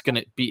he's going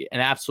to be an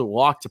absolute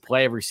lock to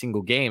play every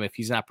single game if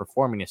he's not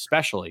performing,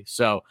 especially.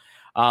 So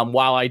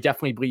while I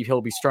definitely believe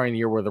he'll be starting the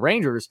year with the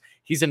Rangers,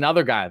 he's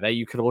another guy that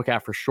you could look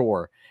at for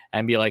sure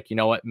and be like, you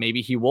know what,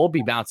 maybe he will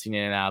be bouncing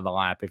in and out of the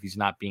lineup if he's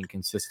not being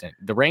consistent.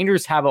 The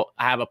Rangers have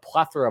a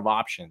plethora of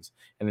options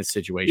in this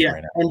situation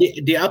right now.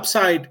 And the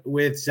upside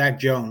with Zach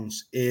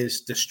Jones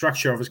is the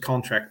structure of his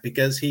contract,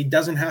 because he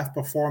doesn't have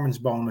performance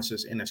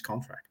bonuses in his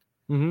contract.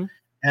 Mm-hmm.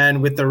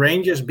 And with the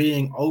Rangers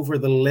being over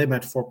the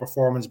limit for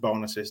performance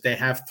bonuses, they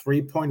have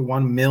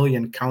 $3.1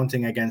 million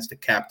counting against the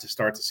cap to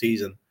start the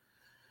season.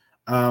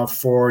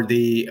 Because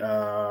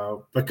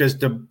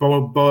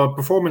the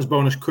performance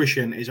bonus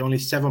cushion is only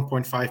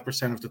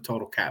 7.5% of the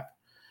total cap.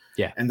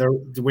 Yeah. And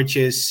which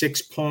is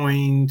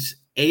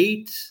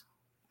 6.8,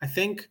 I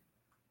think,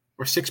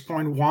 or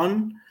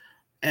 6.1.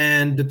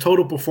 And the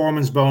total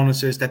performance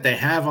bonuses that they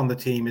have on the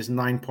team is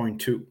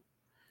 9.2.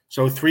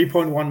 So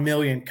 3.1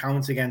 million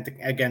counts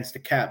against the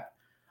cap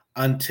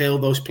until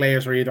those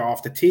players are either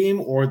off the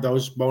team or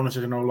those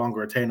bonuses are no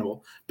longer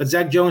attainable. But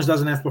Zach Jones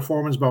doesn't have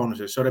performance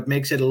bonuses, so that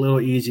makes it a little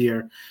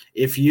easier.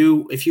 If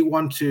you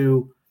want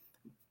to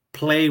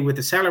play with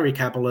the salary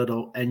cap a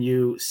little and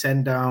you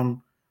send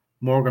down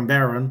Morgan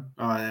Barron,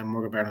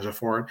 Morgan Barron is a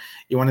forward,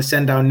 you want to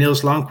send down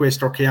Nils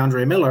Lundqvist or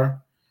Keandre Miller,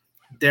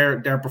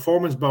 their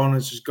performance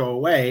bonuses go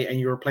away and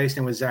you replace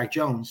them with Zach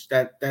Jones.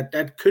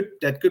 That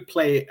could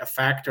play a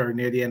factor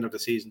near the end of the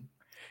season.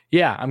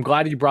 Yeah, I'm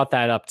glad you brought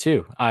that up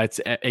too. It's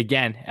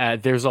again,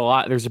 there's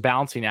a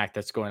balancing act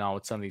that's going on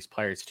with some of these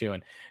players too.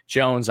 And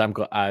Jones,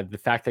 the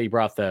fact that you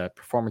brought the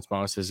performance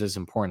bonuses is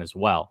important as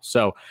well.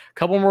 So a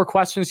couple more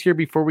questions here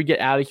before we get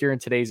out of here in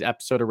today's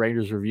episode of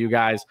Rangers Review,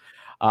 guys.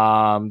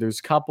 There's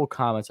a couple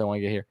comments I want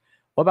to get here.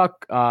 What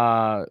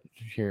about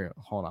here?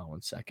 Hold on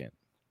one second.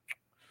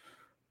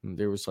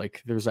 There's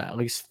at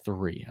least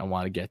 3 I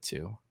want to get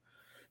to.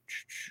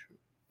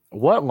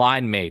 What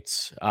line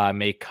mates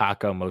make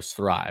Kakko most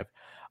thrive?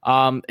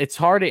 It's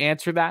hard to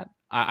answer that.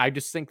 I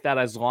just think that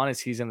as long as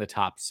he's in the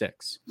top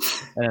 6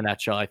 in a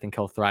nutshell, I think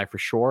he'll thrive for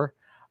sure.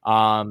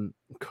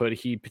 Could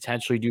he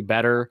potentially do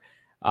better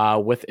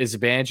with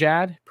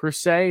Zibanejad per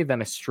se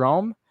than a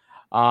Strome?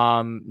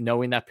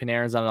 Knowing that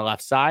Panarin's on the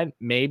left side,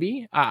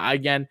 maybe.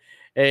 Again,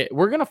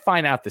 we're going to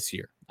find out this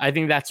year. I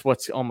think that's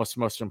what's almost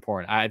most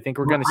important. I think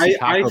we're going to see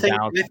Kakko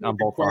bounce on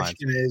both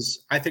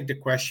lines. I think the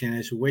question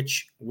is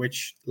which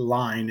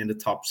line in the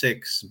top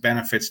 6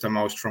 benefits the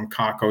most from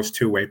Kakko's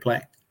two-way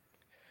play?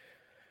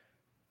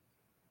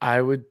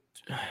 I would,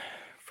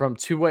 from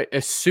two-way,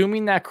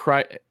 assuming that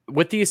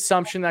with the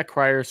assumption that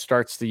Kreider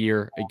starts the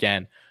year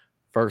again,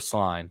 first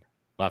line,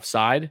 left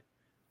side,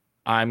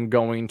 I'm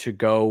going to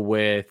go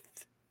with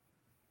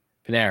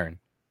Panarin.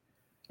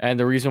 And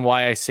the reason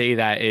why I say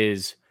that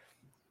is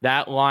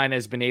that line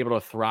has been able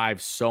to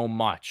thrive so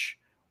much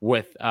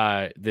with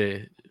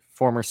the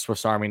former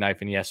Swiss Army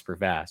knife and Jesper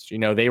Fast. You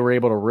know, they were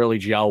able to really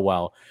gel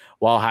well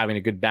while having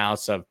a good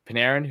balance of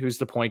Panarin, who's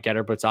the point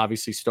getter, but it's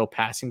obviously still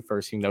passing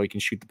first, even though he can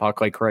shoot the puck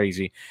like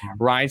crazy.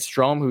 Ryan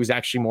Strome, who's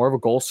actually more of a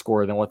goal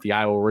scorer than what the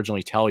eye will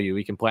originally tell you.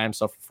 He can play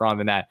himself in front of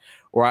the net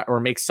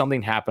or make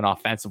something happen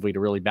offensively to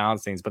really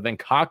balance things. But then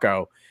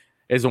Kakko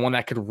is the one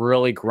that could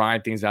really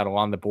grind things out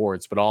along the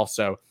boards, but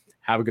also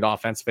have a good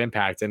offensive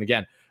impact. And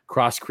again,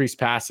 cross-crease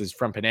passes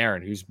from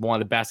Panarin, who's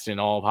one of the best in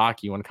all of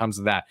hockey when it comes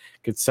to that,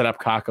 could set up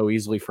Kakko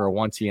easily for a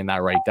 1T in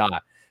that right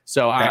dot.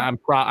 So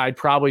I'd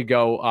probably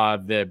go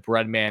the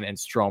Breadman and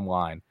Strome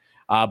line.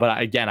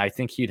 But again, I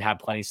think he'd have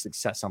plenty of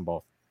success on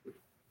both.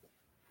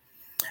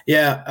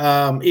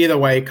 Yeah, either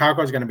way,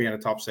 Kakko is going to be in the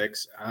top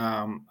 6.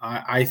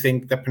 I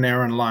think the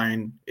Panarin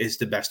line is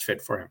the best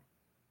fit for him.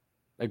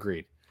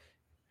 Agreed.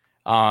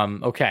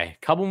 Okay,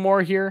 couple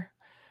more here.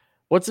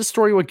 What's the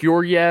story with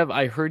Georgiev?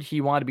 I heard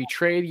he wanted to be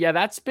traded. Yeah,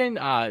 that's been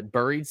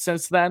buried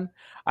since then.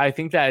 I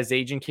think that his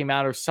agent came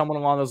out or someone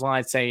along those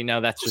lines saying,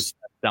 no, that's just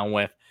done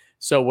with.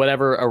 So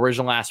whatever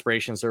original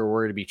aspirations there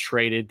were to be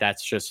traded,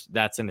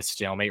 that's in a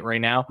stalemate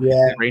right now. Yeah.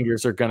 The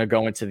Rangers are going to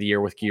go into the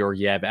year with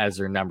Georgiev as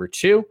their number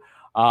 2.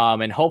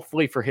 And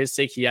hopefully for his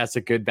sake, he has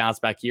a good bounce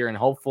back year. And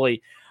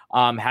hopefully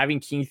having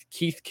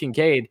Keith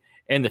Kincaid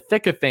in the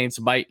thick of things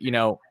might,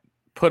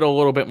 put a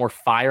little bit more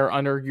fire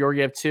under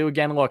Georgiev too.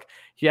 Again, look,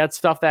 he had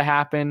stuff that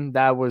happened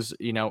that was,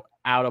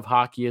 out of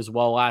hockey as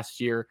well last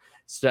year.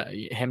 So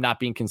him not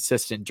being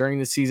consistent during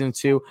the season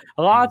too.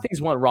 A lot of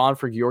things went wrong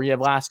for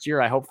Georgiev last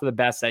year. I hope for the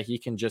best that he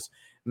can just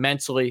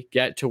mentally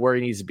get to where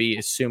he needs to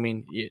be,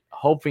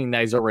 hoping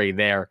that he's already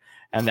there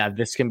and that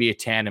this can be a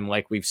tandem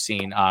like we've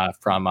seen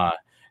from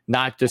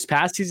not this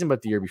past season,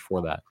 but the year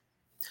before that.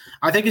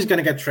 I think he's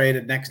going to get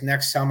traded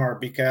next summer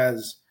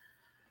because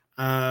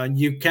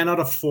you cannot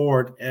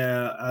afford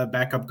a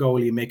backup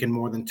goalie making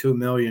more than $2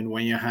 million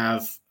when you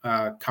have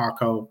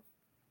Kakko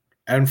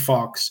and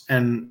Fox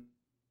and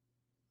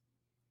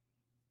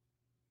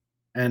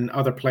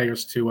other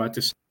players to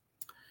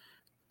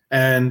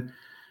and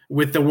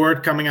with the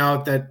word coming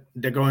out that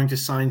they're going to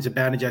sign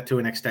Zibanejad to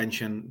an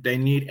extension, they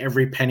need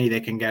every penny they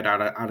can get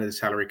out of the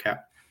salary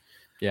cap.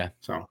 Yeah.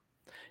 So.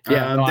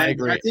 Yeah, I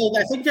agree.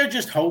 I think they're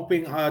just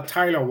hoping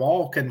Tyler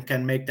Wall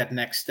can make that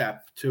next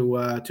step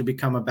to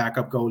become a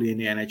backup goalie in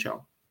the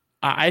NHL.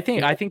 I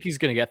think he's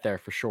going to get there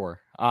for sure.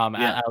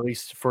 at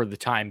least for the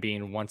time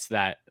being, once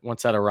that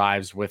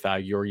arrives with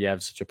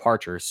Yuryev's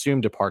departure,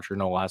 assumed departure,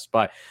 no less.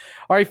 But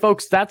all right,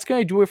 folks, that's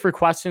going to do it for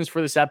questions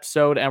for this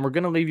episode. And we're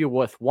going to leave you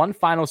with one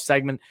final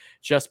segment,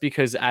 just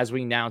because, as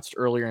we announced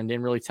earlier and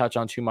didn't really touch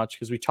on too much,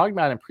 because we talked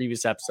about it in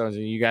previous episodes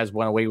and you guys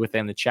went away with it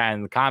in the chat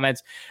and the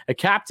comments, a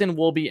captain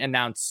will be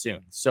announced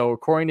soon. So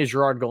according to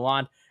Gerard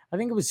Gallant, I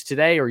think it was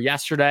today or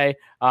yesterday,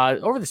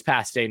 over this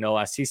past day, no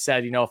less, he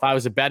said, if I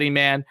was a betting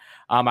man,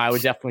 I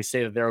would definitely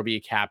say that there will be a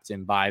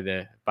captain by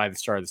the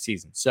start of the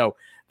season. So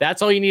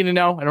that's all you need to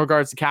know in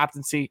regards to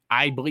captaincy.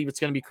 I believe it's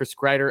going to be Chris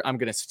Kreider. I'm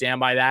going to stand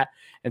by that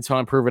until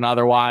I'm proven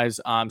otherwise.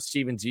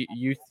 Steven,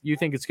 you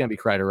think it's going to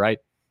be Kreider, right?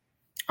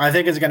 I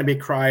think it's going to be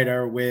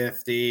Kreider,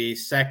 with the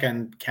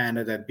second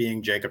candidate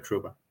being Jacob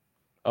Trouba.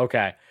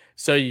 Okay.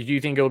 So do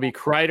you think it will be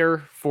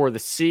Kreider for the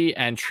C,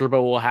 and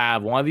Trouba will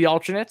have one of the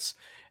alternates?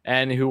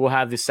 And who will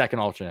have the second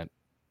alternate?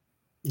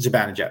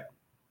 Zibanejad.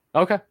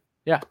 Okay.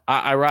 Yeah.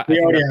 I he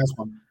already has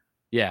one.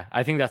 Yeah,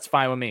 I think that's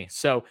fine with me.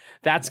 So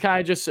that's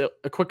kind of just a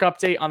quick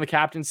update on the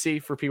captaincy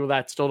for people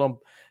that still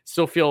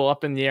feel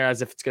up in the air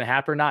as if it's going to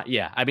happen or not.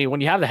 Yeah, I mean,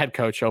 when you have the head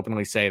coach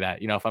openly say that,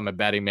 if I'm a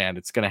betting man,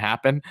 it's going to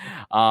happen.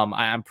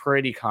 I'm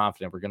pretty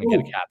confident we're going to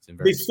get a captain.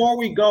 Before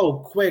we go,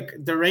 quick,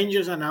 the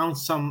Rangers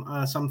announced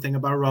something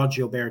about Rod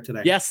Gilbert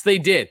today. Yes, they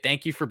did.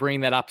 Thank you for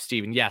bringing that up,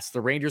 Steven. Yes,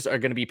 the Rangers are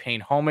going to be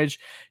paying homage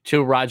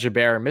to Rod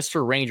Gilbert,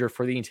 Mr. Ranger,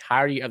 for the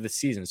entirety of the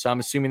season. So I'm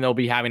assuming they'll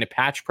be having a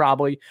patch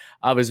probably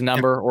of his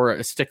number or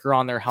a sticker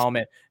on their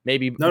helmet.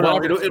 Maybe it'll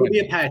be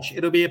a patch.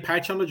 It'll be a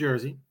patch on the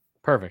jersey.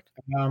 Perfect.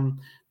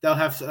 They'll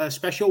have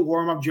special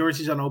warm-up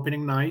jerseys on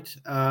opening night.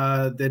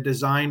 The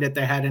design that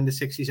they had in the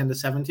 60s and the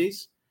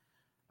 70s.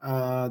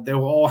 They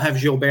will all have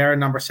Gilbert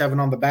number 7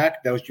 on the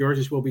back. Those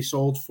jerseys will be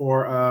sold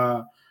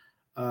for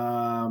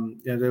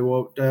the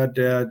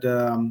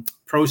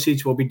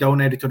proceeds will be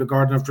donated to the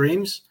Garden of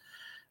Dreams.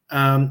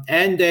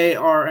 And they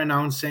are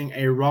announcing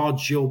a Rod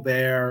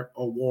Gilbert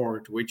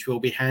Award, which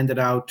will be handed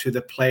out to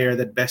the player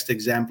that best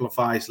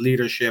exemplifies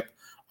leadership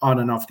on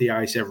and off the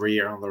ice every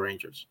year on the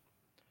Rangers.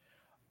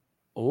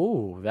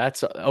 Oh,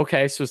 that's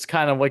okay. So it's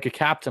kind of like a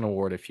captain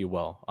award, if you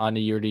will, on a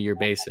year-to-year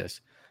basis.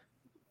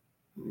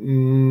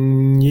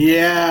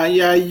 Yeah.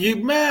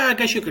 I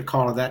guess you could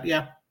call it that.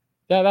 Yeah,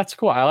 that's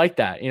cool. I like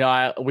that.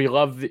 We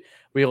love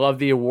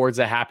the awards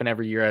that happen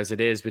every year, as it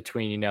is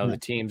between the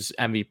team's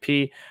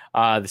MVP,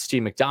 the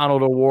Steve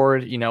McDonald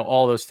Award,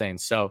 all those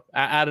things. So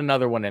add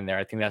another one in there.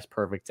 I think that's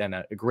perfect and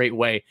a great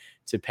way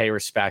to pay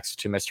respects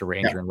to Mr.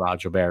 Ranger and Rod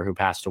Gilbert, who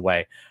passed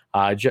away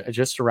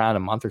just around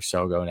a month or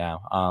so ago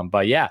now.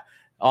 But yeah.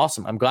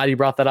 Awesome. I'm glad you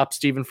brought that up,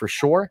 Steven, for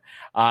sure.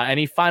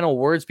 Any final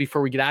words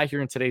before we get out of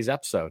here in today's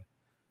episode?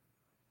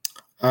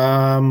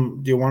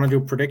 Do you want to do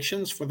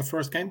predictions for the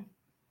first game?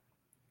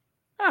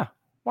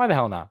 Why the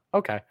hell not?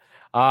 Okay.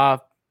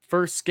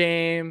 First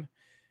game,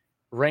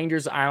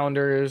 Rangers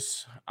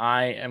Islanders.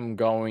 I am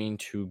going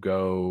to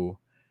go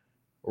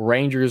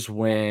Rangers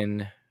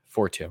win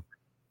 4-2.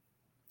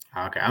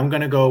 Okay. I'm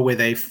going to go with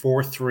a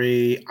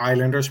 4-3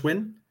 Islanders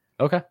win.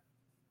 Okay.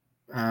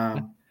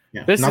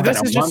 Yeah. This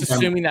is just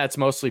assuming that it's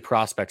mostly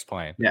prospects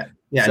playing. Yeah.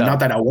 So, not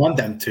that I want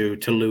them to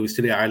lose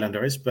to the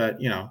Islanders, but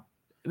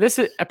this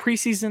is a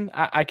preseason.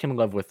 I can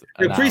live with.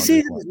 The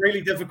preseason is really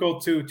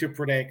difficult to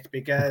predict,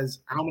 because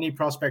how many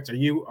prospects are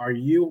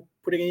you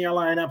putting in your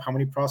lineup? How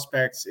many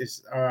prospects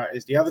is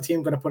the other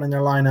team going to put in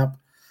their lineup?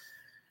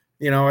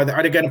 Are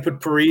they going to put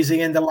Parise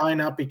in the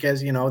lineup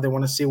because they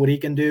want to see what he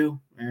can do?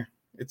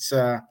 It's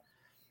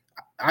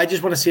I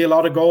just want to see a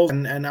lot of goals,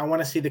 and I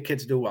want to see the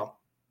kids do well.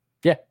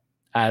 Yeah.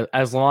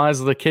 As long as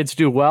the kids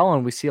do well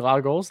and we see a lot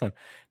of goals, then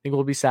I think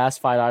we'll be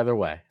satisfied either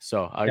way.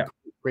 So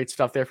great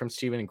stuff there from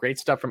Steven, and great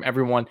stuff from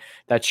everyone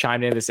that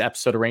chimed in this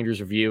episode of Rangers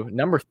Review.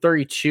 Number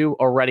 32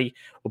 already,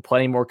 with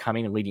plenty more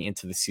coming and leading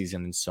into the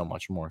season and so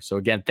much more. So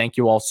again, thank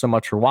you all so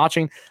much for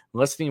watching,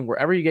 listening,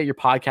 wherever you get your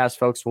podcast,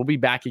 folks. We'll be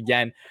back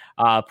again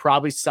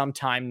probably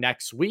sometime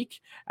next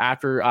week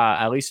after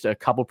at least a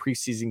couple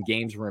preseason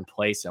games were in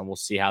place, and we'll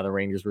see how the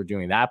Rangers were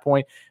doing at that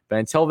point. But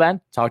until then,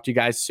 talk to you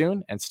guys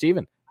soon. And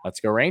Steven, let's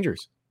go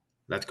Rangers.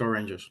 Let's go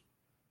Rangers.